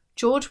 quote,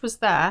 "George was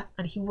there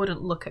and he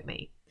wouldn't look at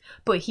me.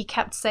 But he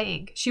kept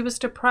saying, 'She was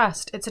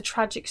depressed, it's a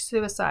tragic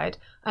suicide,'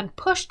 and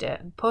pushed it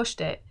and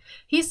pushed it.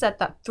 He said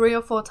that 3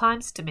 or 4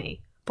 times to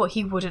me, but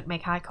he wouldn't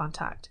make eye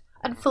contact.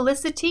 And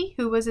Felicity,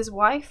 who was his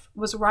wife,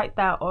 was right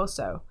there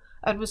also,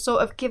 and was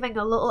sort of giving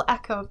a little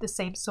echo of the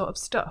same sort of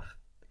stuff.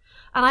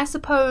 And I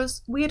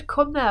suppose we had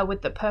come there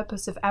with the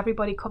purpose of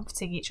everybody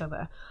comforting each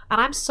other,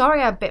 and I'm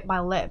sorry I bit my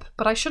lip,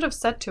 but I should have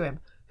said to him,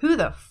 'Who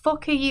the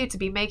fuck are you to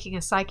be making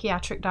a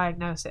psychiatric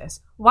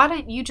diagnosis? Why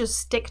don't you just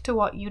stick to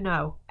what you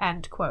know?'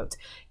 End quote.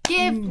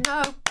 Give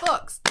no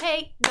fucks,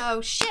 take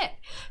no shit."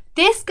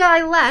 This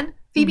guy, Len,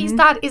 Phoebe's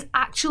dad, is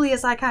actually a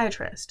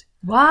psychiatrist.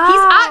 Wow.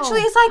 He's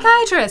actually a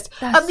psychiatrist.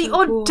 That's and the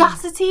so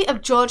audacity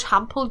of George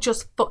Hampel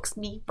just fucks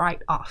me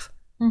right off.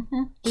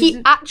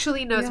 He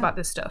actually knows about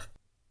this stuff.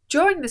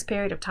 During this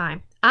period of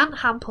time, Aunt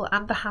Hampel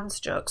and the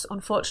Handsjuks,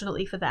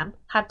 unfortunately for them,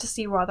 had to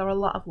see rather a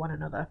lot of one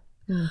another.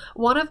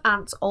 One of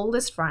Ant's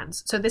oldest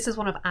friends, so this is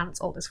one of Ant's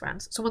oldest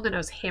friends, someone that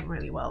knows him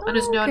really well and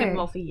has known him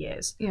well for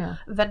years.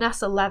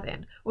 Vanessa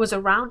Levin was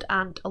around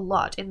Ant a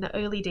lot in the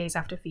early days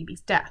after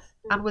Phoebe's death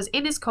and was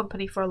in his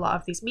company for a lot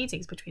of these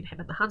meetings between him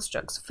and the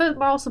Handsjuks for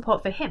moral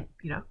support for him,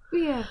 you know.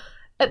 Yeah.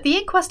 At the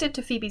inquest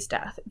into Phoebe's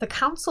death, the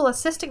counsel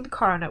assisting the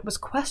coroner was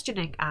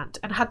questioning Ant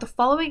and had the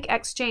following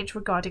exchange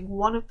regarding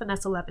one of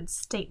Vanessa Levin's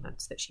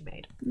statements that she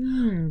made.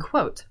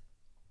 Quote,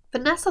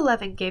 "Vanessa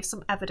Levin gave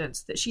some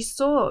evidence that she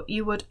saw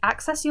you would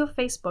access your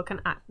Facebook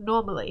and act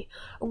normally,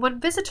 and when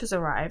visitors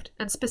arrived,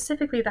 and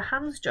specifically the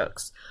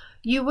Handsjuks,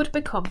 you would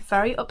become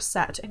very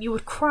upset and you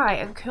would cry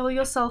and curl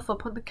yourself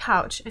up on the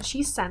couch, and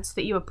she sensed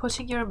that you were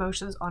putting your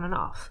emotions on and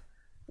off.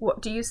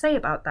 What do you say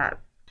about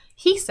that?"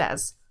 He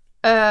says,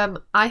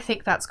 "I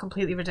think that's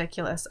completely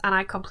ridiculous, and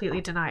I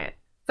completely deny it.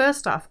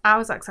 First off, I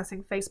was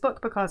accessing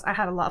Facebook because I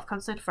had a lot of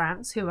concerned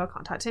friends who were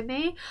contacting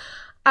me,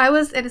 I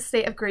was in a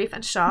state of grief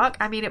and shock.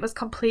 I mean, it was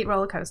complete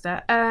roller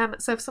coaster.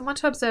 So for someone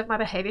to observe my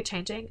behaviour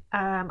changing,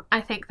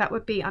 I think that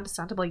would be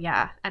understandable,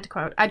 yeah, end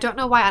quote. I don't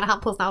know why Anne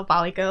Hampel's now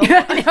Valley Girl.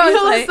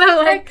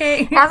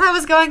 Okay. As I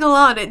was going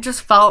along, it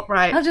just felt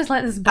right. I'll just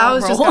let this ball roll. I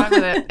was just going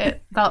with it.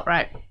 It felt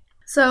right.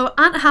 So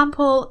Aunt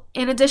Hampel,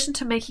 in addition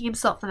to making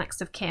himself the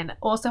next of kin,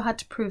 also had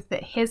to prove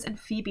that his and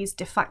Phoebe's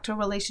de facto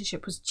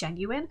relationship was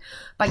genuine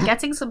by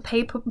getting some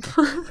by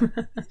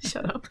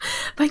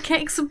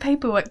getting some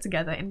paperwork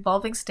together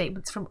involving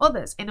statements from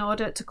others in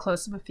order to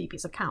close some of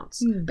Phoebe's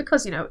accounts.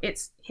 Because, you know,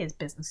 it's his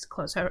business to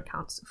close her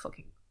accounts,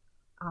 fucking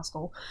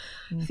asshole.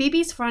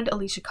 Phoebe's friend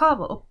Alicia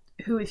Carvel,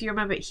 who, if you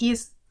remember,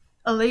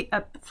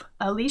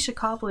 Alicia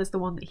Carvel is the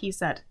one that he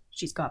said,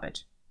 she's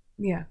garbage.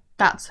 Yeah.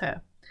 That's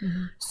her.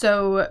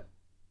 So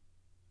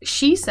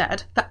she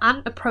said that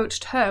Ant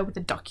approached her with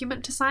a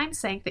document to sign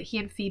saying that he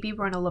and Phoebe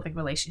were in a loving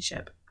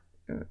relationship.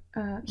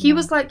 He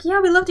was like,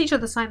 yeah, we loved each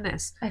other, sign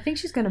this. I think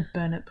she's going to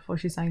burn it before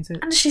she signs it.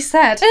 And she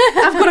said,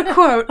 I've got a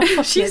quote.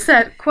 She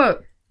said,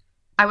 quote,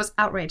 I was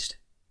outraged.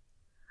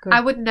 Good. I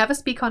would never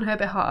speak on her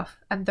behalf,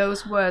 and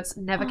those words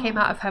never came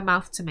out of her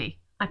mouth to me.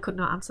 I could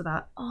not answer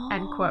that.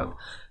 End quote.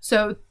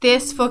 So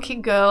this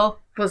fucking girl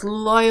was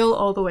loyal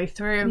all the way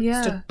through,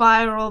 stood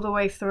by her all the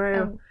way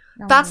through.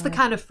 That's the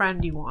kind of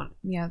friend you want.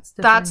 Yeah,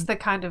 that's the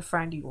kind of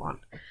friend you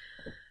want.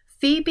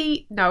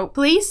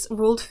 Police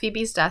ruled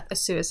Phoebe's death a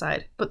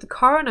suicide, but the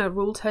coroner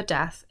ruled her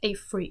death a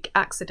freak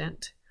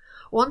accident.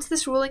 Once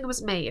this ruling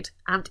was made,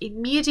 Ant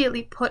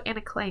immediately put in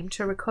a claim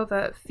to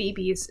recover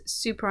Phoebe's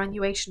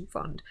superannuation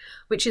fund,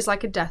 which is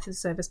like a death in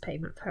service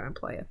payment for her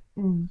employer.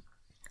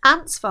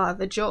 Ant's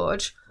father,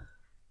 George,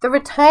 the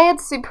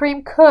retired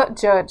Supreme Court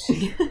judge,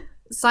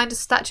 signed a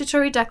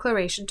statutory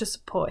declaration to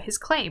support his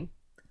claim.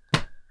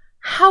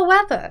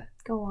 However,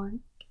 go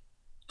on.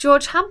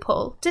 George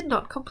Hampel did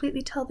not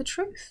completely tell the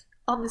truth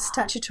on the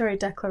statutory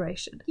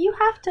declaration. You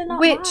have to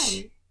not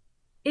which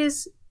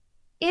is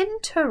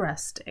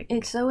interesting.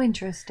 It's so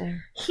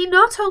interesting. He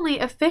not only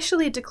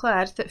officially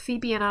declared that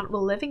Phoebe and Ant were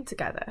living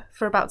together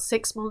for about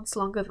 6 months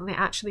longer than they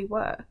actually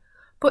were,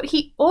 but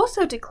he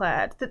also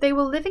declared that they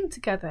were living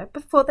together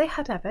before they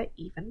had ever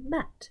even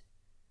met.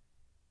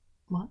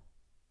 What?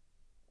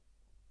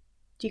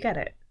 Do you get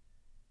it?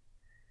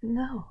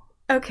 No.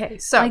 Okay,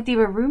 so like they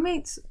were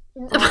roommates.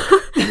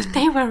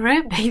 They were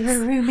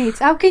roommates.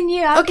 How can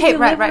you?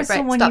 Right.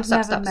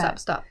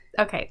 Stop.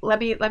 Okay, let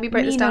me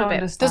break this down a bit.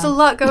 There's a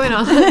lot going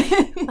on.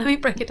 Let me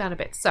break it down a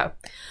bit. So,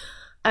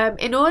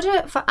 in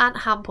order for Aunt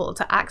Hampel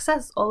to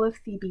access all of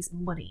Phoebe's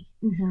money,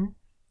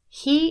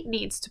 he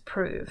needs to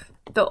prove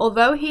that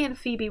although he and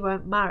Phoebe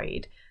weren't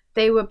married,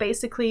 they were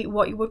basically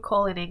what you would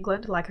call in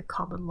England like a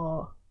common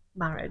law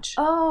marriage.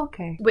 Oh,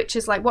 okay. Which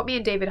is like what me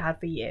and David had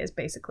for years,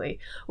 basically,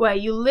 where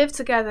you live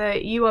together,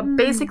 you are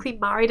basically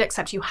married,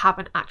 except you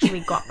haven't actually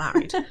got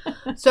married.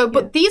 So,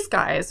 but these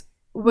guys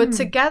were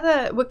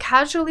together, were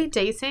casually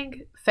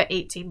dating for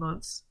 18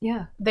 months.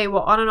 Yeah. They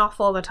were on and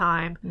off all the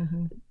time.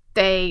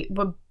 They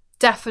were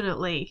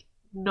definitely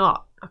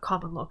not a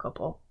common law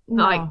couple.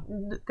 No.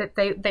 Like,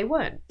 they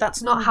weren't.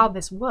 That's not how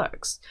this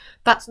works.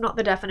 That's not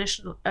the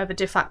definition of a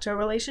de facto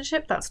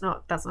relationship. That's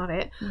not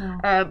it.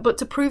 No. But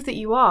to prove that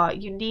you are,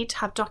 you need to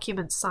have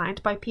documents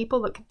signed by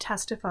people that can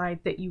testify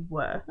that you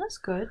were. That's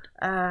good.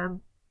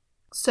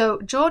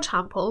 So George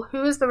Hampel,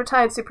 who is the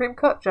retired Supreme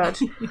Court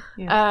judge,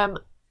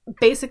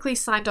 basically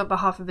signed on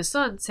behalf of his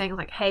son, saying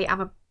like, "Hey,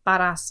 I'm a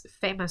badass,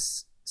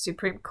 famous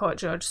Supreme Court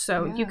judge,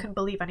 so you can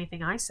believe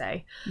anything I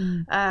say."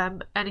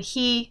 And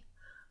he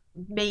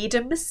made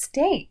a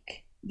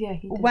mistake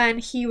when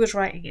he was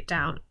writing it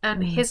down,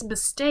 and his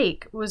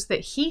mistake was that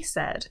he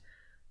said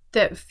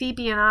that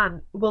Phoebe and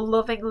Anne were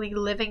lovingly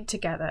living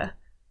together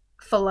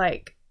for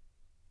like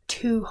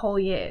 2 whole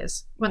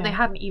years when they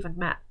hadn't even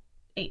met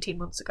 18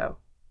 months ago.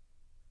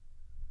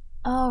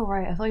 Oh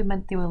right, I thought you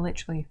meant they were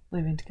literally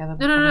living together.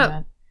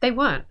 No, they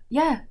weren't.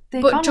 Yeah,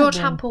 but George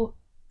Hampel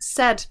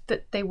said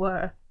that they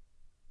were,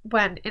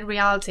 when in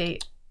reality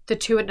the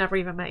two had never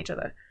even met each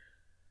other.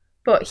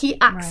 But he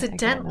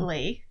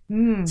accidentally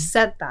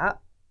said that,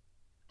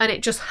 and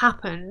it just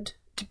happened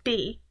to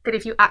be that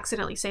if you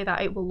accidentally say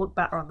that, it will look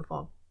better on the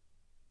form.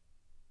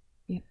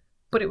 Yeah.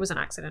 But it was an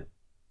accident.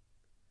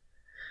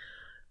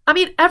 I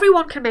mean,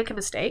 everyone can make a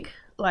mistake.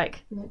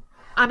 Like,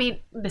 I mean,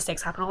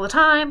 mistakes happen all the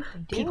time.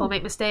 People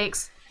make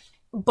mistakes.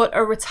 But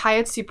a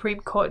retired Supreme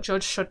Court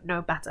judge should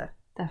know better.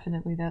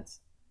 Definitely, that's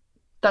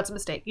a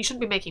mistake. You shouldn't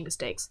be making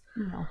mistakes.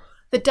 No.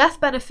 The death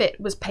benefit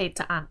was paid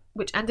to Ant,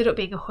 which ended up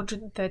being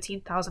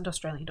 113,000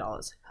 Australian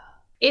dollars.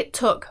 It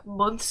took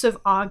months of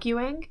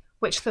arguing,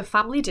 which the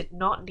family did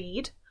not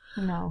need.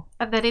 No.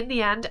 And then in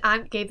the end,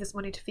 Ant gave this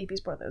money to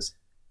Phoebe's brothers.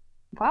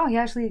 Wow, he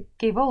actually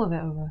gave all of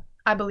it over.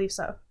 I believe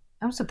so.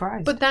 I'm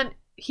surprised. But then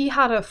he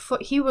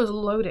was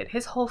loaded.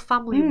 His whole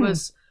family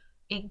was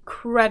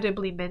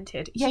incredibly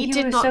minted. Yeah, he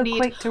did was not so need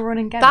quick to run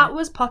and get that it.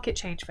 was pocket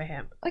change for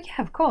him. Oh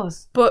yeah, of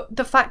course. But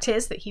the fact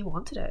is that he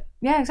wanted it.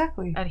 Yeah,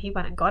 exactly. And he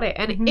went and got it.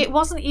 And it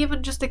wasn't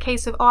even just a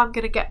case of, oh, I'm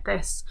going to get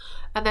this.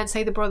 And then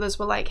say the brothers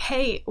were like,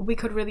 hey, we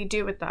could really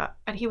do with that.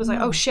 And he was like,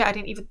 oh shit, I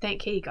didn't even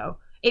think, here you go.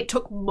 It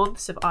took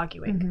months of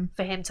arguing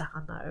for him to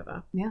hand that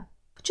over. Yeah.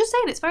 Just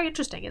saying, it's very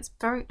interesting. It's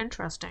very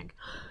interesting.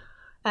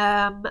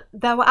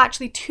 There were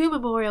actually 2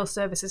 memorial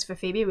services for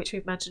Phoebe, which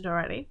we've mentioned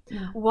already.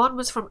 Yeah. One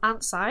was from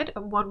Aunt's side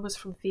and one was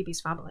from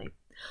Phoebe's family.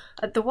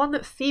 The one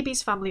that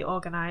Phoebe's family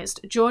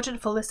organised, George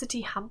and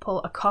Felicity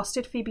Hampel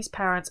accosted Phoebe's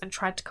parents and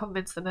tried to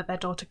convince them that their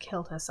daughter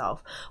killed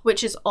herself,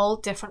 which is all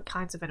different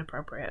kinds of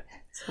inappropriate.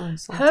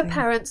 So her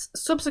parents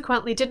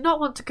subsequently did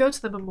not want to go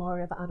to the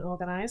memorial that Aunt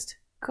organised.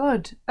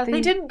 Good. And they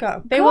didn't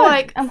go. They were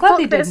like, I'm glad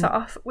fuck this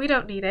off. We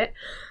don't need it.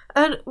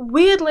 And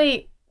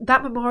weirdly,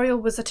 that memorial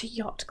was at a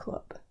yacht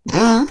club.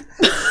 That's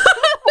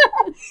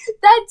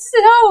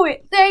so...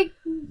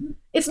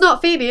 It's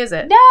not Phoebe, is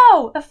it?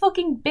 No! A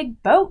fucking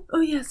big boat. Oh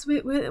yes,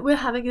 we're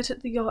having it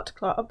at the yacht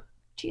club.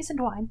 Cheese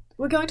and wine.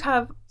 We're going to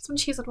have some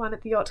cheese and wine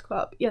at the yacht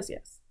club. Yes.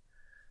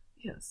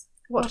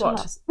 What?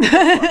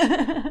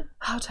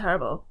 How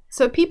terrible.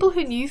 So people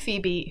who knew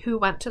Phoebe, who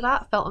went to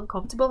that, felt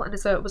uncomfortable, and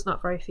so it was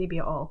not very Phoebe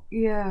at all.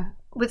 Yeah.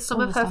 With some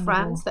of her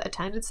friends that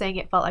attended saying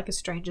it felt like a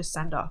stranger's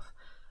send-off.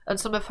 And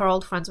some of her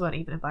old friends weren't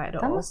even invited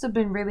at all. That must have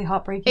been really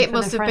heartbreaking. It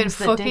must have been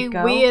fucking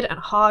weird and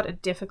hard and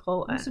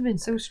difficult. It must have been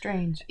so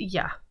strange.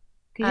 Yeah.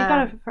 Because you've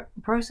got to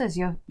process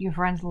your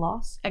friend's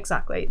loss.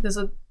 Exactly.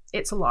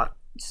 It's a lot.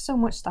 So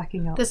much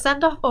stacking up. The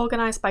send-off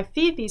organised by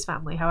Phoebe's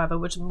family, however,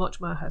 was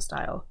much more her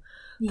style.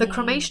 Yeah. The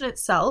cremation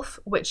itself,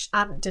 which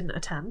Aunt didn't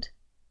attend.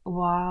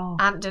 Wow.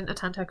 Aunt didn't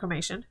attend her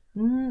cremation.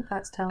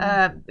 That's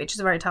telling. Which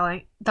is very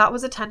telling. That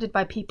was attended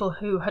by people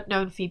who had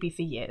known Phoebe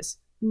for years.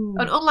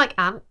 And unlike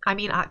Aunt, I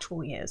mean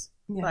actual years.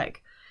 Yeah.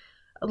 Like,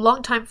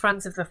 long-time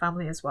friends of the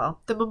family as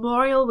well. The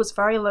memorial was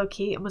very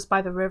low-key and was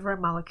by the river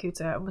in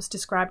Malakuta and was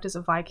described as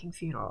a Viking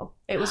funeral.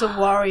 It was a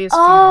warrior's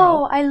funeral.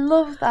 Oh, I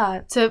love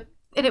that.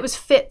 And it was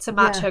fit to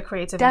match her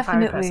creative and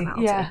fiery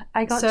personality. Yeah,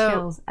 I got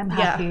chills. I'm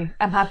happy. Yeah.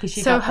 I'm happy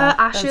she got that. So her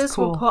ashes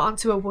were put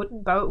onto a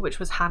wooden boat, which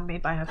was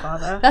handmade by her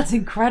father. That's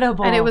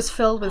incredible. And it was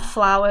filled with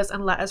flowers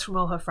and letters from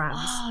all her friends.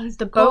 Oh,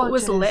 the boat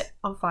was lit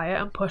on fire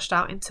and pushed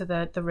out into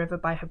the river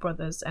by her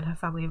brothers, and her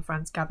family and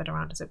friends gathered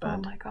around as it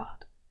burned. Oh my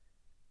god.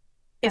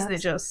 Isn't it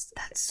just...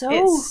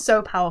 It's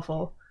so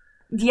powerful.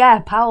 Yeah,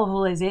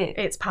 powerful is it.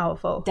 It's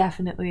powerful.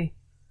 Definitely.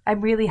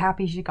 I'm really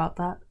happy she got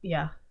that.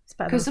 Yeah.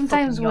 Because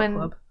sometimes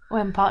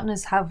when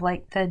partners have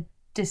like the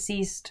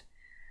deceased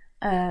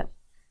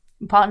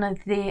partner,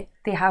 they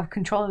have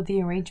control of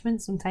the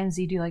arrangement. Sometimes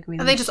they do like really,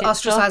 and they just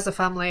ostracize the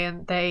family,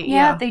 and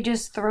they they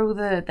just throw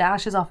the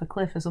ashes off a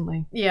cliff or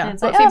something. Yeah, and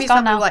it's but like, Phoebe's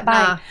family were like,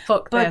 nah,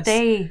 fuck this. But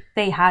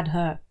they had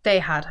her. They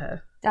had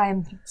her.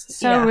 I'm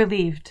so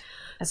relieved.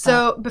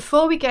 So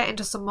before we get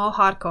into some more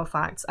hardcore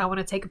facts, I want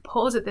to take a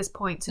pause at this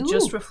point to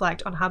just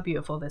reflect on how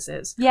beautiful this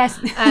is. Yes,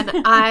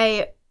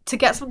 and to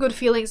get some good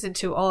feelings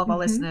into all of our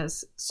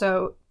listeners.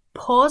 So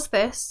pause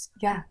this.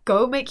 Yeah.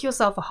 Go make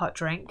yourself a hot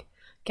drink.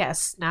 Get a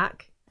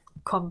snack.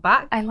 Come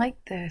back. I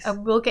like this.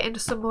 And we'll get into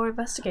some more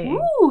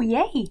investigating. Ooh,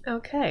 yay.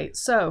 Okay,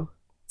 so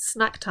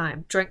snack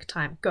time, drink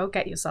time. Go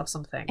get yourself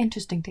something.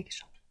 Interesting. Take a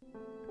shot.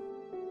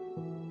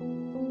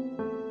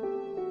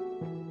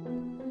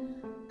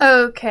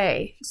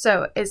 Okay,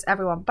 so is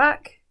everyone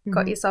back?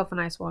 Got yourself a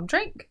nice warm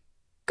drink?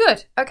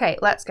 Good. Okay,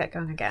 let's get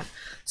going again.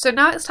 So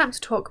now it's time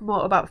to talk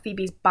more about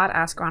Phoebe's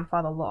badass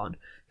grandfather Lorne,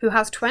 who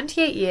has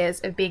 28 years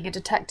of being a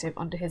detective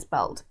under his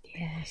belt.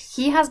 Yes.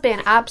 He has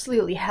been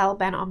absolutely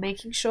hell-bent on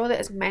making sure that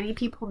as many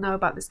people know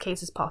about this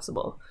case as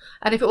possible.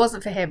 And if it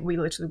wasn't for him, we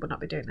literally would not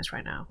be doing this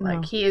right now. No.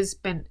 Like, he has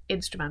been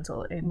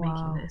instrumental in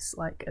making this,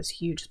 like, as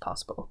huge as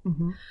possible.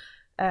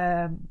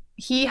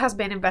 He has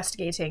been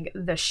investigating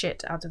the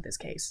shit out of this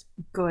case.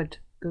 Good.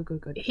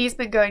 He's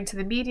been going to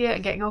the media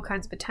and getting all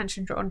kinds of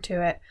attention drawn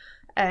to it.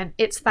 And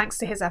it's thanks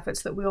to his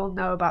efforts that we all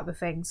know about the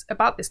things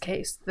about this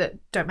case that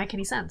don't make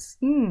any sense.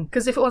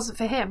 Because if it wasn't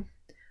for him,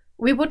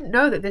 we wouldn't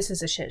know that this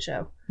is a shit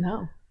show.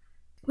 No.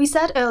 We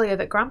said earlier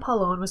that Grandpa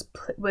Lorne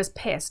was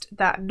pissed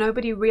that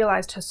nobody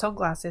realised her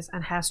sunglasses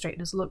and hair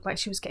straighteners looked like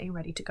she was getting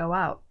ready to go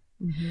out.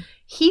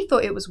 He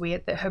thought it was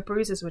weird that her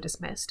bruises were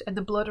dismissed and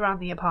the blood around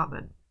the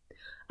apartment.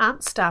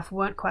 Aunt's staff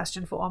weren't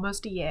questioned for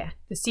almost a year.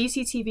 The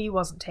CCTV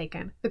wasn't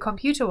taken. The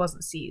computer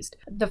wasn't seized.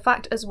 The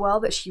fact as well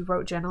that she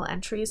wrote journal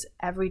entries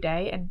every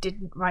day and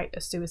didn't write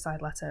a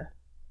suicide letter.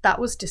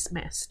 That was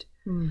dismissed.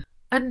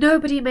 And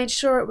nobody made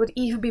sure it would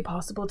even be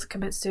possible to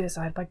commit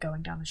suicide by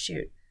going down the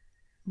chute.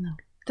 No.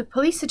 The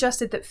police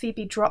suggested that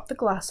Phoebe dropped the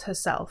glass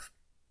herself.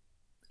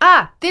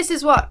 This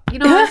is what... You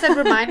know how I said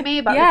remind me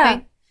about the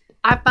thing?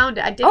 I found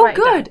it. I did write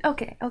it down. Oh, good.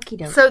 Okay. Okie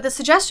doke. So the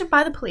suggestion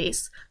by the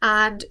police,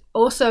 and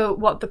also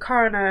what the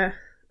coroner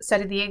said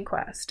in the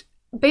inquest,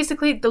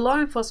 basically the law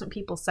enforcement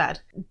people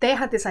said they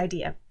had this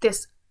idea.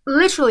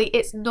 Literally,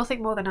 it's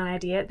nothing more than an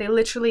idea. They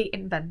literally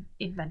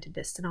invented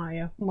this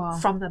scenario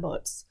from their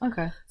butts.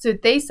 Okay. So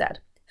they said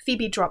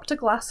Phoebe dropped a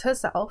glass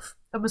herself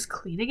and was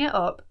cleaning it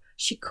up.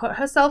 She cut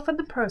herself in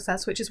the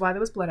process, which is why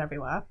there was blood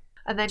everywhere.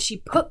 And then she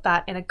put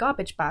that in a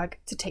garbage bag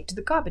to take to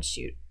the garbage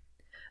chute.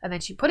 And then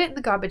she put it in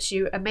the garbage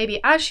chute, and maybe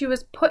as she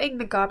was putting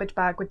the garbage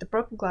bag with the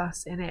broken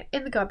glass in it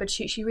in the garbage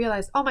chute, she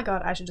realised, oh my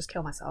god, I should just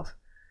kill myself.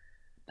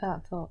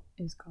 That thought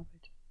is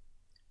garbage.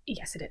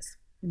 Yes, it is.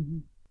 Mm-hmm.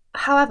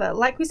 However,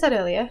 like we said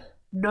earlier,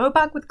 no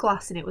bag with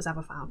glass in it was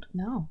ever found.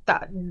 No.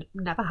 That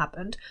never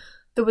happened.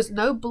 There was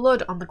no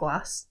blood on the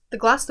glass. The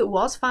glass that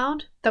was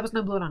found, there was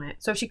no blood on it.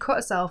 So if she cut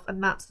herself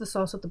and that's the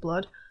source of the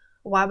blood,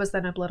 why was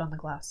there no blood on the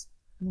glass?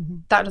 Mm-hmm.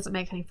 That doesn't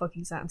make any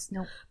fucking sense.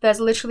 No. There's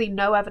literally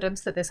no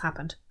evidence that this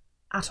happened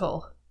at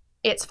all.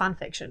 It's fan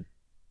fiction.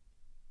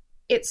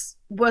 It's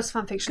worse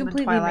fan fiction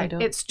than Twilight.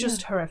 It's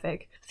just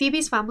horrific.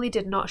 Phoebe's family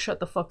did not shut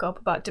the fuck up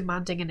about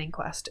demanding an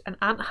inquest, and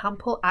Aunt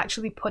Hampel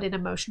actually put in a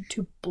motion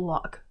to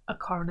block a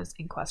coroner's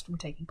inquest from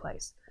taking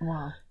place.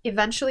 Wow.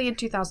 Eventually, in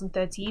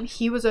 2013,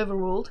 he was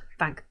overruled,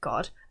 thank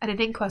God, and an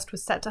inquest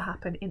was set to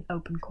happen in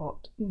open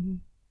court. Mm-hmm.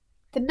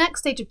 The next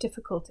stage of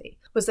difficulty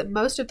was that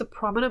most of the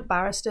prominent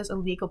barristers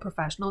and legal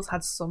professionals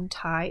had some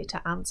tie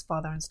to Aunt's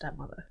father and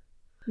stepmother.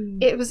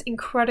 It was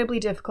incredibly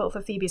difficult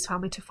for Phoebe's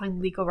family to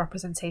find legal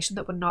representation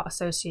that were not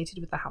associated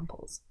with the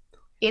Hampels.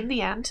 In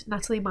the end,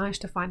 Natalie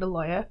managed to find a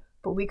lawyer,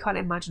 but we can't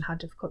imagine how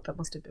difficult that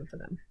must have been for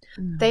them.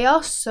 They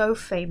are so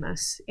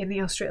famous in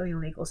the Australian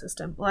legal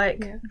system.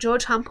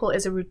 George Hampel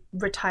is a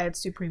retired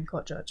Supreme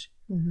Court judge.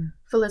 Mm-hmm.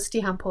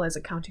 Felicity Hampel is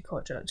a county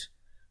court judge.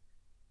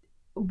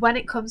 When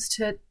it comes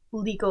to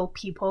legal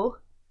people,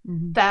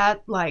 they're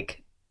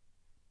like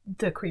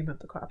the cream of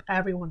the crop.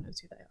 Everyone knows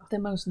who they are. The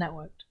most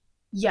networked.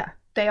 Yeah,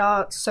 they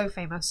are so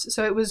famous.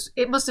 So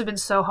it must have been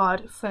so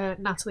hard for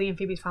Natalie and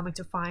Phoebe's family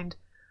to find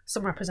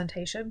some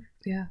representation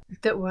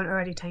that weren't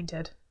already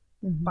tainted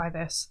by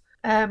this.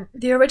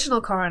 The original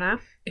coroner,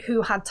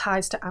 who had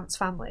ties to Aunt's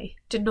family,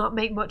 did not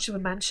make much of a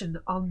mention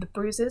on the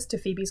bruises to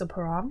Phoebe's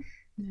upper arm.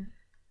 Yeah.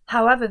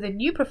 However, the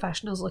new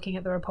professionals looking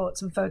at the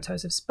reports and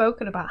photos have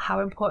spoken about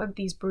how important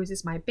these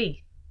bruises might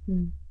be.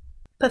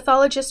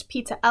 Pathologist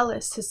Peter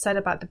Ellis has said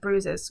about the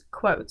bruises,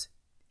 quote,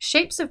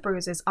 "Shapes of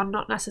bruises are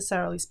not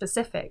necessarily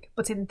specific,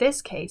 but in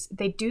this case,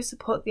 they do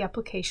support the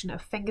application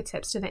of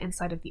fingertips to the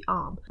inside of the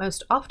arm,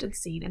 most often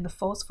seen in the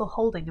forceful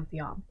holding of the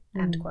arm."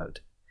 End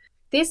quote.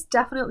 This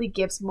definitely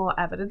gives more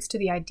evidence to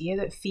the idea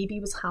that Phoebe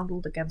was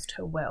handled against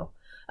her will,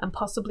 and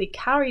possibly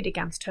carried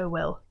against her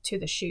will to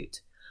the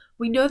chute.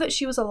 We know that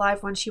she was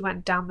alive when she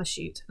went down the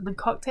chute, and the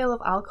cocktail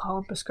of alcohol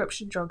and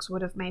prescription drugs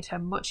would have made her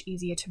much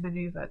easier to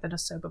maneuver than a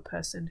sober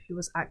person who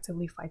was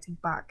actively fighting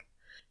back.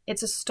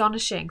 It's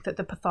astonishing that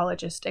the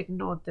pathologist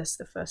ignored this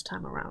the first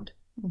time around.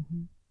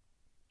 Mm-hmm.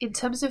 In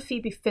terms of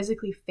Phoebe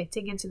physically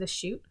fitting into the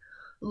chute,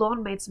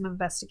 Lorne made some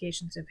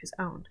investigations of his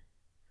own.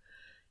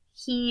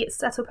 He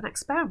set up an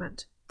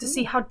experiment to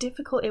see how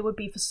difficult it would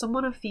be for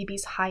someone of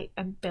Phoebe's height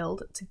and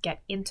build to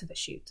get into the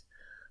chute.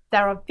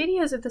 There are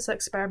videos of this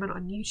experiment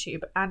on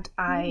YouTube, and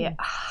I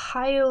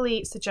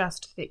highly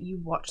suggest that you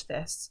watch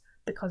this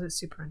because it's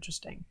super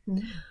interesting.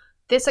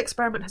 This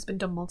experiment has been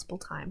done multiple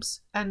times,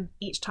 and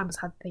each time has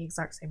had the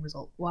exact same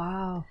result.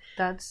 Wow.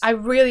 I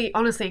really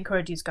honestly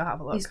encourage you to go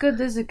have a look. It's good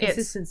there's a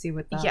consistency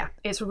with that. Yeah,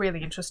 it's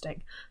really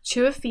interesting.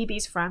 2 of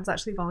Phoebe's friends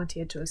actually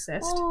volunteered to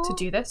assist to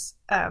do this,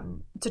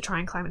 to try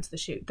and climb into the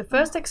chute. The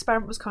first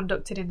experiment was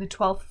conducted in the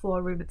 12th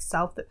floor room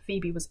itself that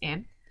Phoebe was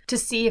in, to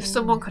see if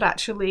someone could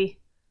actually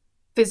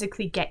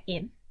physically get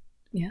in.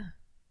 Yeah.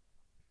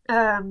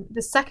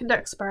 The second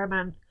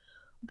experiment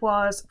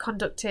was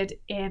conducted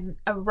in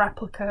a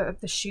replica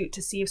of the chute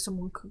to see if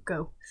someone could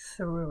go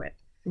through it.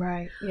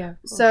 Right, yeah.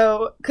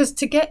 So, because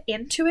to get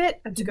into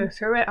it and to go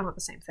through it are not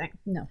the same thing.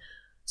 No.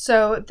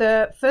 So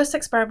the first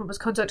experiment was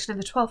conducted in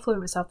the 12th floor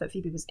room itself that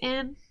Phoebe was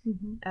in.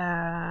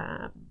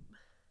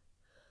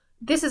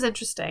 This is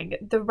interesting.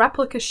 The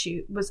replica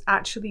chute was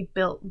actually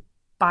built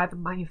by the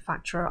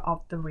manufacturer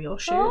of the real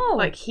chute.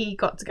 Like, he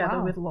got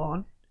together with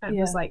Lorne and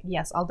was like,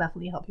 yes, I'll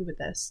definitely help you with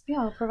this.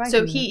 Yeah, I'll provide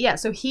so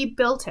he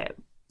built it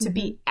to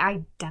be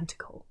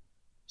identical.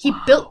 He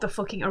built the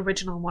fucking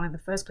original one in the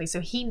first place, so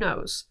he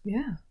knows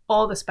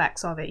all the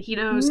specs of it. He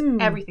knows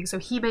everything, so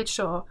he made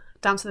sure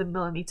down to the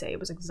millimeter it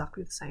was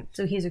exactly the same.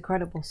 So he's a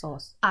credible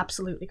source.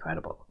 Absolutely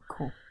credible.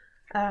 Cool.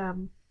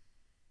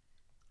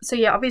 So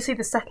yeah, obviously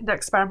the second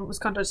experiment was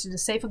conducted in a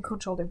safe and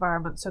controlled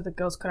environment so the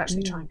girls could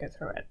actually try and go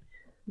through it.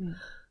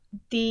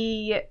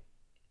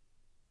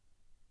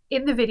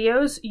 In the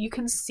videos, you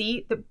can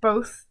see that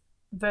both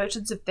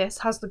versions of this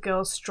has the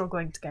girls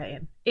struggling to get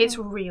in. It's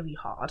really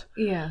hard.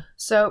 Yeah.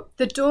 So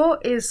the door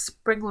is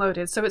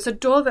spring-loaded, so it's a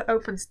door that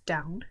opens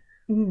down.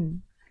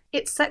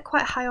 It's set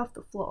quite high off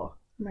the floor.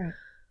 Right.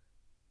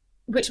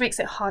 Which makes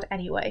it hard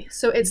anyway.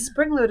 So it's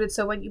spring-loaded,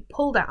 so when you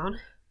pull down,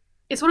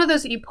 it's one of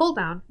those that you pull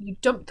down, you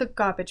dump the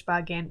garbage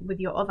bag in with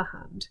your other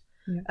hand,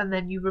 and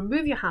then you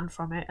remove your hand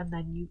from it, and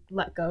then you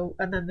let go,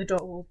 and then the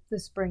door will... The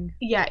spring.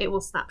 Yeah, it will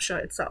snap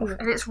shut itself.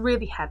 And it's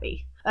really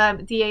heavy.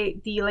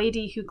 The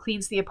lady who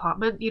cleans the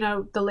apartment, you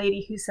know, the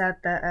lady who said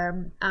that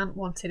Aunt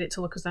wanted it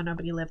to look as though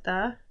nobody lived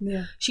there.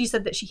 Yeah. She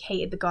said that she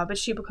hated the garbage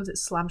chute because it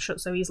slammed shut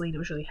so easily and it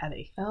was really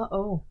heavy.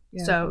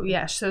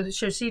 Yeah. So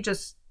she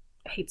just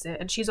hates it.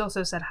 And she's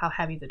also said how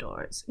heavy the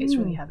door is. It's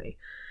really heavy.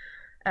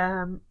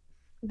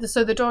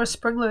 So the door is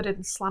spring-loaded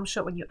and slammed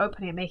shut when you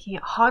open it, making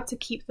it hard to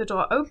keep the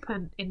door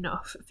open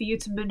enough for you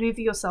to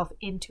maneuver yourself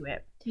into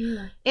it.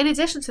 In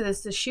addition to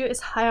this, the chute is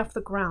high off the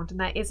ground and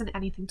there isn't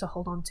anything to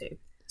hold on to.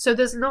 So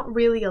there's not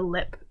really a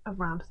lip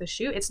around the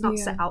chute. It's not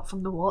set out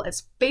from the wall.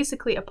 It's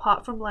basically,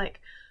 apart from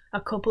like a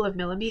couple of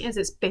millimeters,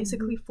 it's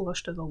basically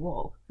flush to the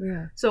wall.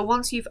 Yeah. So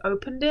once you've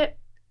opened it,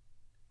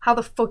 how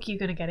the fuck are you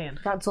going to get in?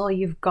 That's all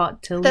you've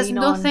got to there's lean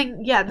nothing,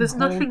 on. Yeah, there's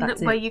nothing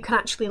where you can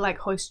actually like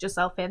hoist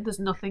yourself in. There's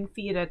nothing for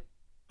you to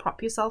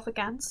prop yourself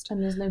against.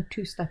 And there's no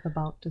two-step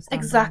about to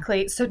stand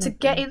Exactly. on. So to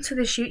get into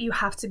the chute, you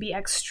have to be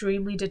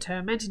extremely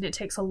determined, and it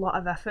takes a lot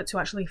of effort to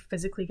actually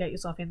physically get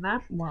yourself in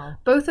there. Wow.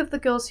 Both of the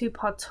girls who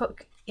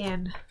partook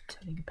in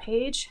turning a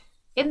page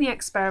in the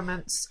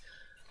experiments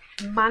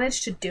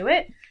managed to do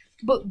it,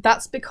 but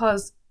that's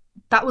because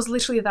that was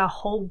literally their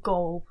whole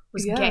goal,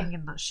 was getting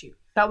in that chute.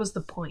 That was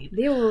the point.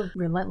 They were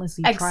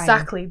relentlessly trying.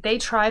 Exactly. They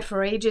tried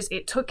for ages.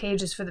 It took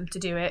ages for them to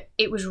do it.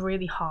 It was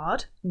really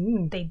hard.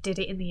 They did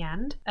it in the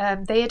end.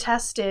 They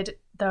attested,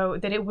 though,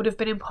 that it would have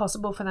been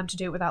impossible for them to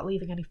do it without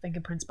leaving any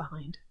fingerprints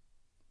behind.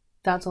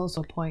 That's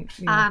also a point.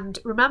 Yeah. And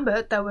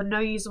remember, there were no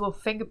usable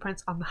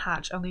fingerprints on the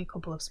hatch, only a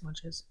couple of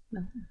smudges.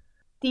 No.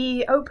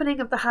 The opening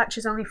of the hatch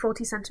is only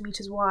 40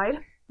 centimetres wide,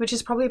 which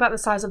is probably about the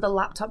size of the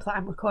laptop that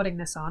I'm recording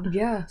this on.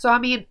 Yeah. So, I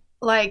mean,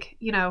 like,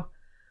 you know...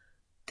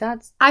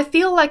 That's... I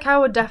feel like I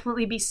would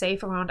definitely be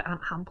safe around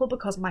Aunt Hample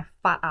because my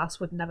fat ass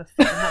would never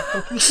fit in that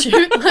fucking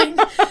chute. Like...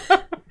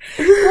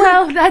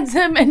 Well, that's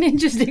an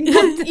interesting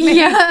point to make.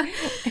 Yeah.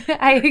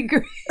 I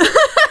agree.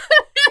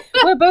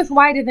 We're both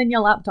wider than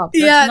your laptop.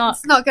 So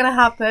it's not gonna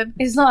happen.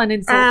 It's not an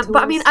insult.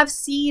 But I mean, I've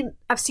seen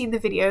the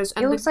videos,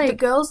 and the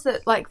girls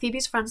that, like,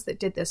 Phoebe's friends that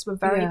did this were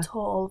very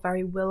tall,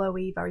 very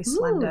willowy, very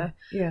slender,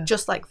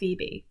 just like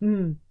Phoebe.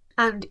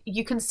 And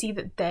you can see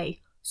that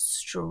they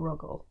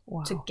struggle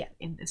to get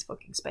in this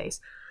fucking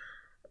space.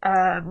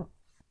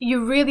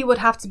 You really would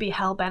have to be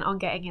hell-bent on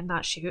getting in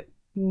that chute.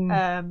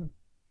 And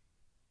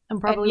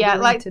probably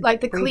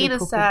like the cleaner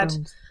said,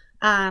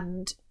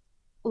 and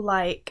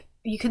like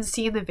you can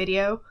see in the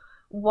video,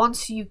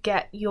 once you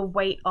get your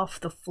weight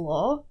off the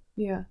floor,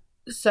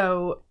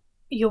 so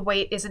your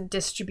weight isn't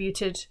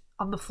distributed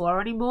on the floor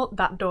anymore,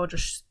 that door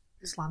just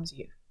slams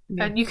you.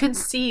 And you can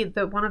see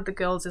that one of the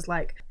girls is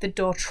like, the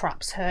door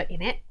traps her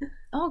in it.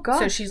 Oh god.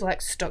 So she's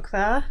like stuck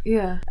there.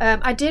 Yeah.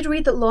 I did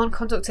read that Lorne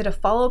conducted a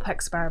follow-up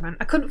experiment.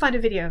 I couldn't find a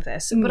video of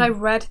this, but I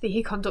read that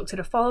he conducted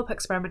a follow-up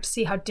experiment to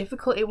see how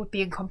difficult it would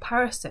be in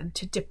comparison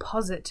to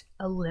deposit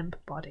a limp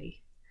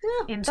body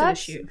into the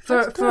chute.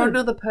 For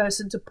another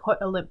person to put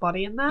a limp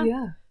body in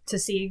there to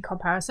see in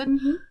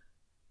comparison.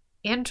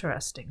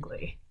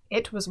 Interestingly,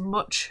 it was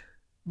much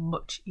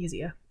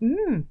easier.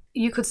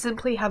 You could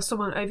simply have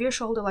someone over your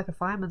shoulder like a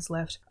fireman's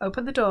lift,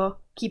 open the door,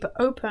 keep it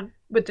open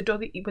with the door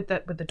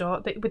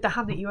with the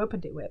hand that you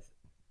opened it with,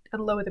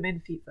 and lower them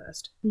in feet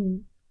first.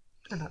 And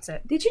that's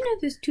it. Did you know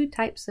there's two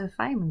types of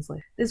fireman's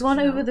lift? There's one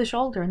over the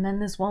shoulder, and then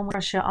there's one where you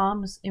brush your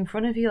arms in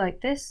front of you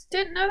like this.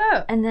 Didn't know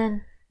that. And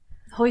then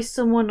hoist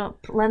someone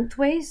up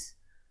lengthways.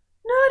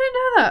 No, I didn't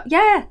know that.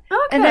 Yeah.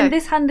 Okay. And then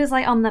this hand is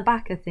like on the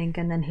back, I think,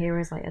 and then here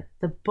is like at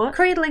the butt.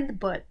 Cradling the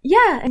butt.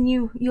 Yeah, and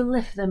you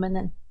lift them and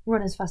then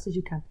run as fast as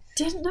you can.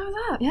 Didn't know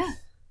that. Yeah.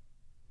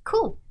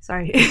 Cool.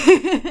 Sorry.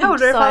 I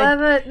wonder if I'll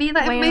ever need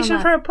that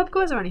information for a pub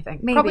quiz or anything.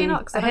 Maybe. Probably not,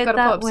 because I heard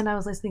that when I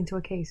was listening to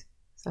a case.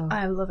 So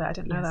I love it. I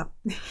didn't know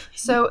that.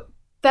 So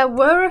there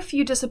were a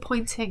few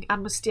disappointing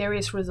and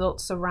mysterious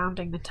results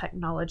surrounding the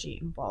technology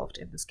involved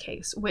in this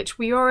case, which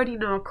we already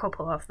know a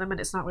couple of them, and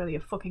it's not really a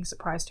fucking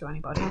surprise to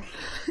anybody.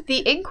 The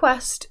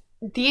inquest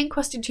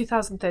in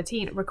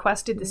 2013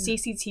 requested the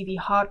CCTV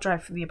hard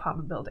drive from the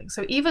apartment building.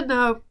 So even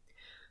though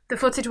the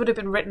footage would have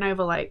been written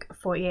over like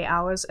 48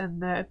 hours and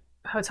the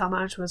hotel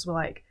managers were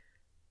like,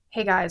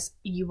 hey guys,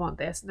 you want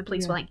this? And the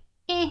police were like,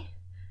 eh.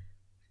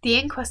 The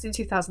inquest in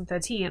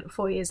 2013,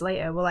 4 years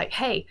later, were like,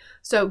 hey,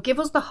 so give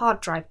us the hard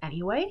drive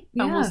anyway,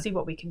 and we'll see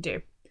what we can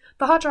do.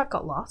 The hard drive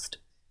got lost.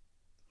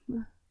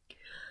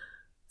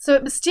 So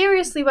it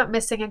mysteriously went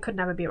missing and could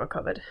never be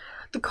recovered.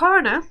 The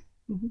coroner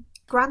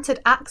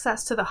granted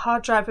access to the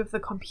hard drive of the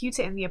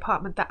computer in the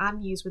apartment that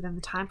Anne used within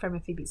the time frame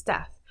of Phoebe's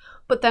death.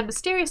 But then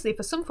mysteriously,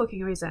 for some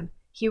fucking reason,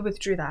 he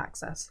withdrew that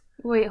access.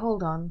 Wait,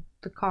 hold on.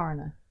 The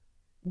coroner?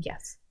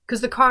 Yes.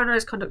 Because the coroner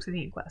is conducting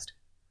the inquest.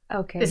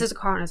 Okay. This is a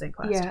coroner's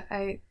inquest. Yeah,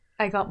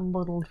 I got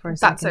muddled for a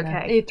second. That's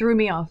okay. There. It threw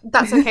me off.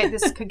 That's okay.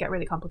 This can get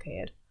really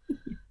complicated.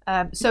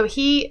 So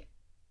he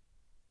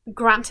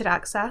granted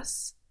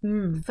access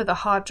for the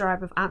hard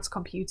drive of Ant's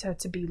computer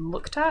to be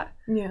looked at,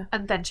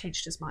 and then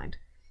changed his mind.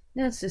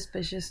 That's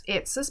suspicious.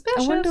 It's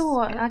suspicious. I wonder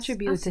what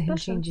attributed to him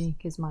changing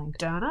his mind.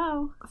 Don't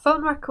know.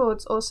 Phone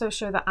records also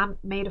show that Ant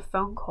made a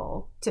phone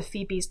call to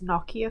Phoebe's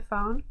Nokia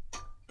phone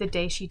the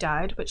day she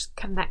died, which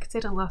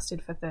connected and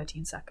lasted for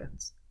 13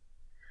 seconds.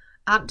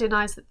 Ant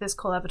denies that this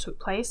call ever took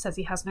place, says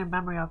he has no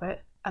memory of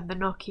it, and the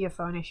Nokia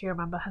phone, if you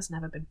remember, has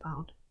never been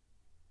found.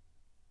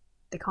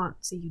 They can't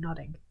see you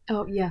nodding.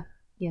 Oh, yeah.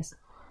 Yes.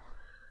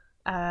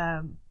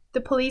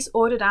 The police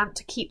ordered Ant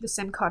to keep the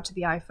SIM card to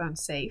the iPhone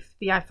safe,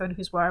 the iPhone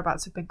whose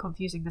whereabouts have been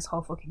confusing this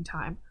whole fucking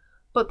time.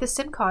 But the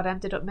SIM card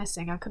ended up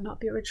missing and could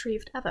not be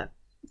retrieved ever.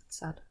 It's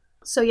sad.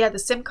 So yeah, the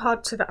SIM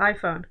card to the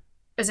iPhone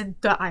as in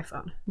the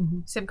iPhone.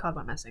 SIM card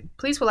went missing.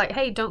 Police were like,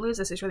 hey, don't lose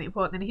this, it's really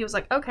important. And he was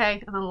like,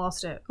 okay, and then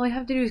lost it. All you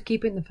have to do is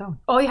keep it in the phone.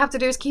 All you have to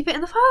do is keep it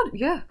in the phone.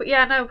 Yeah. But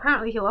yeah, no,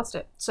 apparently he lost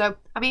it. So,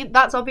 I mean,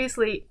 that's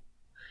obviously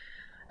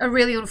a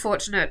really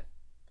unfortunate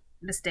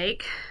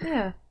mistake.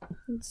 Yeah.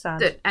 It's sad.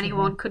 That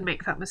anyone could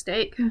make that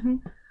mistake.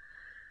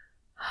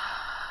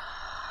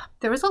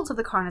 The results of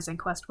the coroner's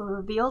inquest were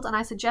revealed, and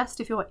I suggest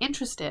if you're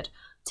interested,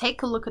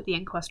 take a look at the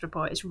inquest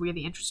report. It's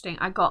really interesting.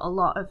 I got a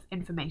lot of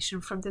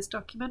information from this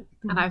document,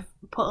 and I've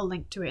put a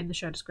link to it in the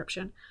show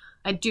description.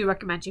 I do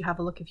recommend you have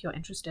a look if you're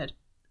interested.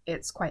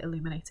 It's quite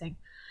illuminating.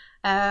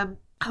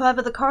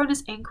 However, the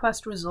coroner's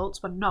inquest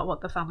results were not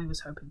what the family was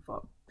hoping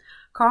for.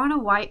 Coroner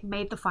White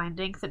made the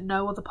finding that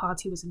no other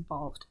party was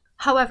involved.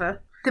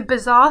 However, the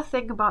bizarre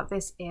thing about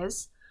this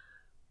is,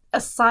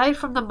 aside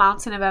from the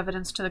mountain of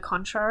evidence to the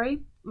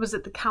contrary, was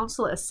that the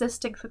counsel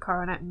assisting the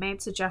coroner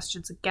made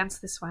suggestions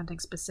against this finding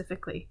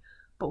specifically,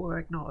 but were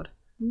ignored.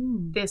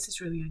 This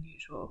is really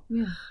unusual.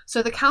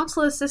 So the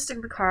counsel assisting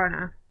the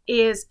coroner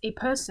is a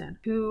person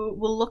who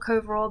will look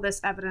over all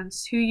this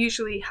evidence, who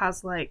usually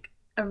has like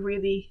a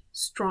really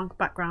strong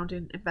background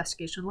in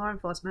investigation and law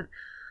enforcement.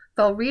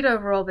 They'll read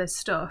over all this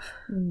stuff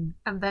and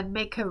then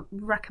make a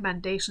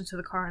recommendation to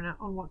the coroner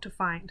on what to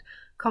find,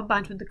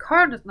 combined with the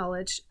coroner's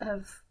knowledge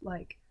of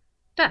like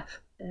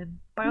death and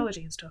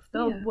biology and stuff.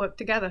 They'll work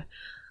together.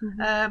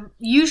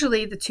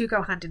 Usually the two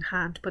go hand in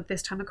hand, but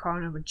this time the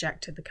coroner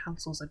rejected the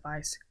counsel's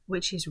advice,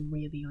 which is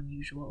really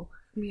unusual.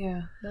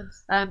 Yeah.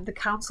 The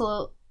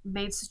counsel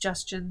made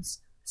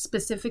suggestions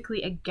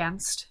specifically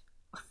against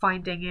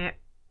finding it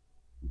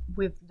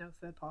with no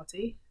third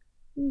party.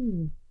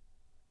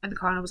 And the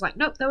coroner was like,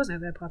 nope, there was no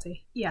third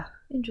party. Yeah.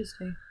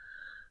 Interesting.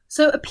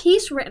 So a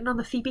piece written on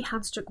the Phoebe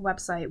Handsjuk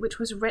website, which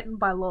was written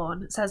by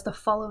Lorne, says the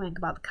following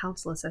about the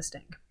counsel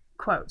assisting.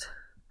 Quote,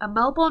 a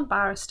Melbourne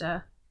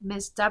barrister,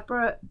 Ms.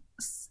 Deborah...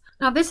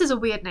 Now, this is a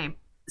weird name.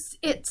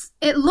 It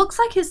looks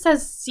like it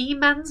says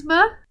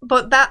Siemensma,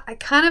 but that I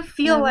kind of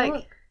feel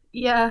like...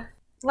 Yeah.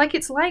 Like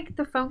it's like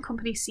the phone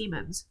company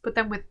Siemens, but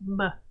then with M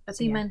at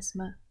the end.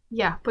 Siemensma.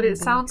 Yeah, but it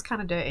sounds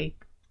kind of dirty.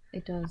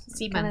 It does.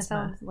 Siemensma. It kind of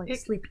sounds like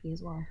sleepy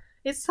as well.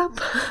 It's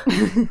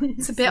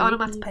a bit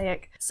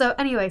onomatopoeic. So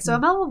anyway, a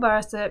Melbourne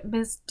barrister,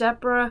 Ms.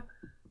 Deborah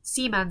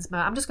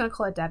Siemensma, I'm just going to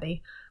call her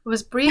Debbie,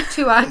 was briefed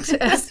to act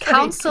as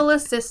counsel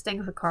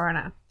assisting the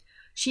coroner.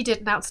 She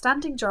did an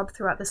outstanding job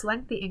throughout this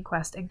lengthy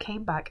inquest and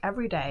came back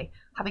every day,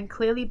 having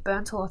clearly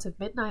burnt a lot of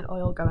midnight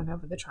oil going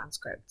over the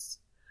transcripts.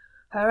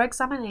 Her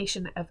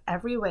examination of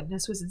every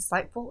witness was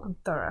insightful and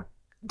thorough.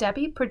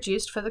 Debbie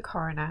produced for the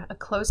coroner a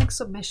closing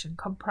submission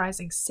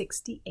comprising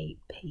 68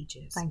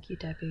 pages. Thank you,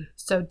 Debbie.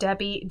 So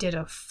Debbie did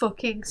a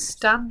fucking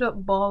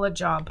stand-up baller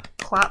job.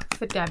 Clap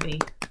for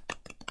Debbie.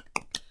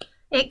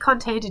 It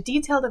contained a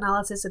detailed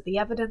analysis of the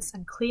evidence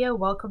and clear,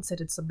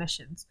 well-considered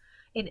submissions.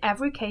 In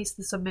every case,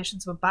 the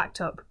submissions were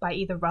backed up by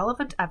either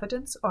relevant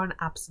evidence or an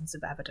absence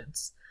of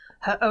evidence.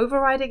 Her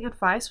overriding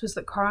advice was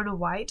that Coroner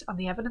White, on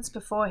the evidence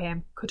before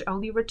him, could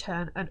only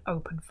return an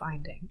open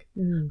finding,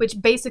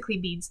 which basically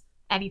means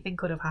anything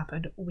could have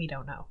happened, we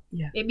don't know.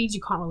 Yeah. It means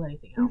you can't rule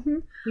anything out.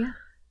 Yeah.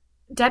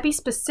 Debbie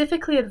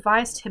specifically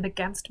advised him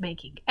against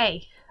making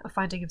A, a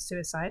finding of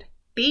suicide,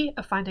 B,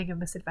 a finding of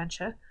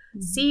misadventure,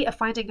 C, a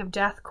finding of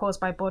death caused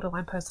by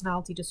borderline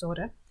personality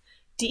disorder,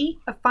 D,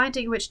 a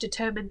finding which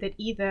determined that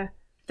either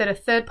that a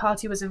third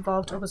party was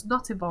involved or was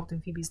not involved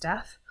in Phoebe's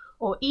death,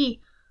 or E,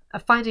 a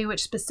finding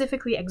which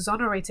specifically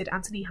exonerated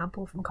Anthony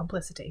Hampel from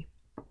complicity.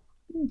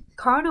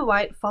 Coroner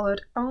White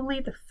followed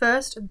only the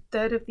first and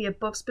third of the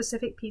above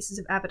specific pieces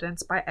of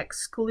evidence by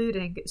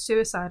excluding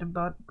suicide and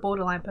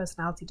borderline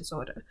personality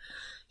disorder.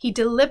 He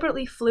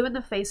deliberately flew in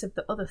the face of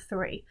the other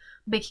three,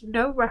 making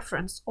no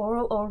reference,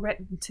 oral or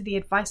written, to the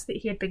advice that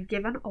he had been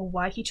given or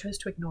why he chose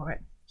to ignore it.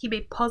 He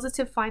made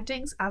positive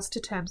findings as to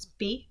terms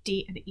B,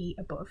 D, and E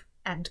above.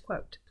 End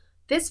quote.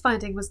 This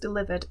finding was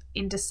delivered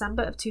in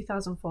December of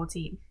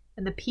 2014.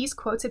 And the piece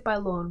quoted by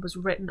Lorne was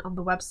written on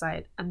the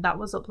website, and that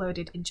was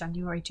uploaded in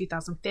January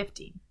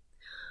 2015.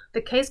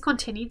 The case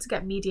continued to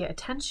get media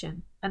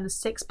attention, and the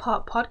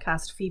 6-part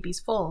podcast Phoebe's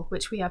Fall,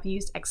 which we have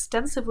used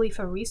extensively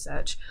for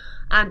research,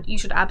 and you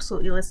should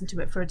absolutely listen to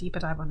it for a deeper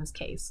dive on this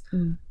case.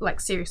 Like,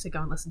 seriously,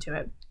 go and listen to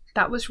it.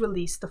 That was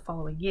released the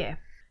following year.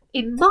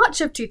 In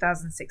March of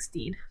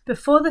 2016,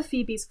 before the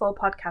Phoebe's Fall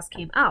podcast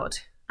came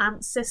out,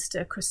 Aunt's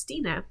sister,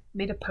 Christina,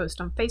 made a post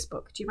on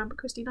Facebook. Do you remember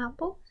Christina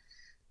Hampel?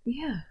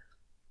 Yeah.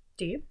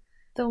 Do you?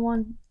 The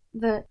one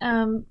that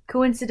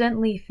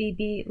coincidentally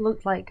Phoebe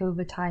looked like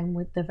over time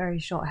with the very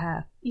short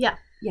hair. Yeah.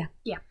 Yeah.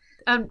 Yeah.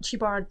 She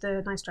borrowed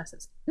the nice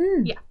dresses.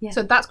 Yeah.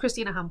 So that's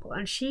Christina Hampel,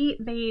 and she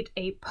made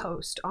a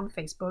post on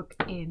Facebook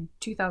in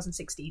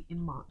 2016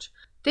 in March.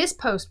 This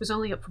post was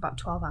only up for about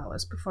 12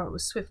 hours before it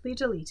was swiftly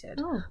deleted.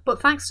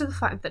 But thanks to the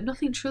fact that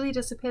nothing truly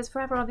disappears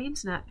forever on the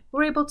internet,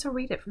 we're able to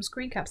read it from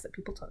screen caps that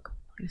people took.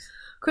 Nice.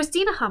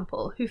 Christina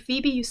Hampel, who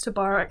Phoebe used to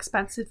borrow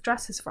expensive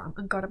dresses from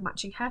and got a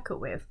matching haircut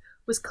with,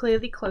 was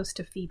clearly close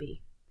to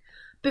Phoebe.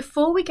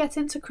 Before we get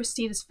into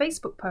Christina's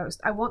Facebook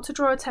post, I want to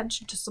draw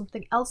attention to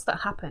something else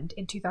that happened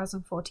in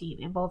 2014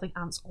 involving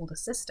Ant's older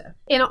sister.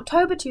 In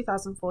October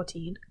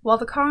 2014, while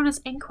the coroner's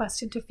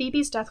inquest into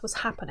Phoebe's death was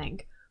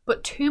happening,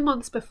 but 2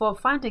 months before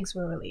findings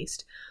were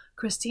released,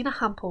 Christina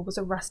Hampel was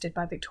arrested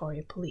by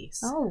Victoria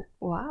Police. Oh,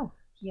 wow.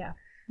 Yeah.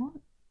 What?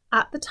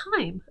 At the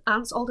time,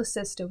 Ant's older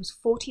sister was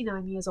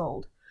 49 years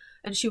old,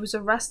 and she was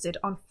arrested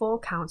on 4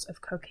 counts of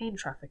cocaine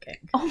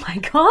trafficking. Oh my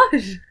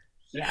gosh!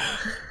 Yeah.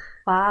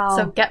 Wow.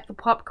 So get the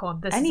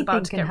popcorn. This Anything is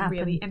about to can get happen.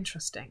 really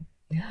interesting.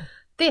 Yeah.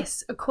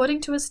 This,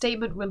 according to a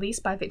statement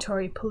released by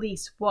Victoria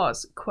Police,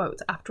 was, quote,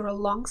 after a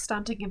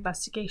long-standing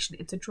investigation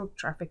into drug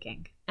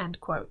trafficking,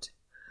 end quote.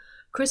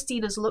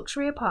 Christina's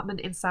luxury apartment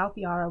in South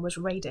Yarra was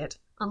raided,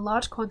 and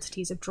large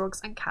quantities of drugs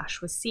and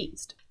cash were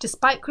seized.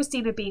 Despite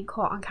Christina being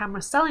caught on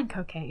camera selling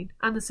cocaine,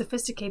 and the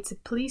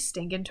sophisticated police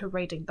sting into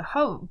raiding the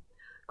home,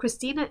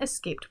 Christina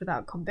escaped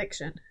without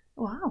conviction.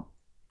 Wow.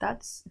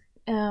 That's,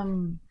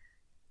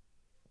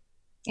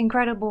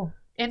 incredible.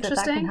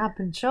 Interesting. That can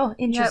happen. Sure.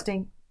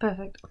 Interesting. Yep.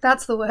 Perfect.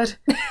 That's the word.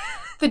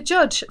 The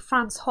judge,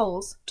 Franz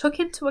Holz, took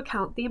into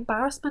account the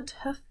embarrassment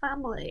her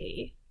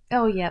family.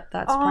 Oh, yep,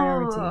 that's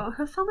priority.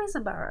 Her family's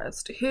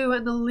embarrassed. Who,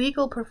 in the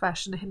legal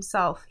profession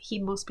himself, he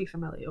must be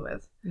familiar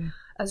with,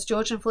 as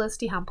George and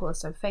Felicity Hampel are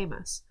so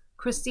famous.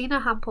 Christina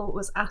Hampel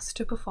was asked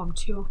to perform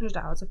 200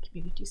 hours of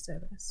community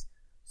service.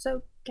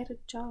 So get a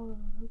job.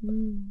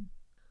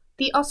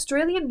 The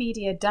Australian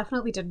media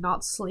definitely did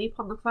not sleep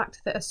on the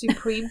fact that a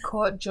Supreme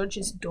Court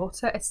judge's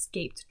daughter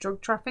escaped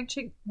drug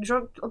trafficking.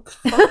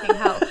 Fucking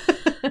hell.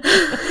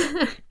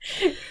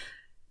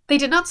 They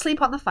did not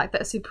sleep on the fact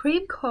that a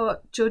Supreme Court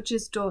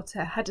judge's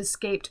daughter had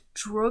escaped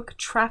drug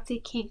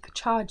trafficking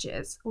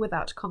charges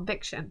without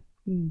conviction.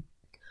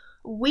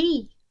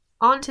 We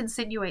aren't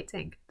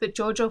insinuating that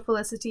George or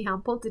Felicity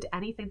Hampel did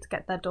anything to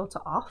get their daughter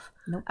off,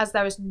 as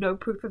there is no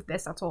proof of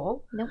this at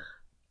all.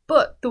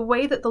 But the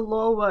way that the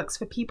law works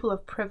for people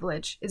of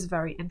privilege is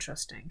very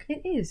interesting.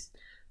 It is.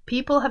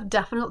 People have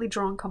definitely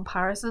drawn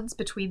comparisons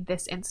between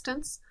this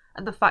instance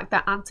and the fact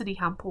that Anthony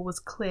Hampel was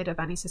cleared of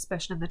any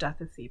suspicion in the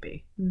death of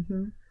Phoebe.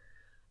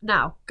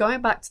 Now,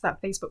 going back to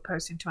that Facebook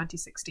post in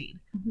 2016,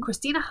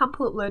 Christina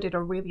Hampel uploaded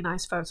a really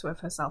nice photo of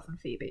herself and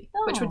Phoebe,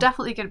 which we're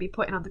definitely going to be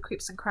putting on the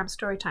Creeps and Crime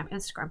Storytime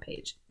Instagram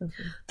page.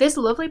 This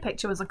lovely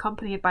picture was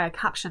accompanied by a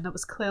caption that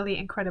was clearly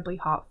incredibly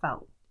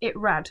heartfelt. It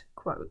read,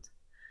 quote,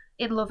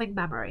 "In loving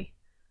memory,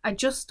 I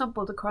just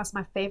stumbled across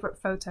my favourite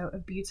photo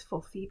of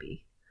beautiful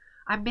Phoebe.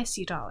 I miss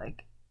you, darling.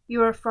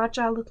 You are a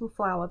fragile little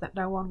flower that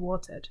no one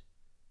watered.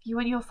 You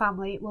and your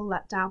family were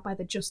let down by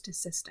the justice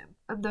system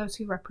and those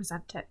who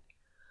represent it.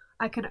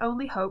 I can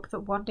only hope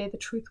that one day the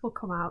truth will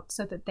come out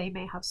so that they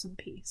may have some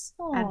peace."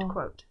 End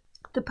quote.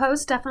 The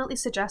post definitely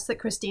suggests that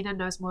Christina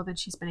knows more than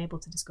she's been able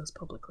to discuss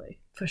publicly.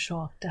 For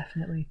sure,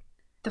 definitely.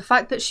 The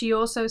fact that she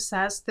also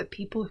says that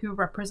people who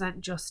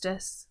represent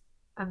justice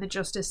and the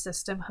justice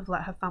system have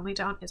let her family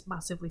down is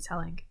massively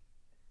telling.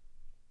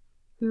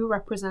 Who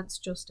represents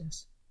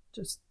justice?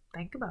 Just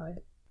think about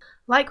it.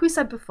 Like we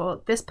said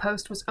before, this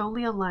post was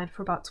only online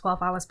for about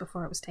 12 hours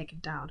before it was taken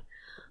down,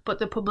 but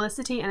the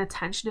publicity and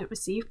attention it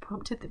received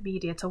prompted the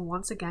media to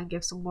once again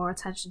give some more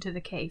attention to the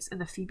case, and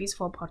the Phoebe's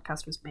Fall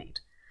podcast was made.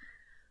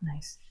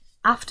 Nice.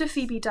 After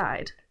Phoebe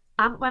died,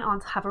 Ant went on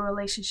to have a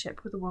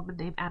relationship with a woman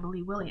named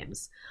Emily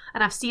Williams,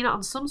 and I've seen it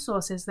on some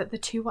sources that the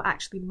two were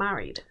actually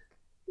married.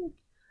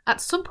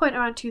 At some point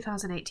around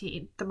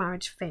 2018, the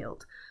marriage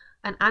failed,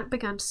 and Ant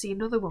began to see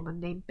another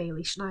woman named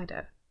Bailey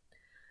Schneider.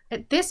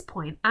 At this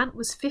point, Ant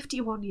was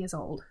 51 years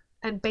old,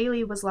 and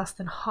Bailey was less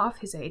than half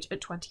his age at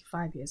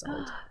 25 years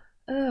old.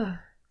 Ugh.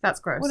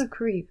 That's gross. What a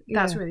creep.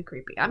 That's really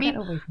creepy. I mean,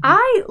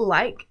 I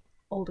like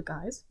older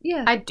guys.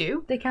 Yeah. I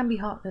do. They can be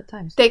hot at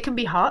times. They can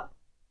be hot,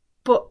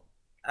 but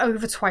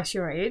over twice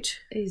your age.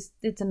 It's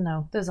a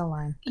no. There's a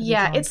line.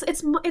 Yeah,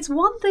 it's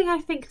one thing, I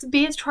think, to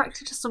be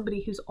attracted to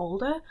somebody who's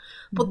older,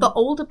 but the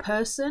older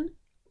person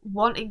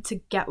wanting to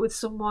get with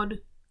someone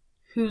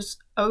who's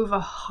over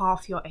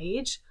half your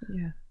age,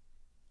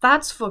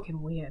 that's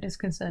fucking weird. It's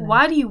concerning.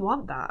 Why do you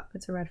want that?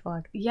 It's a red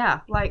flag. Yeah,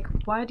 like,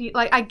 why do you...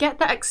 Like, I get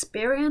that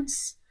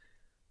experience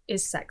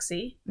is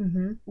sexy.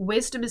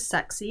 Wisdom is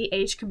sexy.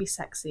 Age can be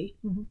sexy.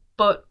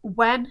 But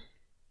when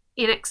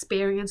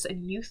inexperience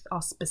and youth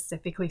are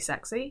specifically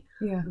sexy,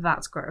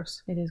 that's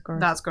gross. It is gross.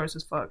 That's gross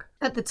as fuck.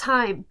 At the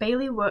time,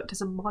 Bailey worked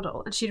as a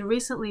model, and she'd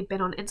recently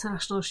been on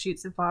international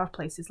shoots in far off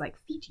places like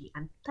Fiji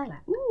and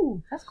Thailand.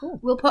 Ooh, that's cool.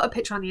 We'll put a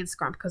picture on the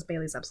Instagram because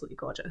Bailey's absolutely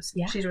gorgeous.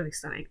 Yeah. She's really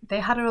stunning. They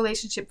had a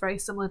relationship very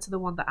similar to the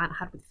one that Ant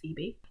had with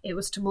Phoebe. It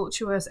was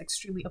tumultuous,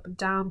 extremely up and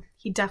down.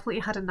 He definitely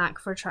had a knack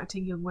for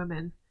attracting young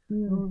women,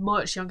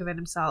 much younger than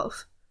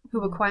himself,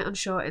 who were quite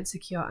unsure,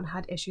 insecure, and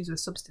had issues with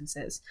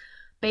substances.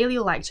 Bailey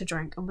liked to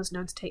drink and was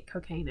known to take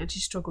cocaine, and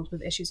she struggled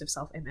with issues of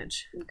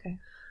self-image. Okay.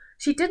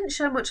 She didn't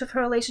share much of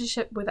her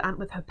relationship with Ant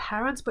with her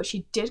parents, but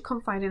she did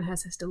confide in her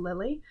sister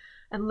Lily,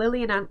 and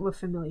Lily and Ant were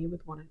familiar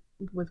with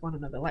one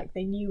another. Like,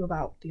 they knew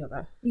about the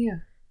other. Yeah.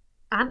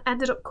 Ant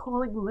ended up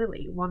calling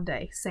Lily one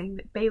day, saying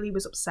that Bailey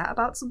was upset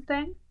about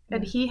something,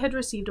 and he had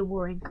received a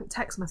worrying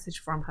text message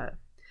from her.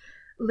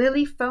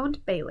 Lily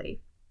phoned Bailey,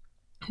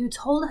 who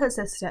told her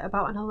sister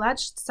about an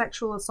alleged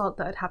sexual assault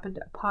that had happened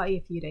at a party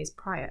a few days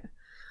prior.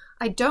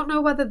 I don't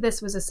know whether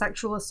this was a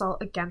sexual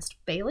assault against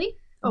Bailey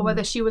or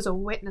whether she was a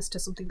witness to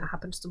something that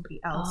happened to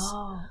somebody else.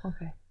 Oh,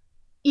 okay.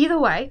 Either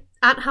way,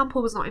 Aunt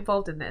Hampel was not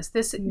involved in this.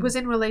 This was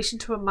in relation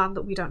to a man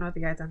that we don't know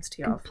the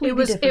identity of. It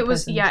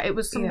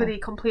was somebody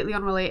completely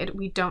unrelated.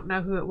 We don't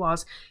know who it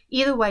was.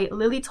 Either way,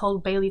 Lily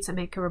told Bailey to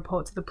make a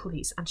report to the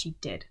police, and she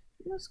did.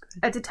 That's good.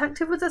 A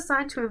detective was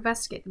assigned to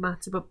investigate the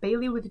matter, but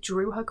Bailey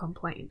withdrew her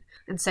complaint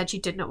and said she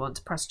did not want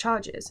to press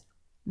charges.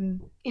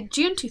 In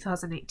June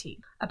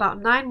 2018, about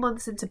 9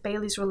 months into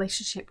Bailey's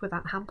relationship with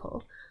Aunt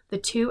Hampel, the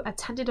two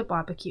attended a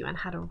barbecue and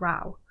had a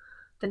row.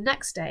 The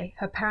next day,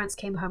 her parents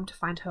came home to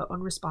find her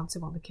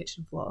unresponsive on the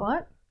kitchen floor.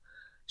 What?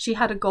 She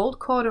had a gold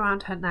cord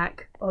around her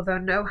neck, although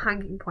no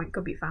hanging point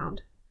could be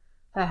found.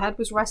 Her head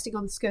was resting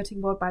on the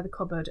skirting board by the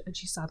cupboard, and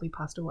she sadly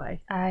passed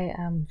away. I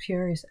am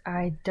furious.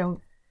 I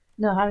don't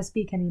know how to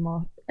speak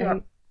anymore.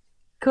 Yep.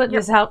 Cut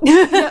this out. No,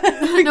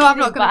 I'm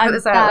not going to cut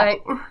this out.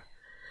 Right?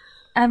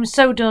 I'm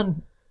so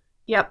done.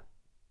 Yep.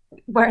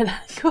 Where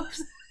that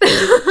goes.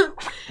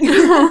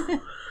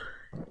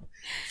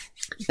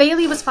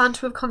 Bailey was found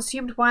to have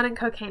consumed wine and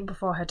cocaine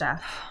before her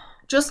death.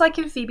 Just like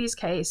in Phoebe's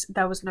case,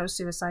 there was no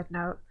suicide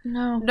note.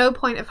 No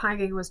point of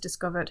hanging was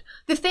discovered.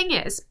 The thing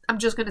is, I'm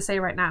just going to say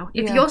right now,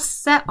 if you're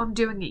set on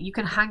doing it, you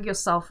can hang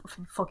yourself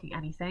from fucking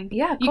anything.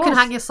 Yeah, you can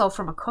hang yourself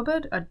from a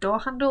cupboard, a door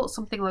handle,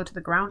 something low to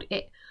the ground.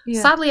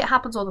 Sadly, it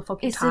happens all the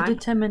fucking time. It's a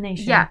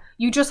determination. Yeah,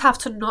 you just have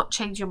to not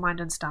change your mind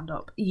and stand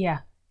up. Yeah.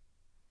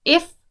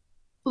 If,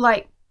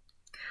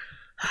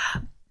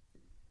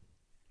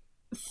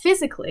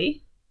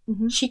 physically,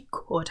 she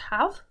could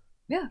have.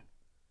 Yeah.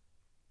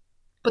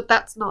 But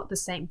that's not the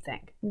same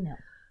thing. No.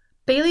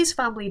 Bailey's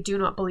family do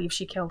not believe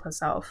she killed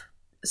herself.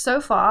 So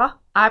far,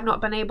 I've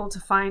not been able to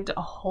find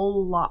a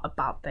whole lot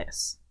about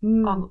this.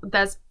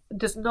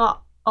 There's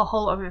not a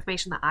whole lot of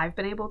information that I've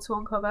been able to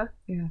uncover.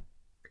 Yeah.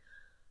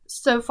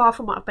 So far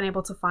from what I've been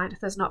able to find,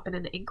 there's not been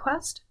an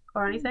inquest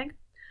or anything.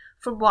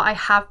 From what I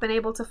have been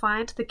able to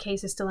find, the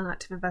case is still an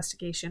active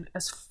investigation.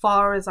 As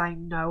far as I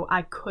know,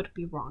 I could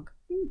be wrong.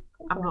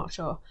 I'm not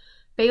sure.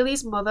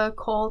 Bailey's mother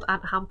called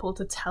Aunt Hampel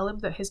to tell him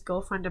that his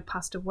girlfriend had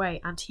passed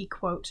away, and he,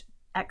 quote,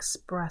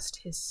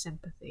 expressed his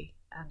sympathy,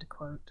 end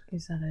quote.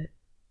 Is that it?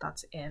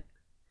 That's it.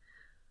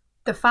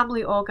 The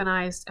family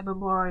organised a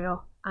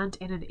memorial, and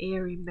in an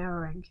eerie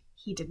mirroring,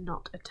 he did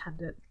not attend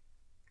it.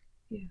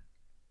 Yeah.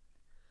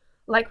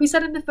 Like we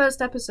said in the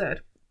first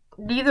episode,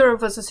 neither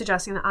of us are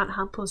suggesting that Aunt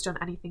Hampel's done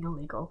anything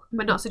illegal.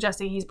 We're not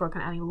suggesting he's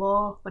broken any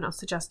law. We're not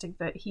suggesting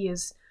that he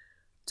has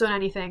done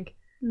anything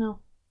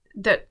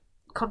that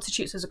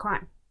constitutes as a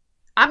crime.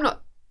 I'm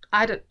not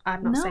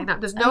saying that.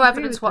 There's no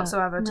evidence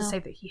whatsoever to say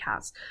that he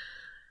has.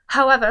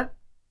 However,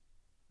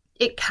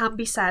 it can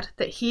be said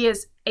that he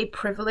is a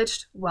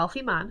privileged,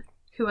 wealthy man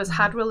who has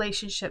had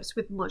relationships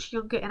with much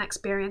younger,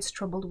 inexperienced,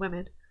 troubled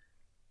women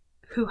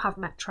who have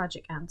met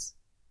tragic ends.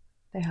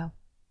 They have.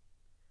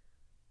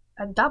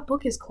 And that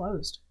book is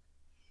closed.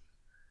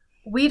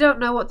 We don't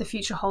know what the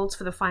future holds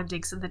for the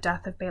findings and the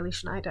death of Bailey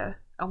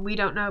Schneider, and we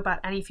don't know about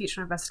any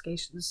future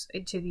investigations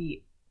into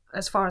the,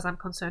 as far as I'm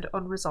concerned,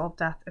 unresolved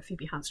death of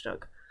Phoebe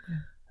Handsjuk. Yeah.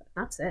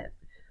 That's it.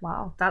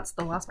 Wow. That's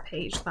the last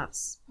page.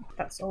 That's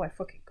all I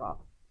fucking got.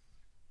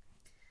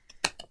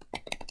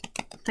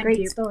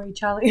 Great story,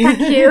 Charlie. Thank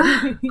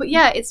you. But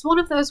yeah, it's one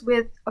of those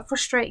with a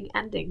frustrating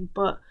ending,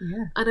 but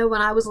I know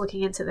when I was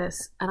looking into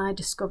this and I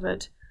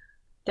discovered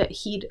that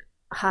he'd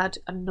had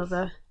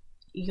another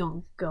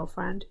young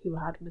girlfriend who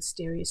had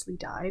mysteriously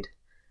died,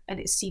 and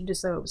it seemed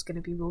as though it was going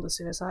to be ruled a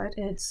suicide.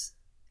 It's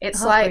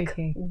like,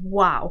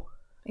 wow.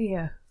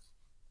 Yeah.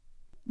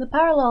 The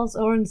parallels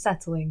are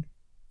unsettling.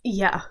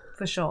 Yeah.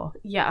 For sure.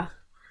 Yeah.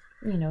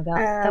 You know,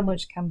 that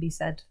much can be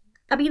said.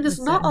 I mean,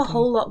 there's not a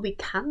whole lot we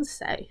can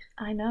say.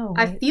 I know.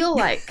 I feel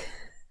like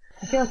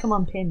I'm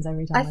on pins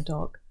every time I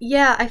talk.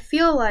 Yeah, I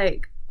feel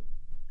like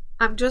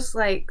I'm just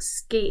like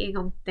skating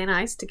on thin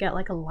ice to get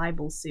like a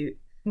libel suit.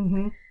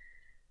 Mm-hmm.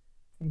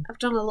 I've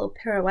done a little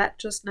pirouette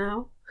just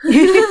now.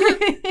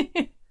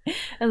 A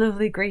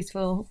lovely,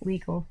 graceful,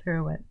 legal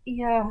pirouette.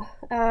 Yeah.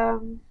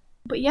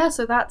 But yeah,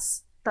 so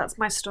that's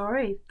my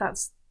story.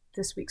 That's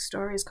this week's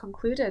story is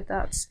concluded.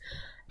 That's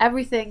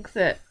everything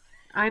that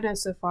I know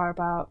so far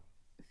about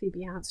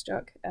Phoebe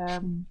Handsjuk.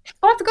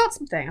 I forgot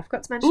something. I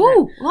forgot to mention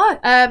it.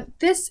 What?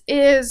 This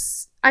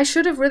is... I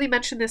should have really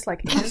mentioned this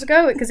like years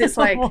ago, because it's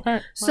like...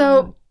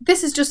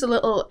 This is just a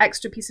little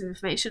extra piece of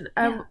information.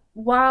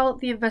 While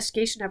the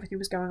investigation and everything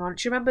was going on,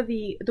 do you remember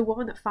the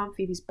woman that found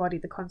Phoebe's body,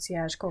 the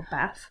concierge called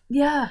Beth?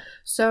 Yeah.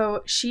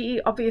 So she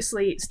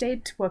obviously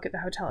stayed to work at the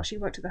hotel. She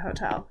worked at the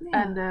hotel.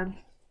 Yeah.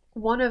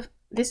 And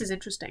this is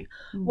interesting.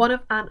 One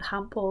of Aunt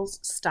Hampel's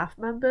staff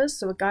members,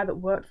 so a guy that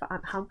worked for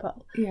Aunt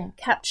Hampel,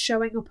 kept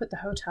showing up at the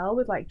hotel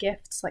with like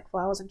gifts, like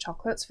flowers and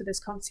chocolates for this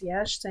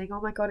concierge, saying,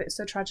 "Oh my god, it's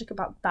so tragic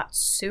about that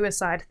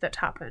suicide that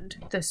happened.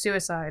 The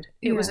suicide.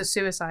 It was a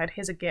suicide.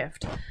 Here's a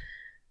gift."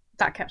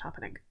 That kept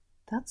happening.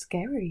 That's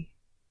scary.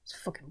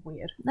 It's fucking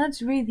weird.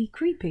 That's really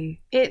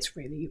creepy. It's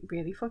really,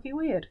 really fucking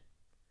weird.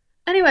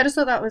 Anyway, I just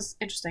thought that was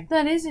interesting.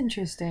 That is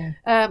interesting.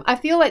 I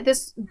feel like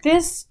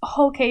this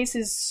whole case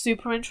is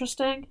super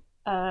interesting.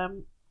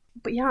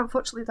 But yeah,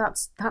 unfortunately,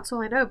 that's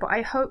all I know. But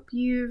I hope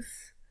you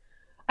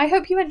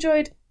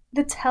enjoyed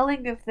the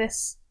telling of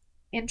this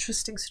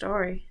interesting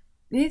story.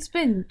 It's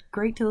been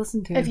great to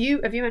listen to. Have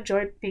you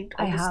enjoyed being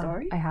told the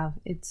story? I have.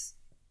 It's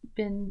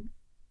been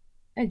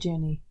a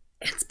journey.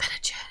 It's been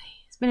a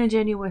journey. It's been a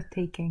journey worth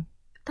taking.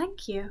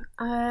 Thank you.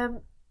 I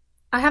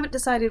haven't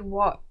decided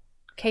what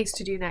case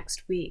to do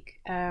next week.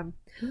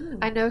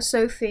 I know,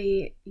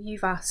 Sophie,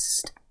 you've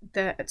asked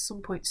that at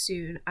some point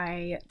soon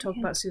I talk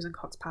about Susan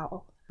Cox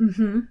Powell.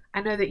 Mm-hmm.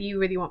 I know that you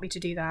really want me to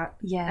do that.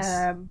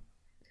 Yes.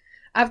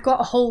 I've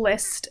got a whole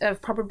list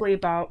of probably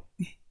about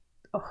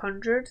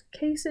 100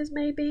 cases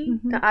maybe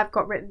that I've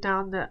got written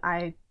down that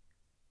I'm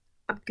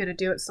going to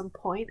do at some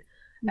point.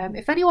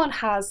 If anyone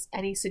has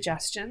any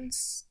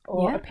suggestions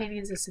or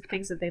opinions as to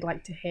things that they'd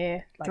like to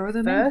hear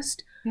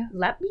first,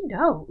 let me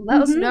know.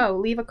 Let us know.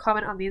 Leave a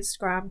comment on the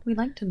Instagram. We'd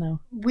like to know.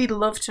 We'd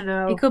love to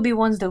know. It could be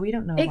ones that we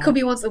don't know. It could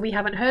be ones that we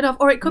haven't heard of,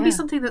 or it could be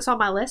something that's on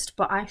my list,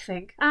 but I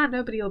think,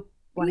 nobody will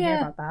want to hear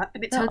about that.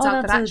 And it turns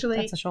out that actually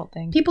that's a short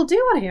thing. People do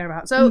want to hear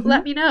about. So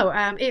let me know.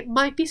 It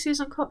might be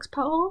Susan Cox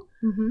Powell.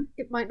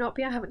 It might not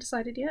be. I haven't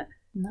decided yet.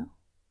 No.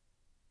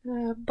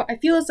 But I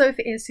feel as though if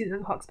it is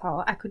Susan Cox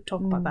Powell, I could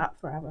talk about that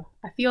forever.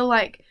 I feel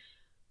like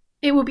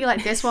it would be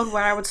like this one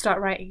where I would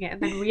start writing it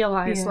and then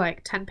realise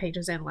 10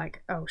 pages in,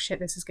 oh shit,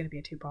 this is going to be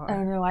a two-parter. I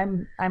don't know,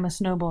 I'm a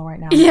snowball right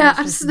now. Yeah,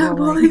 I'm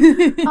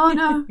snowballing. Oh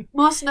no,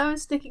 more snow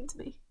is sticking to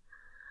me.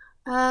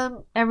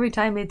 Every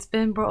time it's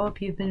been brought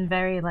up, you've been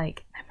very I'm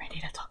ready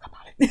to talk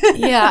about it.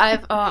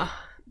 Yeah, I'm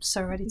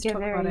so ready to talk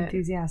about it. Get very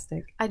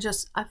enthusiastic. I'm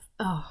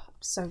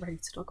so ready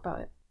to talk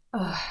about it.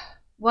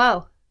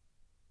 Well,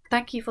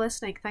 thank you for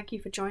listening. Thank you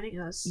for joining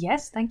us.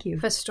 Yes, thank you.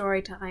 For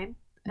story time.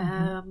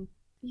 I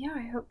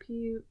hope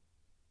you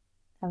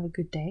have a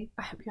good day.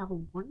 I hope you have a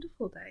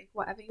wonderful day,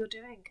 whatever you're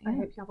doing. I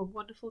hope you have a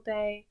wonderful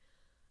day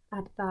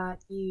and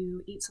that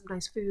you eat some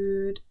nice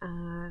food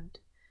and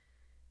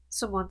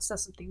someone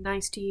says something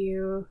nice to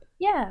you.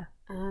 Yeah.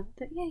 And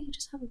that, you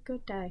just have a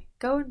good day.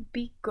 Go and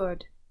be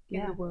good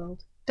in the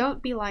world.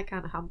 Don't be like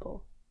Anna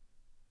Hampel.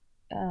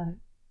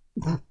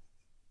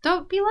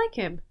 Don't be like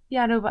him.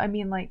 Yeah, no, but I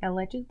mean,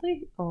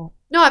 allegedly? Or...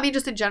 No, I mean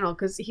just in general,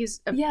 because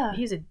he's a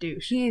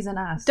douche. He is an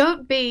ass.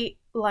 Don't be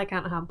like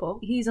Anna Hampel.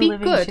 He's a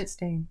living shit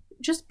stain.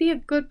 Just be a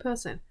good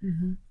person.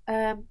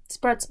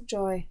 Spread some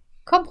joy.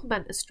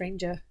 Compliment a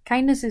stranger.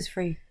 Kindness is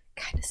free.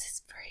 Kindness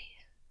is free.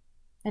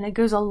 And it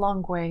goes a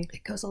long way.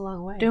 It goes a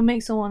long way. Don't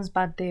make someone's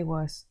bad day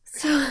worse.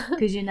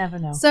 Because you never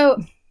know. So,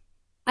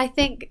 I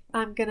think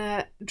I'm going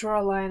to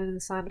draw a line in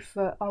the sand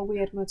for our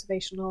weird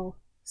motivational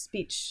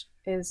speech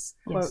is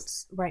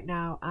quotes right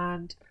now.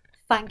 And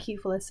thank you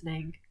for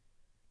listening.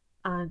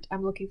 And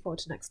I'm looking forward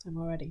to next time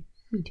already.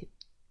 Me too.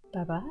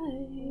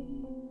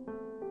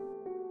 Bye-bye.